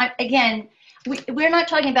 again, we're not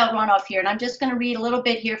talking about runoff here, and I'm just going to read a little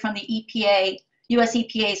bit here from the EPA, US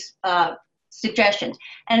EPA's suggestions.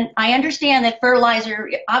 And I understand that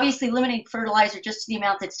fertilizer, obviously limiting fertilizer just to the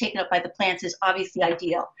amount that's taken up by the plants is obviously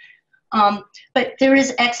ideal. But there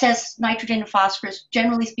is excess nitrogen and phosphorus,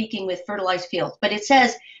 generally speaking, with fertilized fields. But it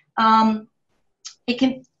says it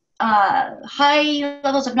can high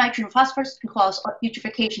levels of nitrogen and phosphorus can cause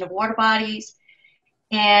eutrophication of water bodies,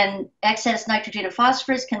 and excess nitrogen and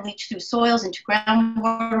phosphorus can leach through soils into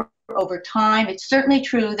groundwater over time. It's certainly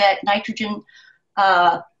true that nitrogen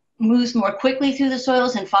moves more quickly through the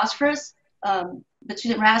soils than phosphorus. But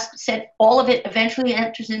Susan Rask said all of it eventually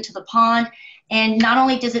enters into the pond. And not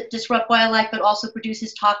only does it disrupt wildlife, but also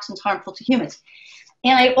produces toxins harmful to humans.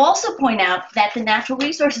 And I also point out that the Natural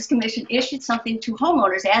Resources Commission issued something to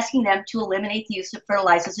homeowners asking them to eliminate the use of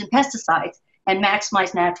fertilizers and pesticides and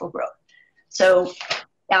maximize natural growth. So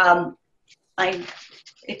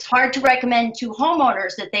it's hard to recommend to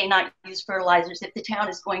homeowners that they not use fertilizers if the town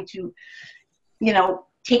is going to,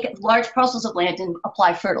 take large parcels of land and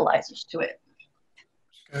apply fertilizers to it.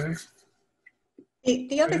 Okay.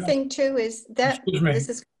 The other thing too is that this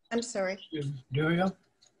is, I'm sorry. Delia,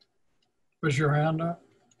 was your hand up?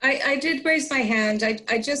 I did raise my hand.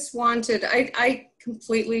 I just wanted, I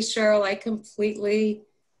completely, Cheryl, I completely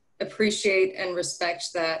appreciate and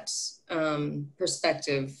respect that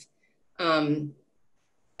perspective.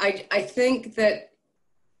 I think that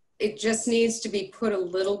it just needs to be put a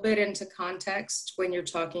little bit into context when you're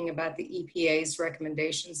talking about the EPA's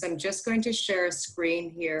recommendations. I'm just going to share a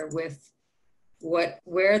screen here with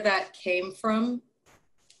where that came from.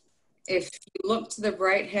 If you look to the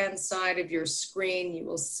right-hand side of your screen, you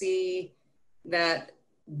will see that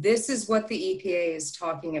this is what the EPA is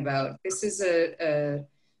talking about. This is a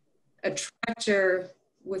tractor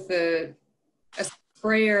with a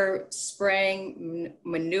sprayer spraying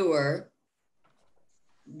manure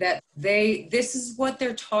that this is what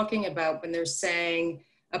they're talking about when they're saying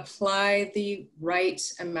apply the right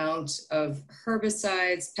amount of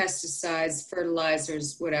herbicides, pesticides,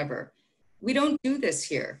 fertilizers, whatever. We don't do this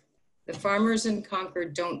here. The farmers in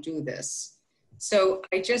Concord don't do this. So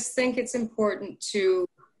I just think it's important to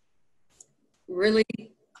really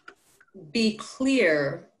be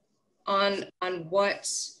clear on what,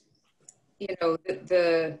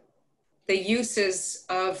 the uses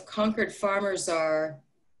of Concord farmers are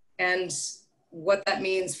and what that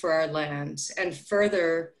means for our land. And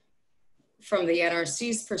further, from the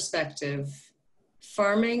NRC's perspective,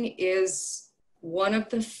 farming is one of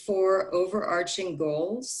the 4 overarching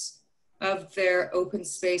goals of their open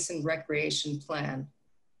space and recreation plan.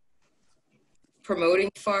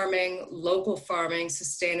 Promoting farming, local farming,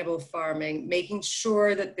 sustainable farming, making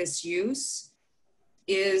sure that this use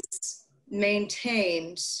is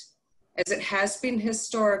maintained as it has been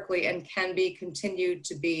historically and can be continued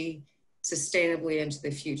to be sustainably into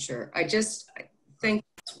the future. I think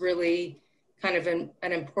it's really kind of an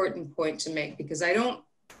important point to make, because I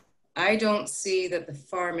don't see that the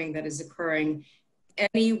farming that is occurring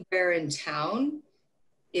anywhere in town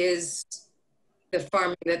is the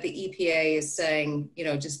farming that the EPA is saying,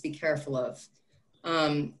 just be careful of.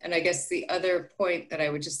 And I guess the other point that I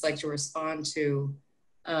would just like to respond to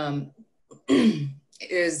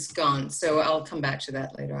is gone. So I'll come back to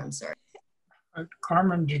that later. I'm sorry.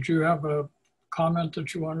 Carmen, did you have a comment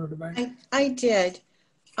that you wanted to make? I did.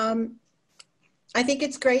 I think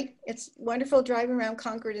it's great. It's wonderful driving around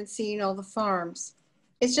Concord and seeing all the farms.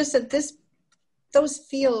 It's just that those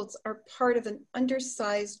fields are part of an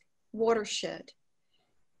undersized watershed.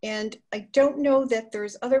 And I don't know that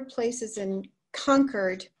there's other places in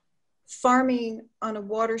Concord farming on a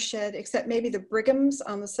watershed, except maybe the Brighams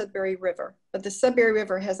on the Sudbury River. But the Sudbury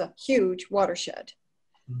River has a huge watershed.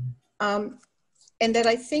 And that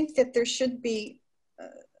I think that there should be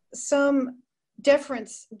some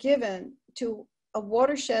deference given to a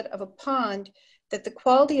watershed of a pond that the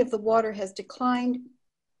quality of the water has declined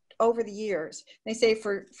over the years. They say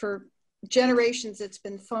for generations it's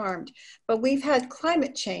been farmed, but we've had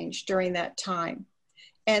climate change during that time.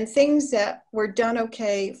 And things that were done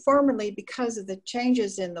okay formerly because of the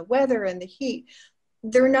changes in the weather and the heat,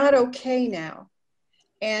 they're not okay now.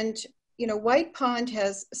 And, you know, White Pond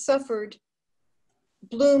has suffered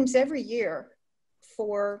blooms every year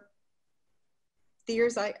for the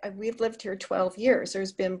years we've lived here 12 years.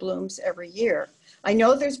 There's been blooms every year. I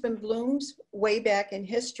know there's been blooms way back in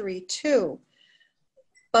history too,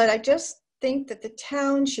 but I just think that the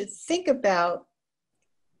town should think about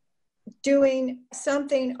doing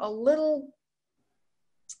something a little,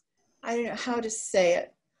 I don't know how to say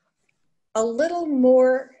it, a little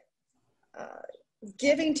more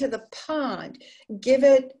giving to the pond, give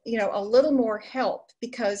it, you know, a little more help,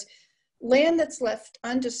 because land that's left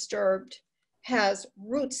undisturbed has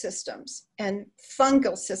root systems and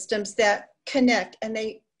fungal systems that connect, and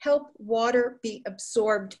they help water be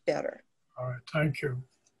absorbed better. All right, thank you.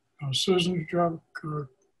 Susan, did you have a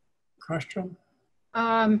question?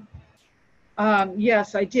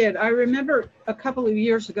 Yes, I did. I remember a couple of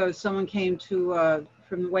years ago, someone came to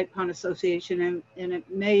from the White Pond Association, and it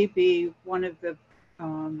may be one of the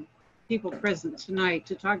people present tonight,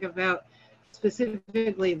 to talk about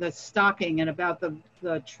specifically the stocking and about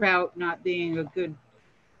the trout not being a good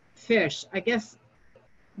fish. I guess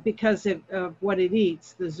because of what it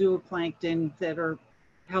eats, the zooplankton that are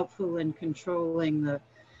helpful in controlling the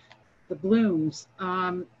blooms.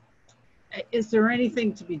 Is there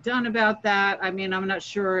anything to be done about that? I mean, I'm not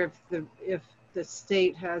sure if the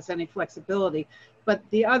state has any flexibility. But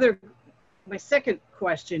my second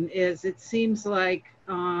question is, it seems like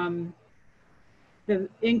the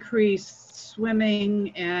increased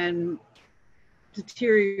swimming and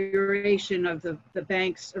deterioration of the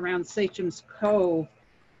banks around Sachem's Cove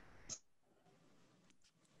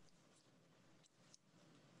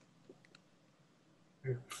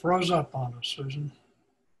It froze up on us, Susan.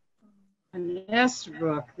 and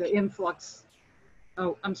Estabrook, the influx.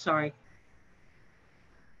 Oh, I'm sorry.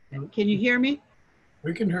 Can you hear me?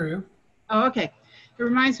 We can hear you. Oh, okay. It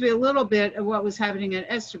reminds me a little bit of what was happening at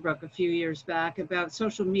Estabrook a few years back about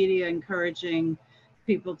social media encouraging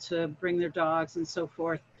people to bring their dogs and so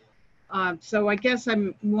forth. So I guess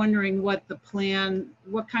I'm wondering what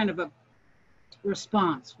kind of a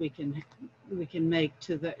response we can make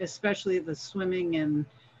to especially the swimming and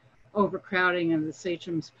overcrowding in the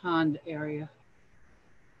Sachem's Pond area.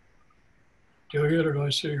 Delia, did I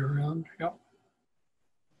see you around? Yep.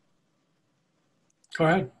 Go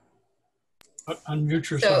ahead. Unmute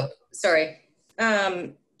yourself. So, sorry.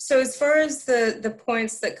 So as far as the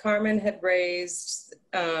points that Carmen had raised,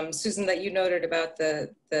 Susan, that you noted about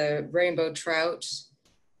the rainbow trout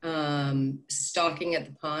stocking at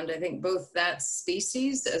the pond, I think both that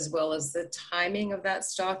species as well as the timing of that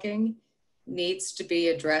stocking needs to be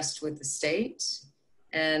addressed with the state.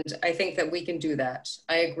 And I think that we can do that.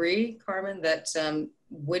 I agree, Carmen, that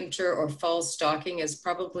winter or fall stocking is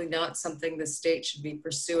probably not something the state should be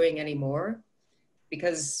pursuing anymore,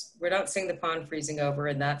 because we're not seeing the pond freezing over,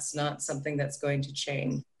 and that's not something that's going to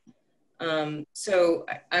change. So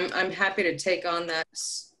I'm happy to take on that,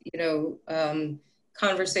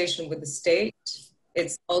 conversation with the state.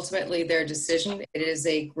 It's ultimately their decision. It is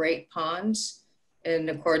a great pond in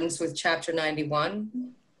accordance with Chapter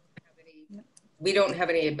 91. We don't have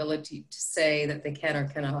any ability to say that they can or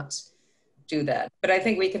cannot do that, but I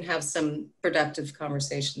think we can have some productive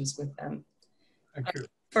conversations with them. Thank you. As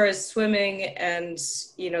far as swimming and,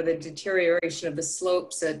 the deterioration of the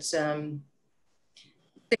slopes at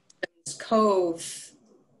Cove,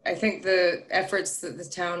 I think the efforts that the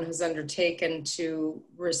town has undertaken to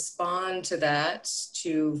respond to that,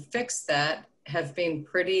 to fix that, have been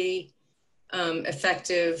pretty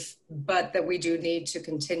effective, but that we do need to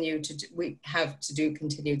continue to we have to do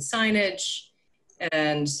continued signage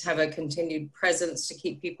and have a continued presence to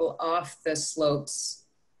keep people off the slopes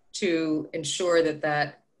to ensure that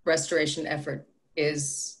that restoration effort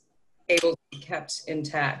is able to be kept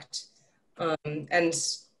intact.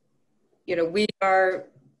 We are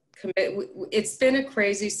committed. It's been a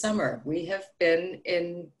crazy summer. We have been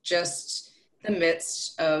in just the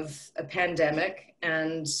midst of a pandemic,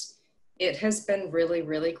 and it has been really,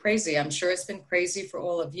 really crazy. I'm sure it's been crazy for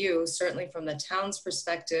all of you. Certainly from the town's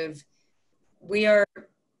perspective, we are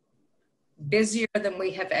busier than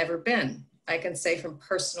we have ever been. I can say from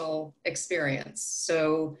personal experience.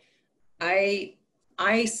 So I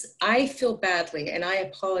feel badly, and I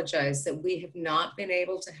apologize that we have not been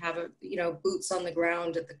able to have boots on the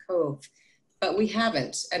ground at the Cove, but we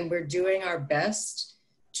haven't, and we're doing our best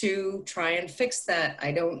to try and fix that.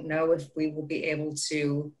 I don't know if we will be able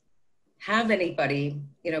to have anybody,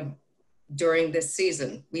 you know, during this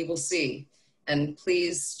season. We will see. And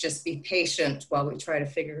please just be patient while we try to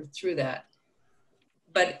figure through that.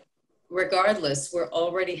 But regardless, we're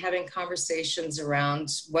already having conversations around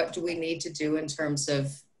what do we need to do in terms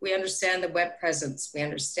of, we understand the web presence, we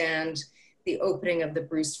understand the opening of the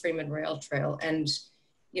Bruce Freeman Rail Trail. And,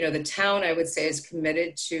 you know, the town, I would say, is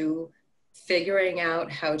committed to figuring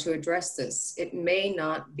out how to address this. It may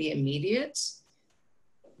not be immediate.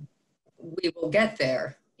 We will get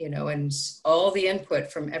there, you know, and all the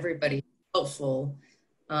input from everybody helpful,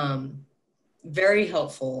 very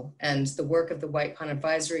helpful. And the work of the White Pond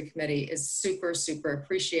Advisory Committee is super, super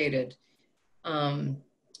appreciated.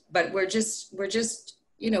 But we're just,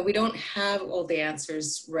 you know, we don't have all the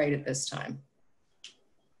answers right at this time.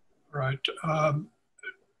 Right.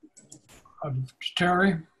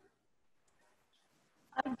 Terry?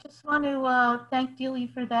 I just want to thank Delia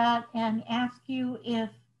for that and ask you if,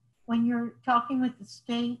 when you're talking with the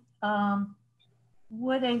state,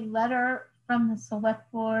 would a letter from the select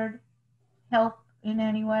board help in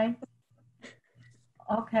any way?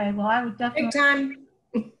 Okay, well, I would definitely. Take time.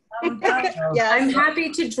 Yeah, I'm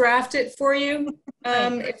happy to draft it for you.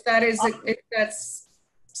 If that's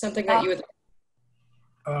something that you would.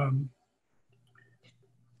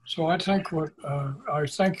 So I think I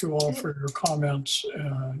thank you all for your comments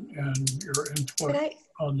and your input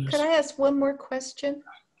on this. Could I ask one more question?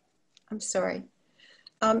 I'm sorry.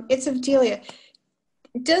 It's of Delia.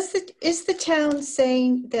 Is the town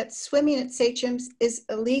saying that swimming at Sachem's is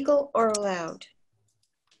illegal or allowed?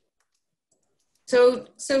 So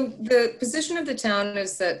the position of the town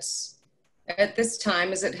is that at this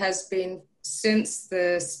time, as it has been since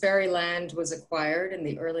the Sperry land was acquired in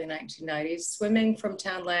the early 1990s, swimming from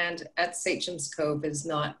town land at Sachem's Cove is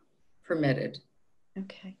not permitted.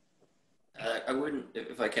 Okay. I wouldn't,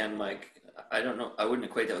 if I can, Mike, I don't know, I wouldn't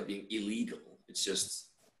equate that with being illegal. It's just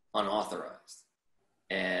unauthorized.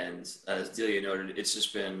 And as Delia noted, it's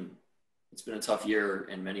been a tough year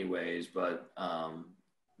in many ways, but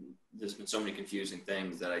there's been so many confusing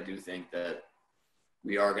things that I do think that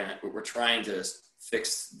we're trying to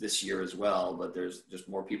fix this year as well, but there's just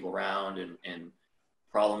more people around and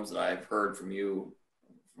problems that I've heard from you,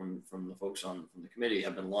 from the folks from the committee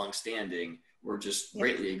have been long-standing, were just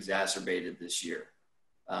greatly exacerbated this year.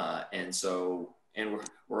 And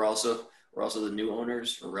we're also the new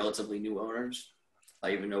owners, or relatively new owners.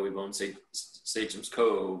 Even though we've owned Sachem's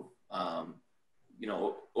Cove, you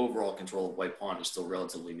know, overall control of White Pond is still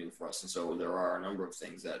relatively new for us. And so there are a number of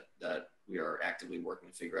things that we are actively working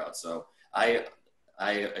to figure out. So I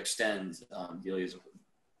extend Delia's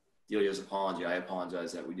apology. I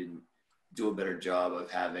apologize that we didn't do a better job of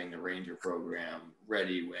having the ranger program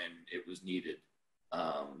ready when it was needed.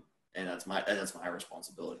 And that's my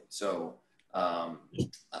responsibility. So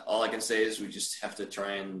all I can say is we just have to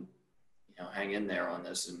try and, you know, hang in there on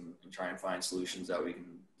this and try and find solutions that we can,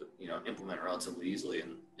 you know, implement relatively easily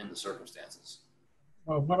in the circumstances.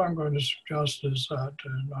 Well, what I'm going to suggest is that,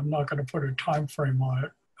 and I'm not going to put a time frame on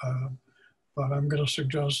it, but I'm going to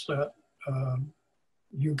suggest that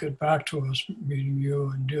you get back to us, meaning you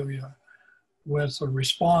and Delia, with a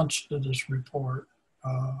response to this report.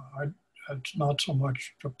 It's not so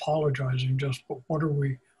much apologizing, just but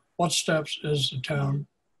what steps is the town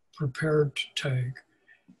prepared to take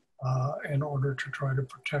in order to try to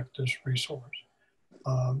protect this resource.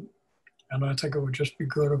 And I think it would just be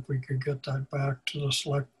good if we could get that back to the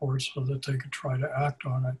select board so that they could try to act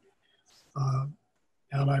on it.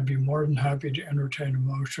 And I'd be more than happy to entertain a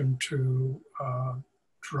motion to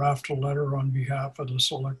draft a letter on behalf of the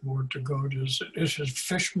select board to go to, is it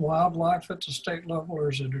Fish and Wildlife at the state level,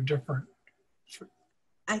 or is it a different?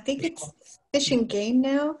 I think it's Fish and Game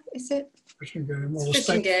now, is it? Fish and Game. Well, Fish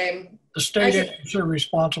and Game. The state is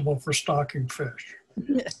responsible for stocking fish.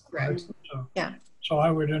 Right. So, yeah. So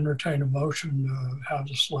I would entertain a motion to have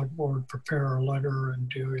the select board prepare a letter, and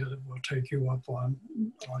Delia will take you up on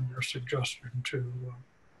your suggestion to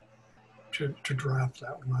draft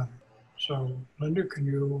that letter. So Linda, can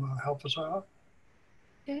you help us out?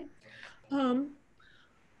 Okay.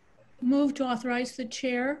 Move to authorize the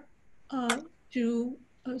chair to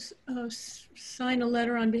sign a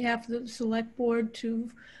letter on behalf of the select board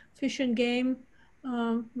to Fish and Game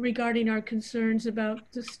regarding our concerns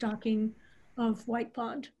about the stocking of White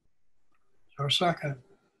Pond. Our second.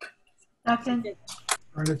 Second.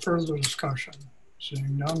 Any further discussion?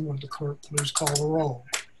 Seeing none, would the clerk please call the roll?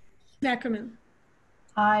 Ackerman.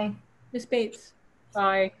 Aye. Ms. Bates.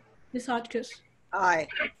 Aye. Ms. Hotchkiss. Aye.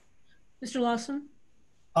 Mr. Lawson.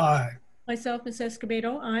 Aye. Myself, Ms.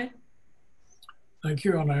 Escobedo. Aye. Thank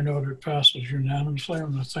you, and I know it passes unanimously. I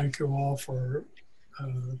want to thank you all for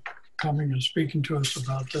coming and speaking to us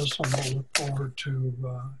about this, and we'll look forward to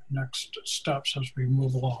next steps as we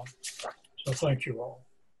move along. So thank you all.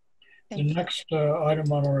 The next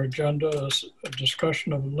item on our agenda is a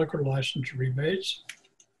discussion of liquor license rebates.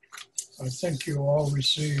 I think you all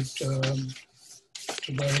received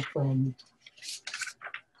today from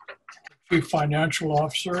Chief Financial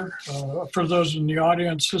Officer. For those in the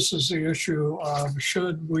audience, this is the issue of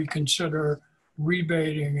should we consider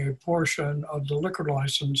rebating a portion of the liquor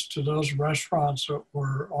license to those restaurants that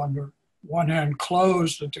were on the one hand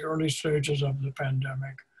closed at the early stages of the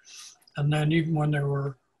pandemic, and then even when they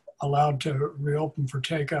were allowed to reopen for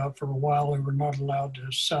takeout for a while, they were not allowed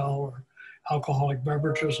to sell or alcoholic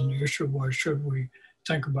beverages, and the issue was should we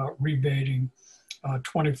think about rebating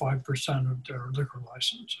 25% of their liquor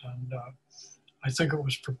license. And I think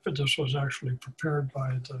this was actually prepared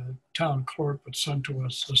by the town clerk, but sent to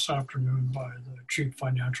us this afternoon by the Chief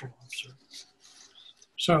Financial Officer.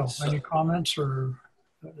 So any comments, or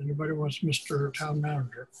anybody wants, Mr. Town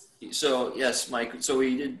Manager? So yes, Mike, so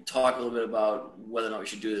we did talk a little bit about whether or not we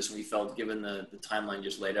should do this, and we felt given the timeline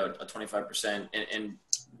just laid out, a 25%, and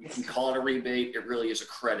we can call it a rebate, it really is a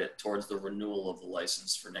credit towards the renewal of the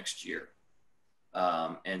license for next year.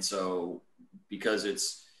 And so because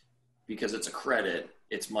it's a credit,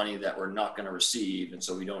 it's money that we're not going to receive, and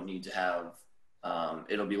so we don't need to have,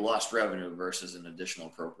 it'll be lost revenue versus an additional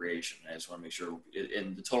appropriation. I just want to make sure,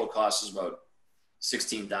 and the total cost is about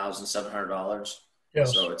 $16,700.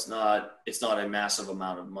 Yes. So it's not a massive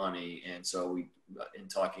amount of money, and so we, in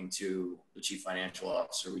talking to the Chief Financial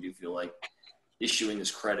Officer, we do feel like issuing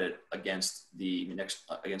this credit against the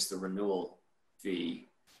renewal fee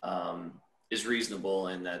is reasonable,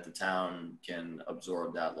 and that the town can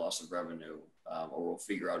absorb that loss of revenue, or we'll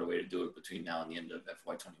figure out a way to do it between now and the end of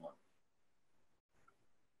FY21.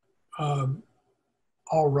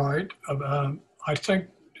 All right. I think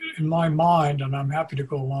in my mind, and I'm happy to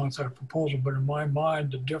go along with that proposal, but in my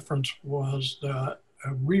mind, the difference was that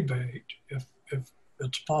a rebate, if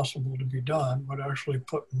it's possible to be done, would actually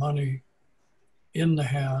put money in the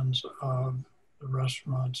hands of the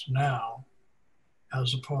restaurants now,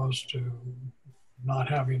 as opposed to not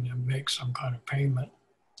having them make some kind of payment.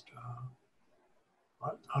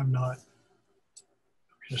 I'm not,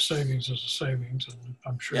 the savings is a savings, and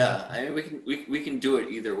I'm sure. Yeah, I mean, we can do it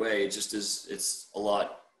either way. It just is, it's a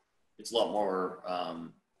lot more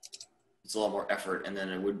effort, and then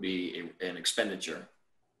it would be an expenditure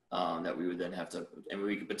that we would then have to, and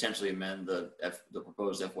we could potentially amend the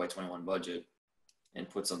proposed FY21 budget and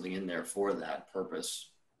put something in there for that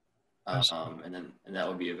purpose. And that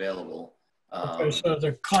would be available. Okay, so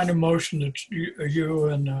the kind of motion that you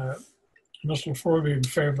and Mr. Ford in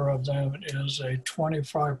favor of them is a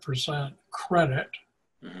 25% credit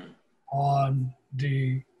on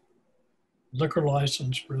the liquor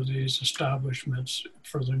license for these establishments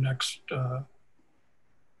for the next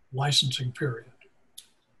licensing period.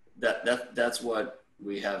 That's what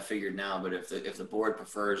we have figured now. But if the board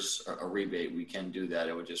prefers a rebate, we can do that.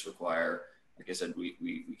 It would just require, like I said,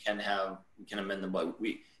 we can amend the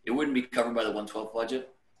budget. It wouldn't be covered by the 112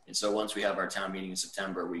 budget, and so once we have our town meeting in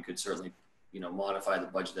September, we could certainly, modify the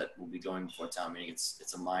budget that will be going before town meeting.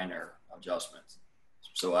 It's a minor adjustment.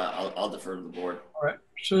 So I'll defer to the board. All right,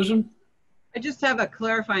 Susan. I just have a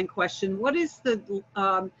clarifying question. What is the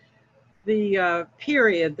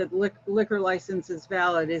period that liquor license is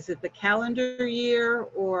valid? Is it the calendar year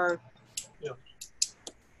or? Yeah.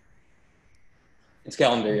 It's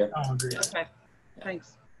calendar year. Calendar year. Okay,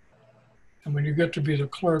 thanks. And when you get to be the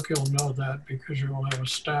clerk, you'll know that because you'll have a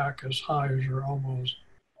stack as high as your elbows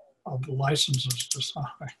of the licenses to sign.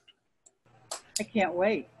 I can't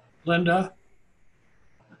wait. Linda?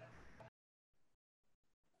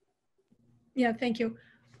 Yeah, thank you.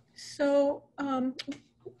 So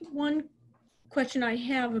one question I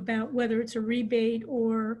have about whether it's a rebate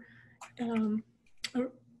or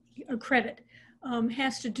a credit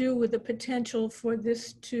has to do with the potential for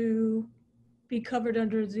this to be covered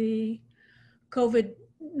under the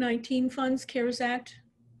COVID-19 funds, CARES Act.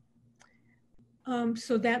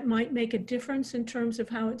 So that might make a difference in terms of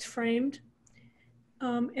how it's framed.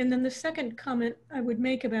 And then the second comment I would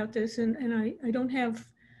make about this, and I don't have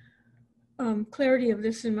clarity of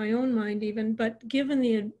this in my own mind even, but given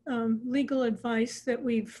the legal advice that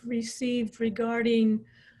we've received regarding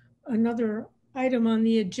another item on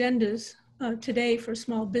the agendas today for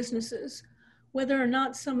small businesses, whether or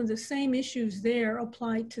not some of the same issues there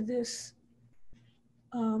apply to this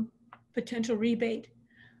potential rebate.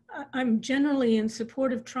 I'm generally in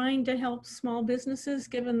support of trying to help small businesses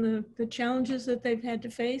given the challenges that they've had to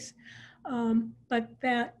face, but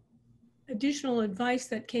that additional advice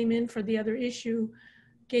that came in for the other issue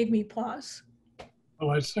gave me pause. Well,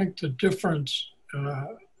 I think the difference,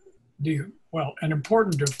 an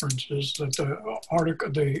important difference is that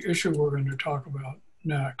the issue we're going to talk about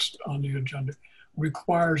next on the agenda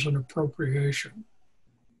requires an appropriation.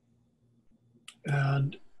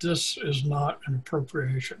 And this is not an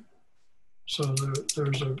appropriation. So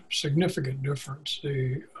there's a significant difference.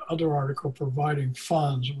 The other article providing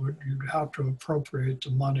funds, you'd have to appropriate the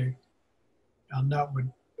money, and that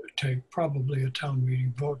would take probably a town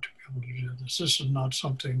meeting vote to be able to do this. This is not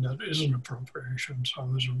something that is an appropriation,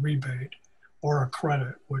 so it's a rebate or a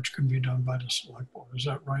credit, which can be done by the select board. Is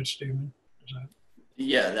that right, Stephen? Is that?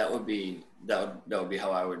 Yeah, that would be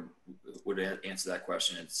how I would answer that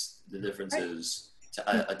question. It's the difference is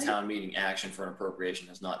a town meeting action for an appropriation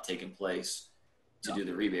has not taken place to do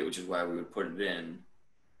the rebate, which is why we would put it in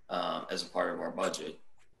as a part of our budget,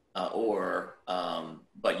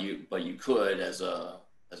 but you could as a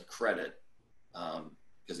credit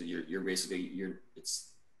because you're basically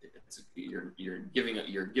you're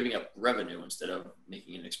giving up revenue instead of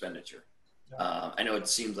making an expenditure. I know it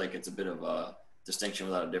seems like it's a bit of a distinction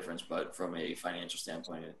without a difference, but from a financial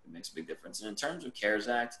standpoint, it makes a big difference. And in terms of CARES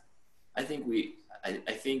Act, I think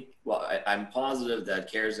I'm positive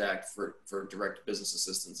that CARES Act for direct business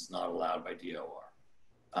assistance is not allowed by DOR.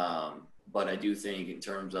 But I do think in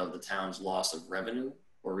terms of the town's loss of revenue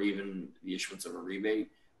or even the issuance of a rebate,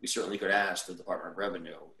 we certainly could ask the Department of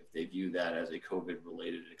Revenue if they view that as a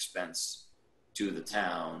COVID-related expense to the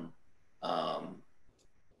town.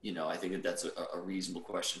 I think that's a reasonable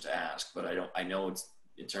question to ask, but I know it's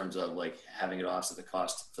in terms of like having it offset the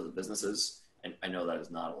cost for the businesses, and I know that is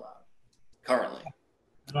not allowed currently.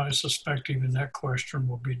 And I suspect even that question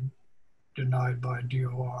will be denied by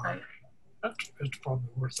DOR. Right. It's probably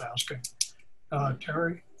worth asking.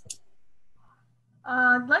 Terry?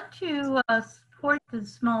 I'd like to support the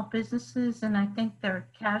small businesses, and I think their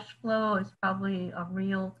cash flow is probably a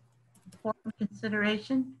real important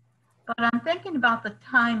consideration. But I'm thinking about the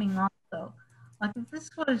timing also. Like if this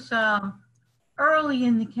was early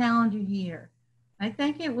in the calendar year, I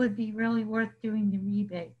think it would be really worth doing the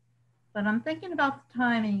rebate. But I'm thinking about the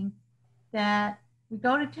timing that we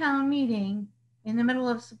go to town meeting in the middle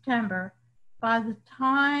of September. By the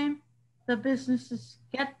time the businesses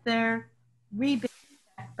get their rebate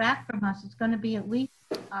back from us, it's going to be at least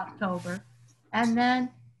October. And then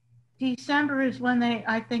December is when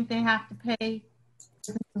I think they have to pay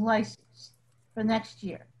the license for next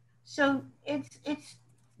year. So it's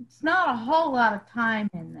not a whole lot of time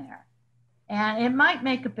in there. And it might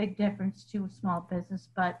make a big difference to a small business,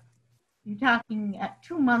 but you're talking at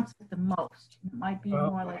 2 months at the most. It might be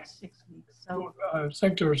more like 6 weeks. So I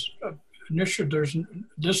think there's an issue.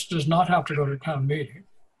 This does not have to go to town meeting.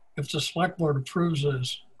 If the select board approves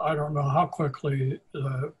this, I don't know how quickly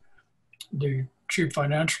the chief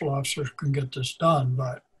financial officer can get this done,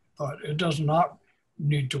 but it does not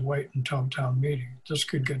need to wait until town meeting. This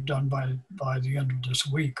could get done by the end of this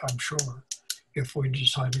week, I'm sure, if we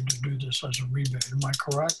decided to do this as a rebate. Am I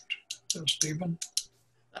correct, Stephen?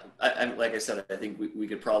 Like I said, I think we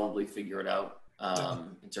could probably figure it out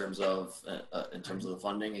in terms of the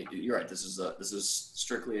funding. You're right. This is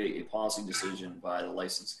strictly a policy decision by the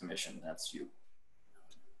License Commission. That's you.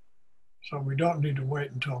 So we don't need to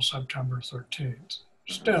wait until September 13th.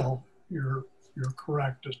 Still, you're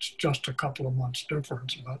correct. It's just a couple of months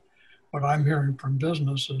difference. But what I'm hearing from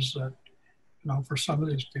business is that, for some of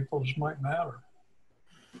these people, this might matter.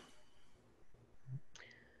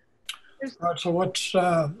 All right, so what's,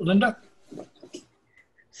 Linda?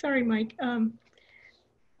 Sorry, Mike.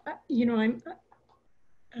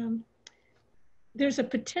 There's a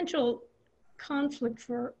potential conflict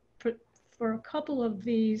for a couple of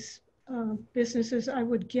these businesses, I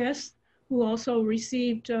would guess, who also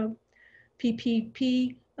received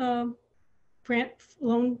PPP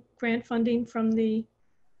grant funding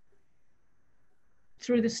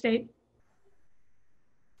through the state.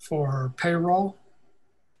 For payroll?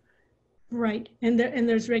 Right, and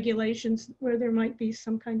there's regulations where there might be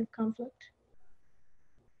some kind of conflict.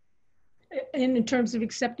 And in terms of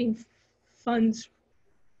accepting funds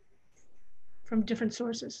from different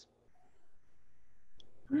sources.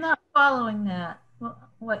 I'm not following that,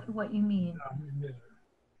 what you mean.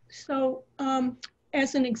 So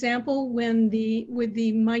as an example, with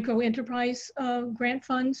the micro enterprise grant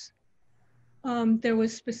funds, there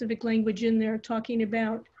was specific language in there talking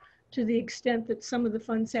about to the extent that some of the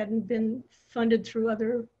funds hadn't been funded through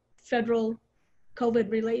other federal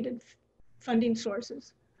COVID-related funding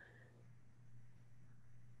sources.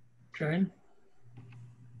 Jane?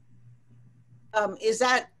 Is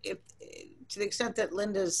that, to the extent that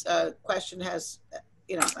Linda's question has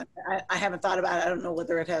you know, I haven't thought about it. I don't know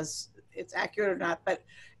whether it's accurate or not, but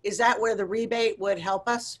is that where the rebate would help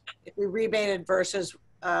us? If we rebated versus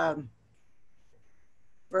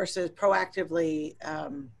proactively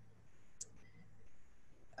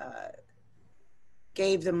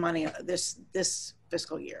gave them money this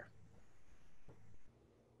fiscal year.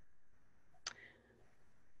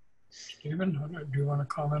 Stephen, do you want to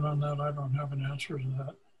comment on that? I don't have an answer to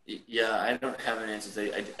that. Yeah, I don't have an answer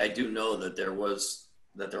to that. I do know that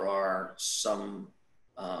there are some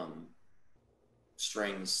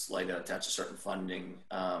strings like that attached to certain funding.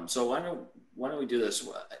 So why don't we do this?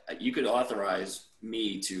 You could authorize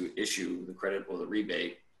me to issue the credit or the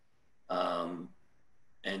rebate, and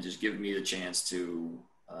just give me the chance to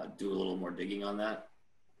do a little more digging on that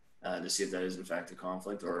to see if that is in fact a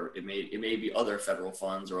conflict, or it may be other federal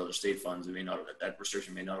funds or other state funds. It may not, that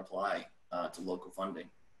restriction may not apply to local funding.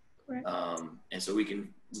 And so we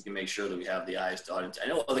can make sure that we have the I's dotted. I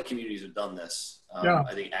know other communities have done this.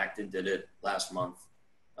 I think Acton did it last month.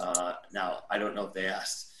 Now I don't know if they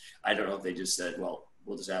asked. I don't know if they just said, "Well,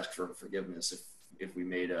 we'll just ask for forgiveness if we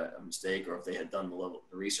made a mistake," or if they had done the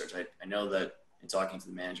research. I know that in talking to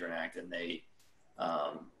the manager in Acton, they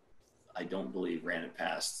I don't believe ran it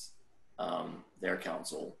past their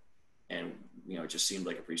council, and it just seemed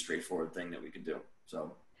like a pretty straightforward thing that we could do.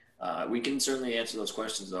 So. We can certainly answer those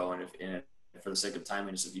questions, though, and if for the sake of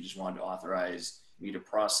timeliness, if you just wanted to authorize me to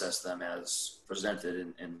process them as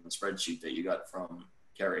presented in the spreadsheet that you got from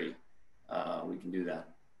Kerry, we can do that.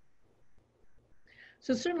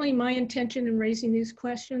 So certainly my intention in raising these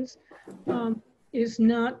questions is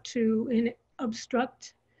not to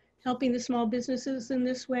obstruct helping the small businesses in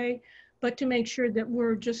this way, but to make sure that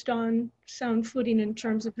we're just on sound footing in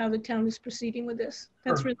terms of how the town is proceeding with this.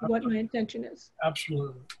 That's really what my intention is.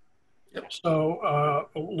 Absolutely. Yep. So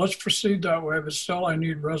let's proceed that way, but still I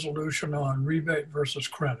need resolution on rebate versus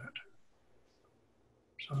credit.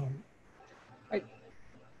 So,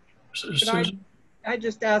 I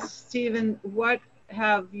just asked Stephen, what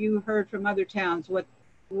have you heard from other towns?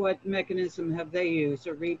 What mechanism have they used,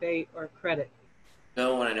 a rebate or credit?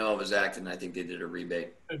 No one I know of is Acton. I think they did a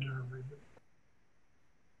rebate. They did a rebate.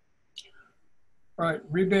 Right,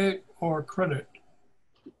 rebate or credit?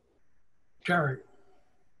 Jerry.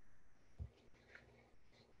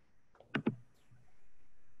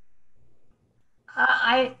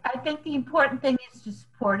 I think the important thing is to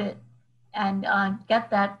support it and get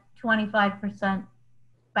that 25%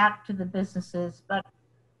 back to the businesses. But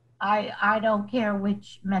I don't care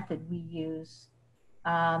which method we use.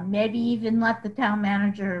 Maybe even let the town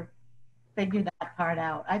manager figure that part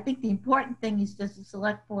out. I think the important thing is, does the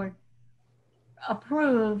select board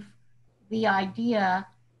approve the idea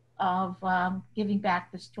of giving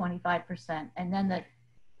back this 25%? And then the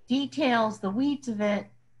details, the weeds of it,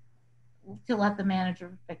 to let the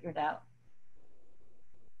manager figure it out.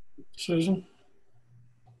 Susan?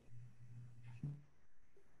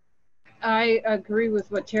 I agree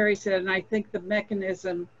with what Terry said, and I think the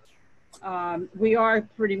mechanism, we are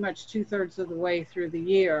pretty much 2/3 of the way through the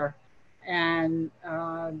year, and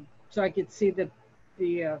so I could see the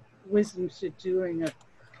wisdom to doing a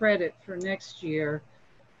credit for next year.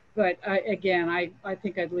 But again, I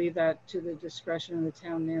think I'd leave that to the discretion of the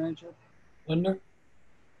town manager. Linda?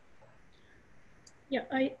 Yeah,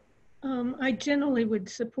 I generally would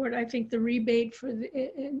support, I think, the rebate for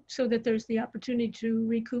so that there's the opportunity to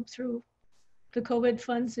recoup through the COVID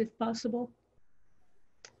funds if possible.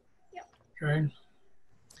 Yeah. Okay.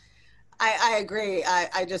 I agree.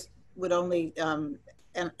 I just would only,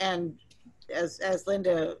 and as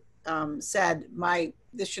Linda said,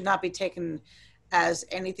 this should not be taken as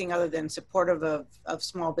anything other than supportive of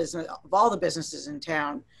small business, of all the businesses in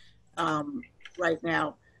town right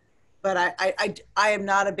now. But I am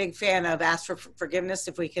not a big fan of ask for forgiveness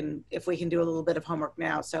if we can do a little bit of homework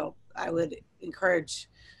now. So I would encourage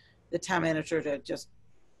the town manager to just,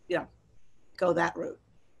 go that route.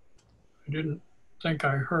 I didn't think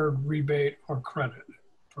I heard rebate or credit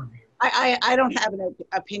from you. I don't have an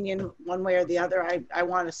opinion one way or the other. I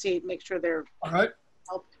want to make sure they're all right.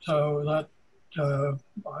 Helped. So that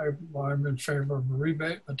I'm in favor of a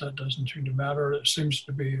rebate, but that doesn't seem to matter. It seems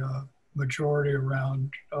to be a majority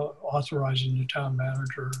around authorizing the town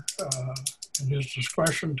manager in his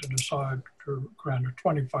discretion to decide to grant a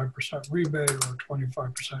 25% rebate or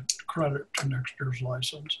 25% credit to next year's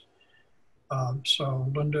license.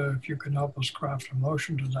 So Linda, if you can help us craft a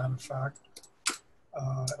motion to that effect,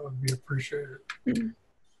 that would be appreciated.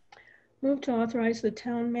 Move to authorize the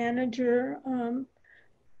town manager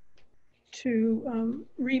to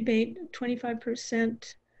rebate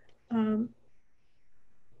 25%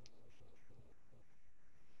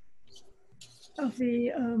 of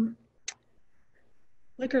the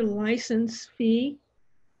liquor license fee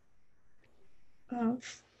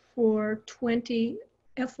for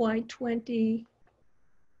FY 2020,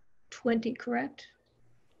 correct?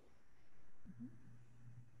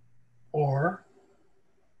 Or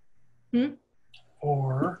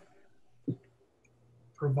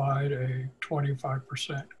provide a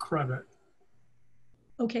 25% credit.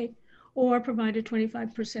 Okay, or provide a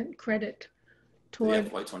 25% credit toward the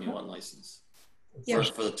FY21 license. Yeah.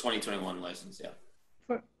 For the 2021 license, yeah.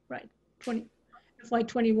 Right,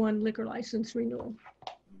 FY21 liquor license renewal.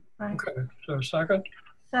 Right. Okay, so second?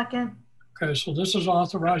 Second. Okay, so this is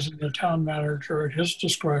authorizing the town manager at his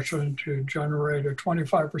discretion to generate a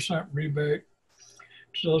 25% rebate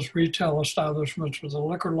to those retail establishments with a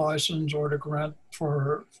liquor license, or to grant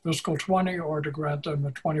for fiscal 20, or to grant them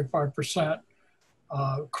a 25%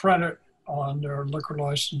 credit on their liquor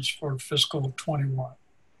license for fiscal 21.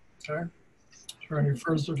 Okay, is there any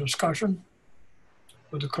further discussion?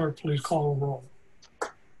 Would the clerk please call a roll?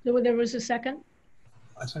 There was a second?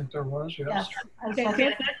 I think there was, yes. Yes.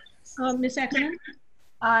 Okay, Ms. Ackerman?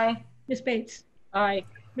 Aye. Ms. Bates? Aye.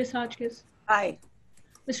 Ms. Hotchkiss? Aye.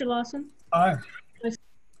 Mr. Lawson? Aye.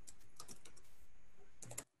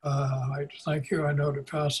 Thank you. I know it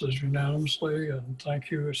passes unanimously, and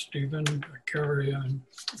thank you, Stephen, Carrie, and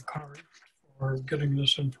Kari for getting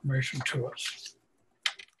this information to us.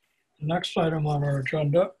 The next item on our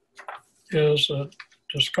agenda is a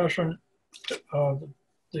discussion of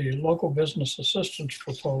the local business assistance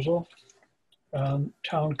proposal and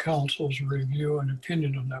town council's review and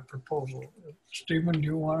opinion on that proposal. Stephen, do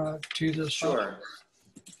you want to tee this up? Sure.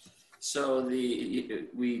 So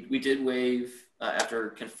we did waive, after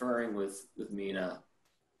conferring with Mina,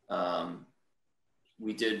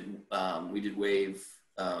 we did waive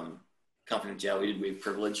confidentiality, we did waive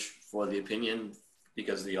privilege for the opinion,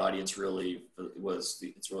 because the audience really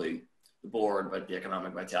it's really the board, but the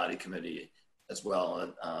Economic Vitality Committee as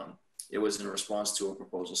well. It was in response to a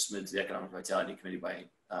proposal submitted to the Economic Vitality Committee by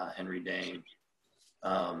Henry Dane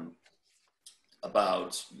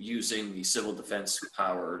about using the civil defense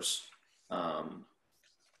powers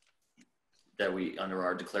that we, under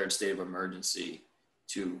our declared state of emergency,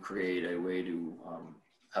 to create a way to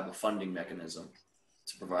have a funding mechanism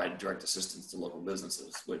to provide direct assistance to local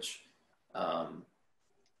businesses, which,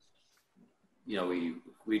 you know,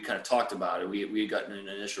 we kind of talked about it. We had gotten an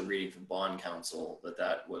initial reading from bond counsel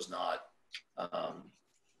that was not,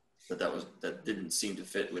 that didn't seem to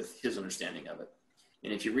fit with his understanding of it.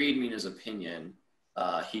 And if you read Mina's opinion,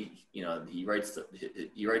 he writes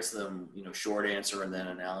them, short answer and then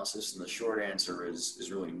analysis. And the short answer is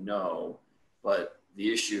really no. But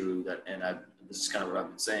the issue this is kind of what I've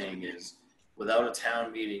been saying, is without a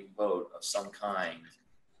town meeting vote of some kind,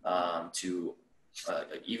 to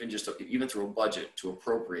even through a budget to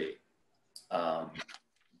appropriate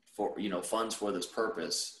for funds for this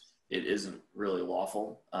purpose, it isn't really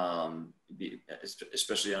lawful,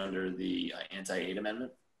 especially under the anti-aid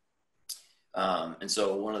amendment. And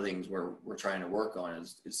so one of the things we're trying to work on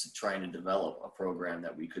is trying to develop a program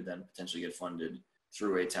that we could then potentially get funded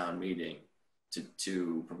through a town meeting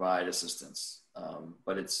to provide assistance.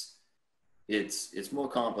 But it's more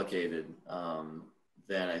complicated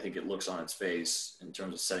than I think it looks on its face in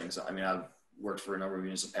terms of settings. I mean, I've worked for a number of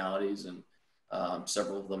municipalities, and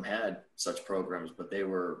several of them had such programs, but they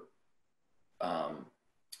were,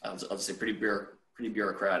 I'll say pretty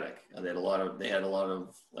bureaucratic. They had a lot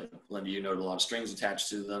of, like Linda, a lot of strings attached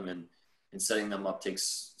to them, and setting them up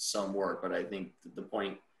takes some work. But I think the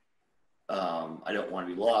point I don't want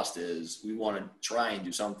to be lost is we want to try and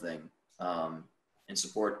do something and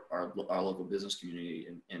support our local business community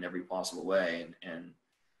in every possible way. And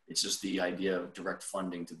it's just the idea of direct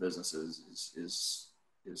funding to businesses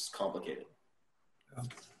is complicated. Yeah.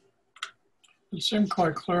 It seemed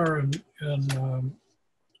quite clear in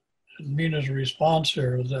Mina's response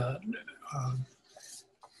here that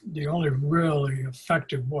the only really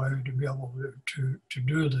effective way to be able to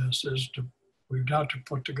do this is we've got to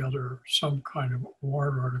put together some kind of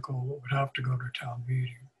warrant article that would have to go to town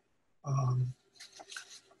meeting.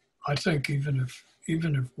 I think even if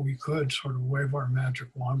we could sort of wave our magic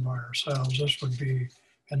wand by ourselves, this would be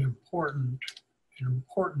an important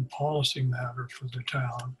policy matter for the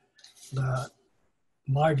town that,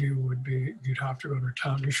 my view would be, you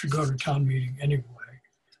should go to town meeting anyway,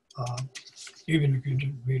 even if you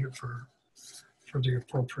didn't need it for the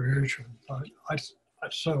appropriation. But I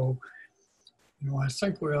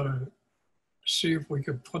think we ought to see if we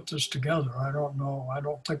could put this together. I don't know. I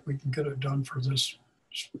don't think we can get it done for this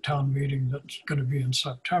town meeting that's going to be in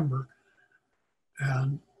September.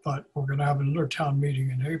 And but we're going to have another town meeting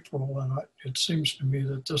in April, and it seems to me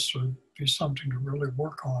that this would be something to really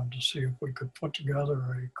work on to see if we could put together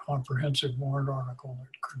a comprehensive warrant article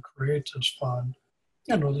that could create this fund.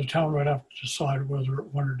 You know, the town would have to decide whether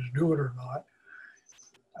it wanted to do it or not,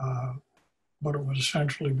 but it would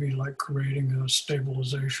essentially be like creating a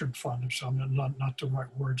stabilization fund or something, not the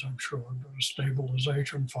right words, I'm sure, but a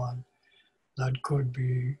stabilization fund that could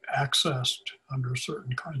be accessed under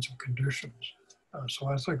certain kinds of conditions. So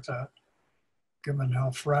I think that given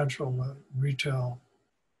how fragile the retail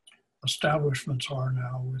establishments are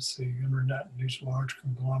now with the internet and these large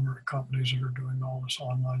conglomerate companies that are doing all this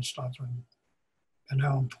online stuff, and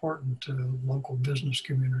how important the local business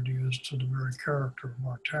community is to the very character of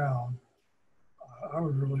our town, I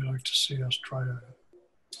would really like to see us try to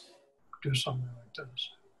do something like this.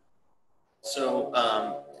 So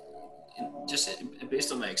just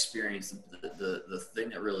based on my experience, the thing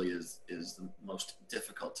that really is the most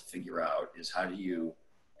difficult to figure out is how do you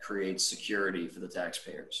create security for the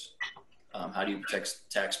taxpayers? How do you protect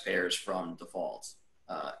taxpayers from defaults?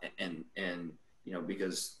 And you know,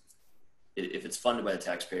 because if it's funded by the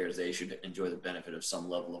taxpayers, they should enjoy the benefit of some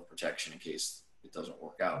level of protection in case it doesn't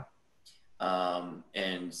work out.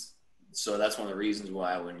 And so that's one of the reasons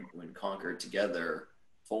why when Concord together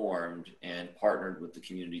formed and partnered with the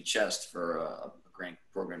Community Chest for a grant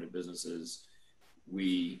program to businesses,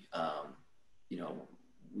 we've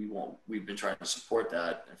been trying to support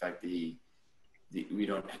that. In fact,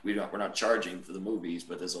 we're not charging for the movies,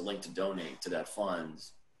 but there's a link to donate to that fund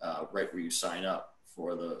right where you sign up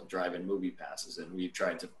for the drive-in movie passes, and we've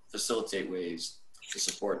tried to facilitate ways to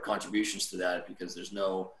support contributions to that because there's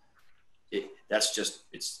no. I'm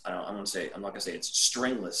not gonna say it's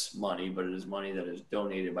stringless money, but it is money that is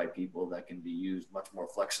donated by people that can be used much more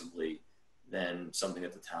flexibly than something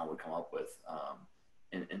that the town would come up with.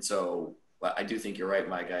 And so I do think you're right,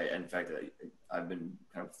 Mike. In fact, I've been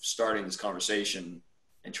kind of starting this conversation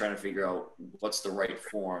and trying to figure out what's the right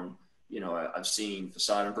form. You know, I've seen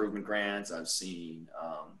facade improvement grants. I've seen,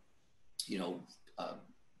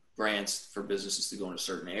 grants for businesses to go into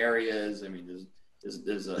certain areas. I mean,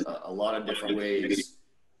 there's a lot of different ways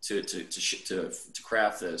to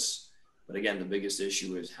craft this, but again, the biggest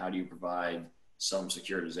issue is how do you provide some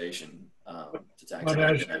securitization to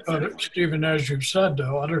taxpayers. But Stephen, as you've said,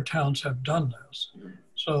 though, other towns have done this. Mm-hmm.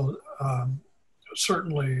 So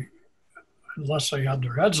certainly, unless they had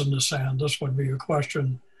their heads in the sand, this would be a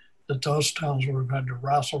question that those towns would have had to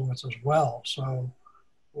wrestle with as well. So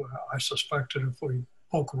I suspect that if we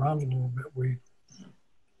poke around a little bit, we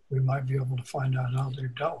might be able to find out how they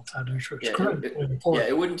dealt with that issue. It's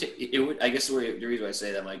important. I guess the reason I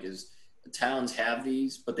say that, Mike, is the towns have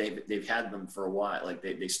these, but they've had them for a while. Like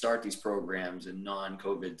they start these programs in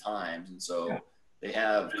non-COVID times, and so they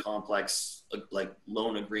have complex like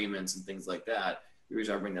loan agreements and things like that. The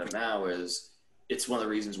reason I bring that up now is it's one of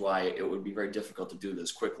the reasons why it would be very difficult to do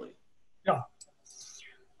this quickly. Yeah.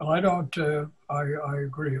 Well, I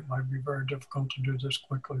agree. It might be very difficult to do this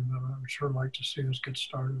quickly, but I would sure like to see us get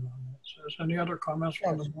started on this. Any other comments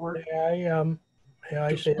from the board?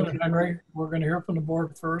 I say Henry, we're going to hear from the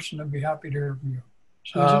board first, and then be happy to hear from you.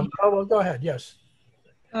 Well, go ahead. Yes.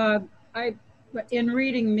 In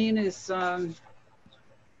reading Mina's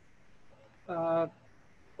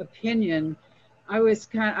opinion,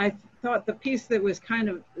 I thought the piece that was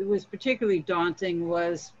particularly daunting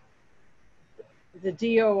was the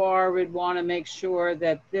DOR would want to make sure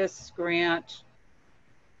that this grant,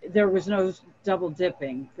 there was no double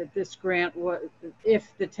dipping, that this grant was,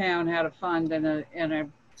 if the town had a fund and a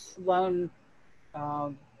loan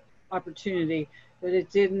opportunity, that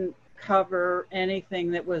it didn't cover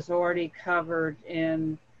anything that was already covered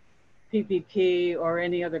in PPP or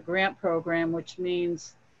any other grant program, which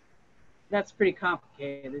means that's pretty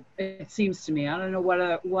complicated. It seems to me. I don't know what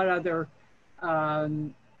other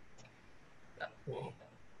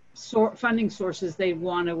funding sources they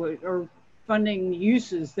want to, or funding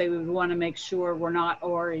uses they would want to make sure were not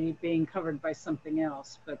already being covered by something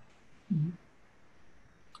else. But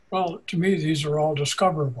well, to me, these are all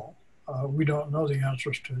discoverable. We don't know the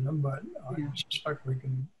answers to them, but I suspect we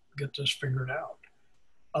can get this figured out.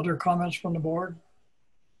 Other comments from the board?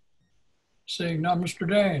 Seeing none, Mr.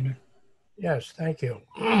 Dane. Yes, thank you.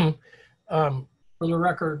 For the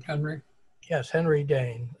record, Henry. Yes, Henry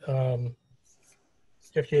Dane,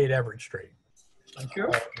 58 Everett Street. Thank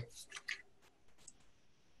you.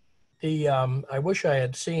 I wish I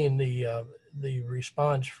had seen the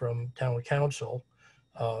response from town council,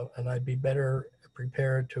 and I'd be better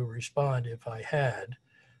prepared to respond if I had.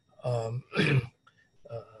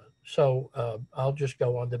 So I'll just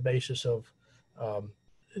go on the basis of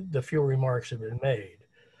the few remarks that have been made.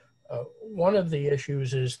 One of the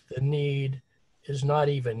issues is the need is not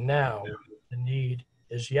even now, the need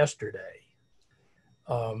is yesterday.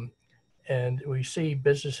 And we see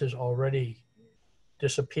businesses already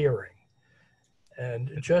disappearing.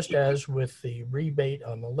 And just as with the rebate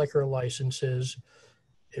on the liquor licenses,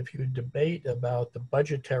 if you debate about the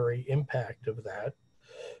budgetary impact of that,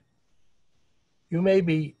 you may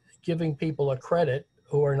be giving people a credit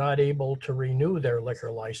who are not able to renew their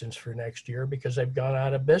liquor license for next year because they've gone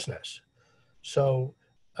out of business. So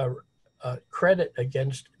a credit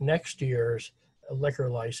against next year's liquor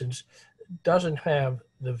license doesn't have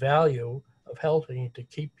the value of helping to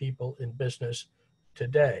keep people in business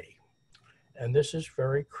today. And this is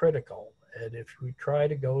very critical. And if we try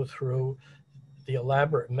to go through the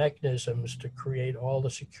elaborate mechanisms to create all the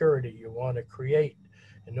security you want to create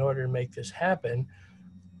in order to make this happen,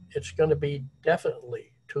 it's going to be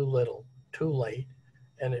definitely too little, too late,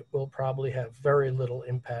 and it will probably have very little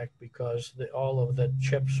impact because all of the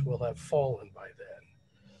chips will have fallen by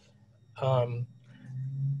then.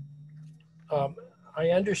 I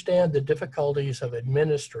understand the difficulties of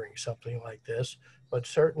administering something like this, but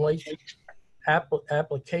certainly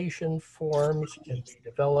application forms can be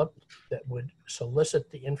developed that would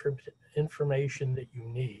solicit the information that you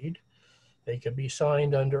need. They could be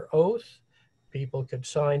signed under oath. People could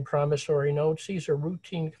sign promissory notes. These are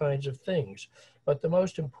routine kinds of things. But the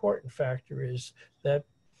most important factor is that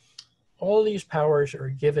all these powers are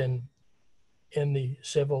given in the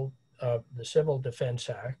Civil Defense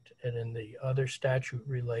Act and in the other statute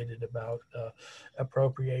related about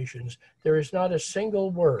appropriations. There is not a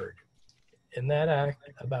single word in that act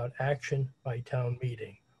about action by town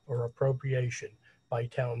meeting or appropriation by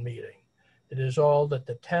town meeting. It is all that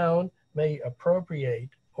the town may appropriate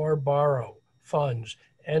or borrow funds,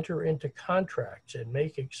 enter into contracts, and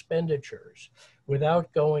make expenditures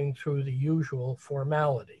without going through the usual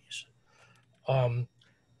formalities.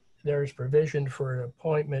 There's provision for an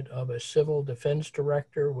appointment of a civil defense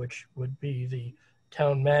director, which would be the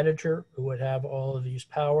town manager who would have all of these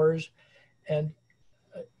powers. And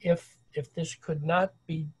if this could not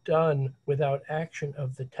be done without action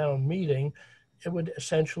of the town meeting, it would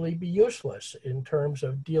essentially be useless in terms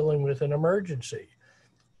of dealing with an emergency.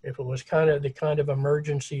 If it was the kind of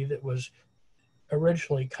emergency that was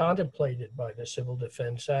originally contemplated by the Civil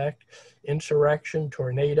Defense Act, insurrection,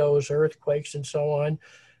 tornadoes, earthquakes, and so on,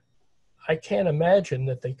 I can't imagine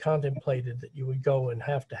that they contemplated that you would go and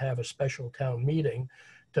have to have a special town meeting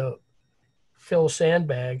to fill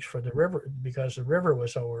sandbags for the river because the river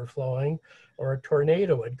was overflowing or a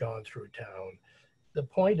tornado had gone through town. The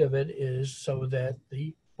point of it is so that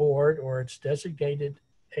the board or its designated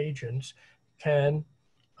agents can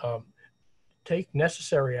take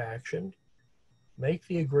necessary action, make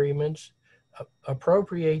the agreements,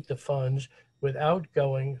 appropriate the funds without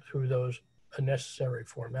going through those unnecessary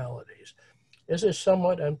formalities. Is this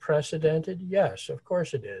somewhat unprecedented? Yes, of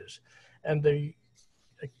course it is. And the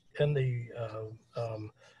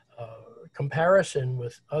comparison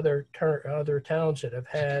with other towns that have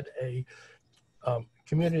had a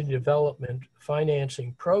community development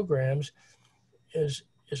financing programs is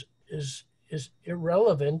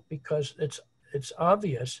irrelevant because it's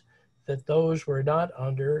obvious that those were not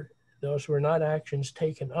actions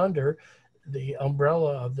taken under the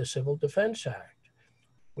umbrella of the Civil Defense Act.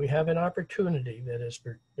 We have an opportunity that has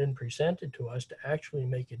been presented to us to actually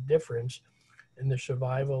make a difference in the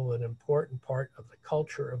survival of an important part of the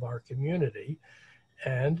culture of our community.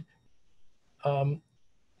 And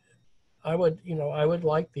I would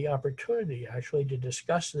like the opportunity actually to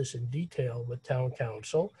discuss this in detail with town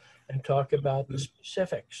council and talk about the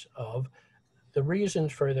specifics of the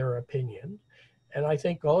reasons for their opinion. And I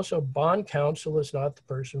think also bond counsel is not the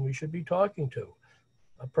person we should be talking to.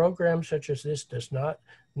 A program such as this does not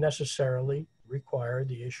necessarily require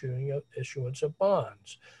the issuance of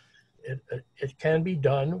bonds. It can be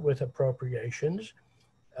done with appropriations.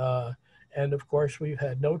 And of course, we've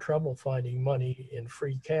had no trouble finding money in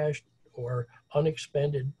free cash or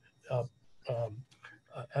unexpended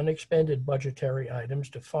budgetary items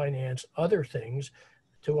to finance other things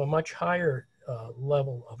to a much higher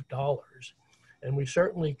level of dollars. And we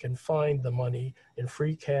certainly can find the money in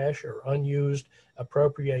free cash or unused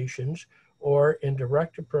appropriations or in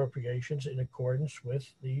direct appropriations in accordance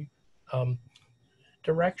with the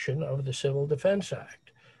direction of the Civil Defense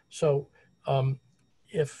Act. So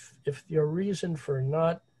if your reason for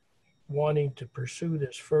not wanting to pursue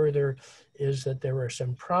this further is that there are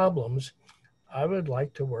some problems, I would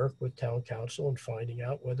like to work with town council in finding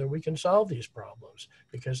out whether we can solve these problems,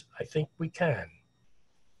 because I think we can.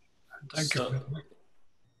 Thank you.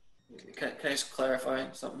 Can I just clarify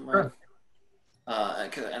something, Mike?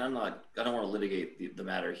 And I don't want to litigate the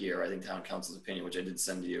matter here. I think town council's opinion, which I did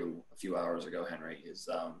send to you a few hours ago, Henry, is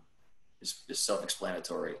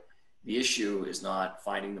self-explanatory. The issue is not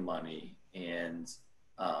finding the money, and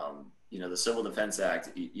you know, the Civil Defense Act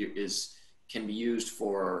can be used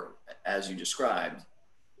for, as you described,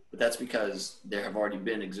 but that's because there have already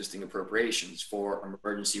been existing appropriations for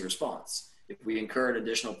emergency response. If we incurred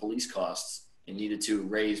additional police costs and needed to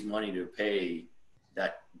raise money to pay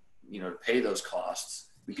that, you know, to pay those costs,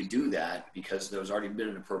 we could do that because there's already been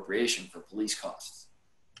an appropriation for police costs.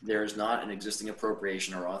 There is not an existing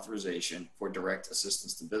appropriation or authorization for direct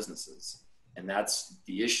assistance to businesses. And that's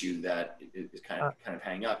the issue that is kind of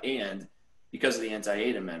hanging up. And because of the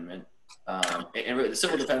anti-aid amendment, and really the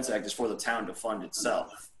Civil Defense Act is for the town to fund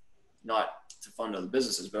itself, not to fund other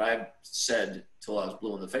businesses. But I've said till I was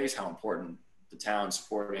blue in the face how important the town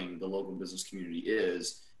supporting the local business community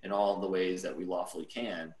is in all the ways that we lawfully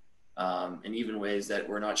can, and even ways that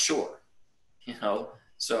we're not sure, you know?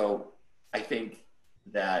 So I think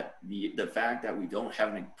that the fact that we don't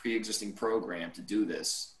have a pre-existing program to do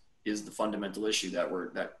this is the fundamental issue that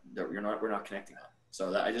we're not connecting on.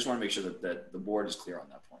 So I just want to make sure that the board is clear on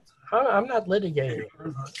that point. I'm not litigating.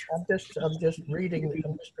 I'm just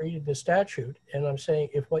reading the statute, and I'm saying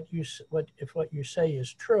if what you say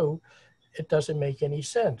is true, it doesn't make any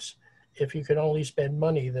sense if you could only spend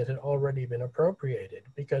money that had already been appropriated.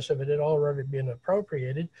 Because if it had already been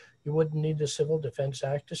appropriated, you wouldn't need the Civil Defense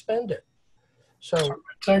Act to spend it. So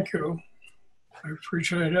thank you. I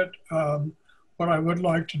appreciate it. What I would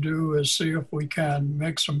like to do is see if we can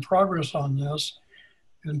make some progress on this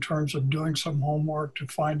in terms of doing some homework to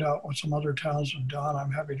find out what some other towns have done.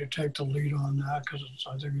 I'm happy to take the lead on that because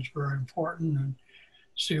I think it's very important, and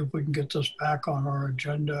see if we can get this back on our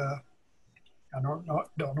agenda. I don't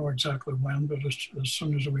know exactly when, but as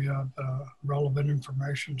soon as we have relevant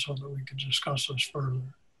information so that we can discuss this further.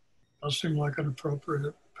 Does seem like an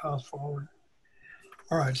appropriate path forward.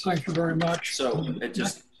 All right, thank you very much. So it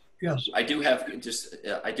just, yes, I do have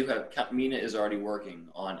Mina is already working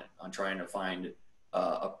on it, on trying to find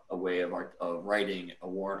a way of writing a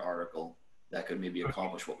warrant article that could maybe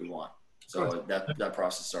accomplish what we want. So that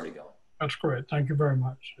process is already going. That's great. Thank you very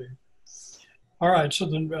much, Steve. All right, so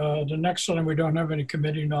then the next one, we don't have any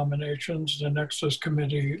committee nominations. The next is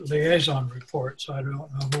committee liaison reports. I don't know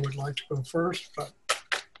who would like to go first, but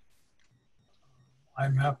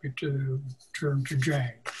I'm happy to turn to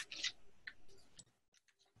Jane.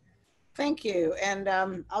 Thank you. And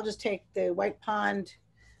I'll just take the White Pond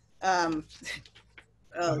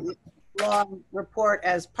long report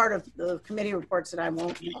as part of the committee reports that I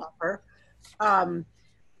won't offer.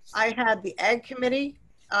 I had the Ag Committee,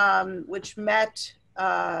 which met,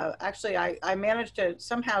 actually I managed to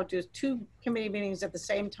somehow do 2 committee meetings at the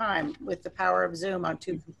same time with the power of Zoom on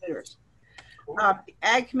 2 computers. The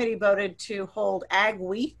Ag Committee voted to hold Ag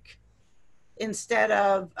Week instead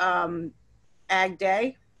of Ag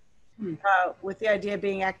Day, with the idea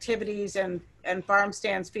being activities and farm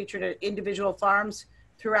stands featured at individual farms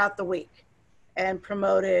throughout the week and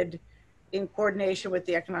promoted in coordination with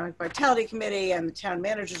the Economic Vitality Committee and the Town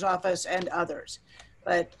Manager's Office and others.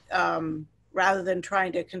 But rather than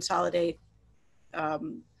trying to consolidate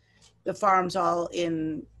the farms all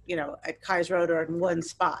in, at Kai's Road or in one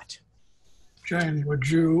spot. Jane, would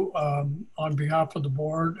you, on behalf of the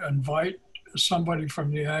board, invite somebody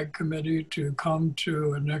from the Ag Committee to come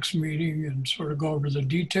to a next meeting and sort of go over the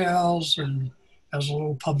details and as a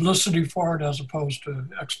little publicity for it as opposed to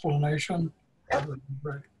explanation? Yep.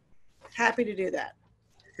 Happy to do that.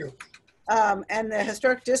 Thank you. And the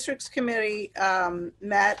Historic Districts Committee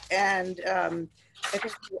met, and I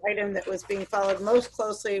think the item that was being followed most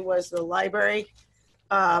closely was the library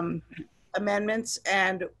amendments,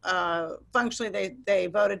 and functionally they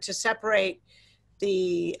voted to separate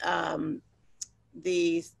the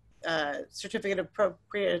certificate of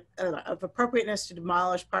appropriateness to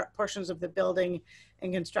demolish portions of the building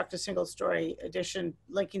and construct a single-story addition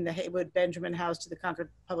linking the Haywood Benjamin House to the Concord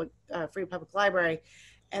Free Public Library,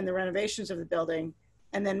 and the renovations of the building,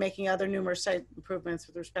 and then making other numerous site improvements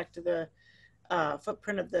with respect to the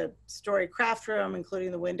footprint of the story craft room,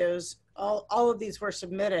 including the windows. All of these were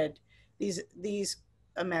submitted, these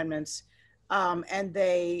amendments, and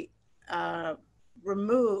they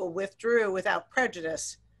withdrew without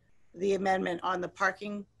prejudice the amendment on the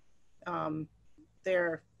parking,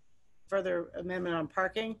 their further amendment on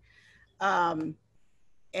parking,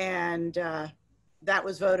 and that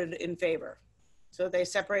was voted in favor. So they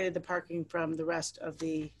separated the parking from the rest of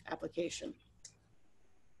the application.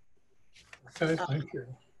 Okay, thank you.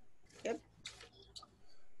 Yep.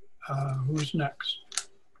 Who's next?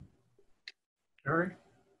 Gary?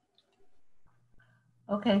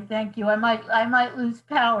 Okay, thank you. I might lose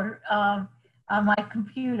power on my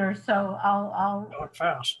computer, so I'll Not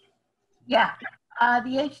fast. yeah.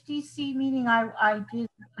 The HDC meeting, I did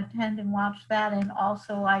attend and watch that, and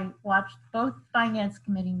also I watched both finance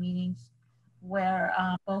committee meetings where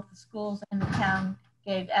both the schools and the town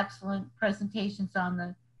gave excellent presentations on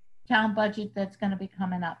the town budget that's going to be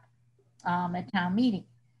coming up at town meeting.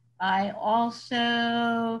 I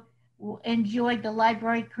also enjoyed the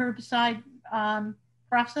library curbside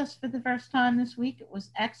process for the first time this week. It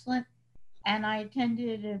was excellent. And I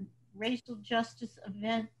attended a racial justice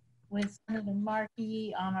event with Senator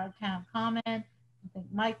Markey on our town common. I think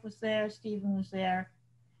Mike was there, Stephen was there.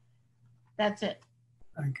 That's it.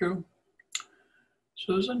 Thank you.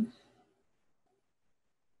 Susan?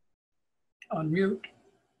 Unmute.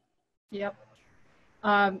 Yep.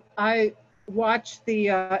 I watched the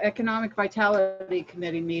Economic Vitality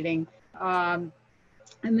Committee meeting, and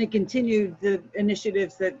they continued the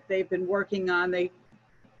initiatives that they've been working on. They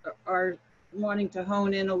are wanting to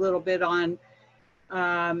hone in a little bit on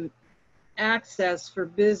access for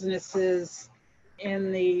businesses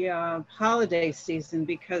in the holiday season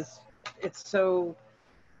because it's so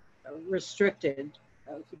restricted,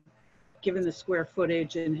 given the square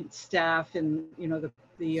footage and staff and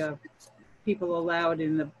the people allowed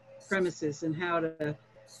in the premises and how to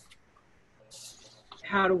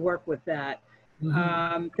work with that.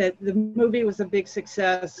 Mm-hmm. That the movie was a big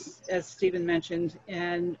success, as Stephen mentioned,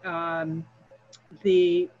 and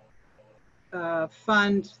the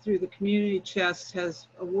fund through the community chest has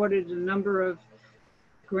awarded a number of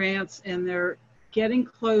grants, and they're getting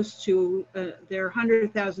close to their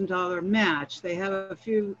 $100,000 match. They have a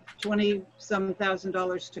few $20-some thousand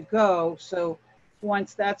to go. So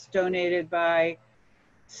once that's donated by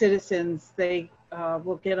citizens, they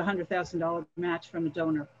will get a $100,000 match from a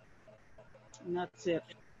donor. And that's it.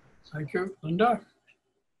 Thank you. Linda?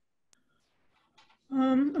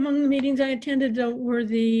 Among the meetings I attended were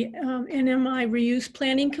the NMI Reuse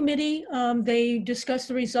Planning Committee. They discussed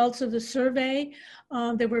the results of the survey.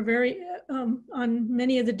 They were very, on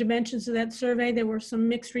many of the dimensions of that survey, there were some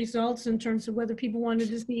mixed results in terms of whether people wanted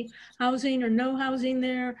to see housing or no housing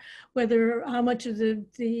there, whether how much of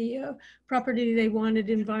the property they wanted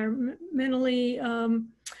environmentally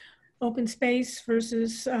open space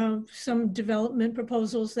versus some development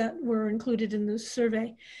proposals that were included in the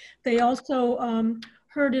survey. They also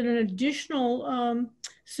heard an additional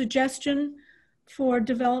suggestion for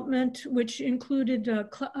development, which included a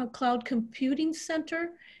cloud computing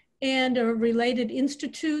center and a related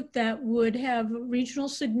institute that would have regional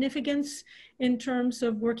significance in terms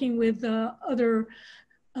of working with other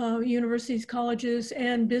universities, colleges,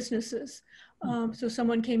 and businesses. So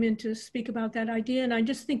someone came in to speak about that idea. And I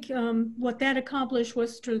just think what that accomplished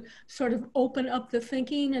was to sort of open up the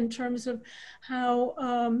thinking in terms of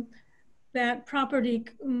how that property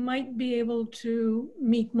might be able to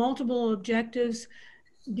meet multiple objectives,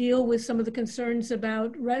 deal with some of the concerns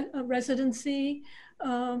about residency,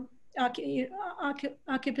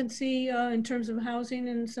 occupancy in terms of housing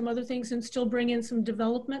and some other things, and still bring in some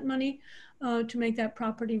development money to make that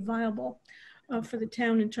property viable for the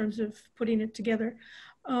town in terms of putting it together.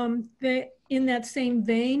 In that same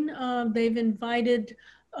vein, they've invited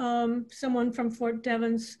someone from Fort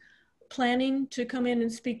Devens planning to come in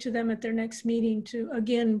and speak to them at their next meeting to,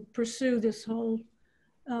 again, pursue this whole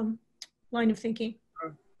line of thinking.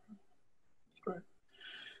 Great.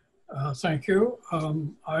 Thank you.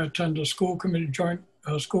 I attended a school committee joint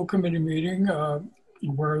school committee meeting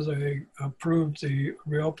where they approved the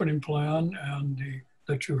reopening plan and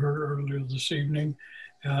that you heard earlier this evening,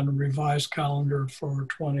 and a revised calendar for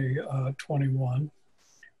 2021.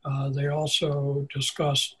 They also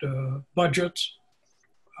discussed budgets,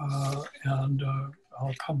 and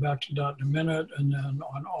I'll come back to that in a minute. And then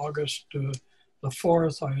on August the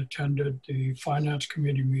 4th, I attended the Finance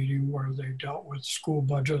Committee meeting where they dealt with school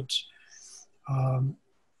budgets.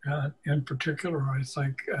 In particular, I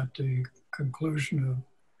think at the conclusion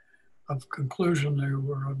they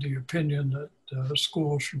were of the opinion that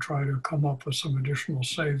schools should try to come up with some additional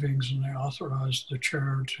savings, and they authorized the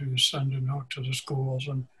chair to send a note to the schools.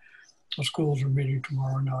 And the schools are meeting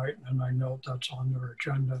tomorrow night, and I know that's on their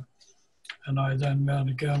agenda. And I then met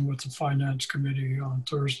again with the Finance Committee on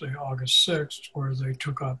Thursday, August 6th, where they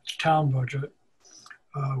took up the town budget,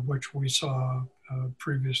 which we saw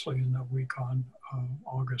previously in the week on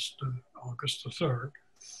August the 3rd.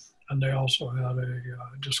 And they also had a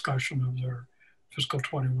discussion of their fiscal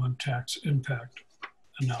 21 tax impact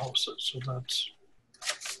analysis. So that's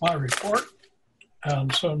my report.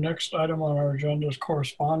 And so next item on our agenda is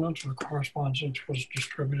correspondence. The correspondence was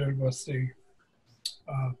distributed with the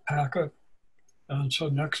packet And so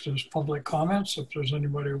next is public comments. If there's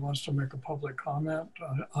anybody who wants to make a public comment,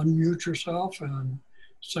 unmute yourself and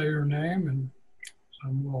say your name, and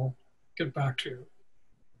we'll get back to you.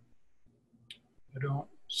 I don't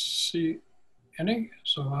see any,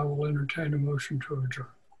 so I will entertain a motion to adjourn.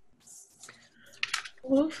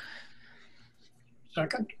 Move.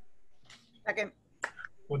 Second? Second.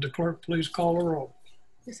 Would the clerk please call a roll?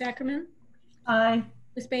 Ms. Ackerman? Aye.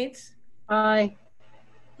 Ms. Bates? Aye.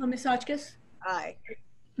 Ms. Hotchkiss? Aye.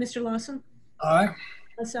 Mr. Lawson? Aye.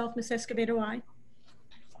 Myself, Ms. Escobedo, aye.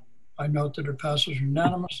 I note that it passes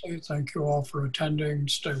unanimously. Thank you all for attending.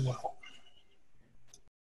 Stay well.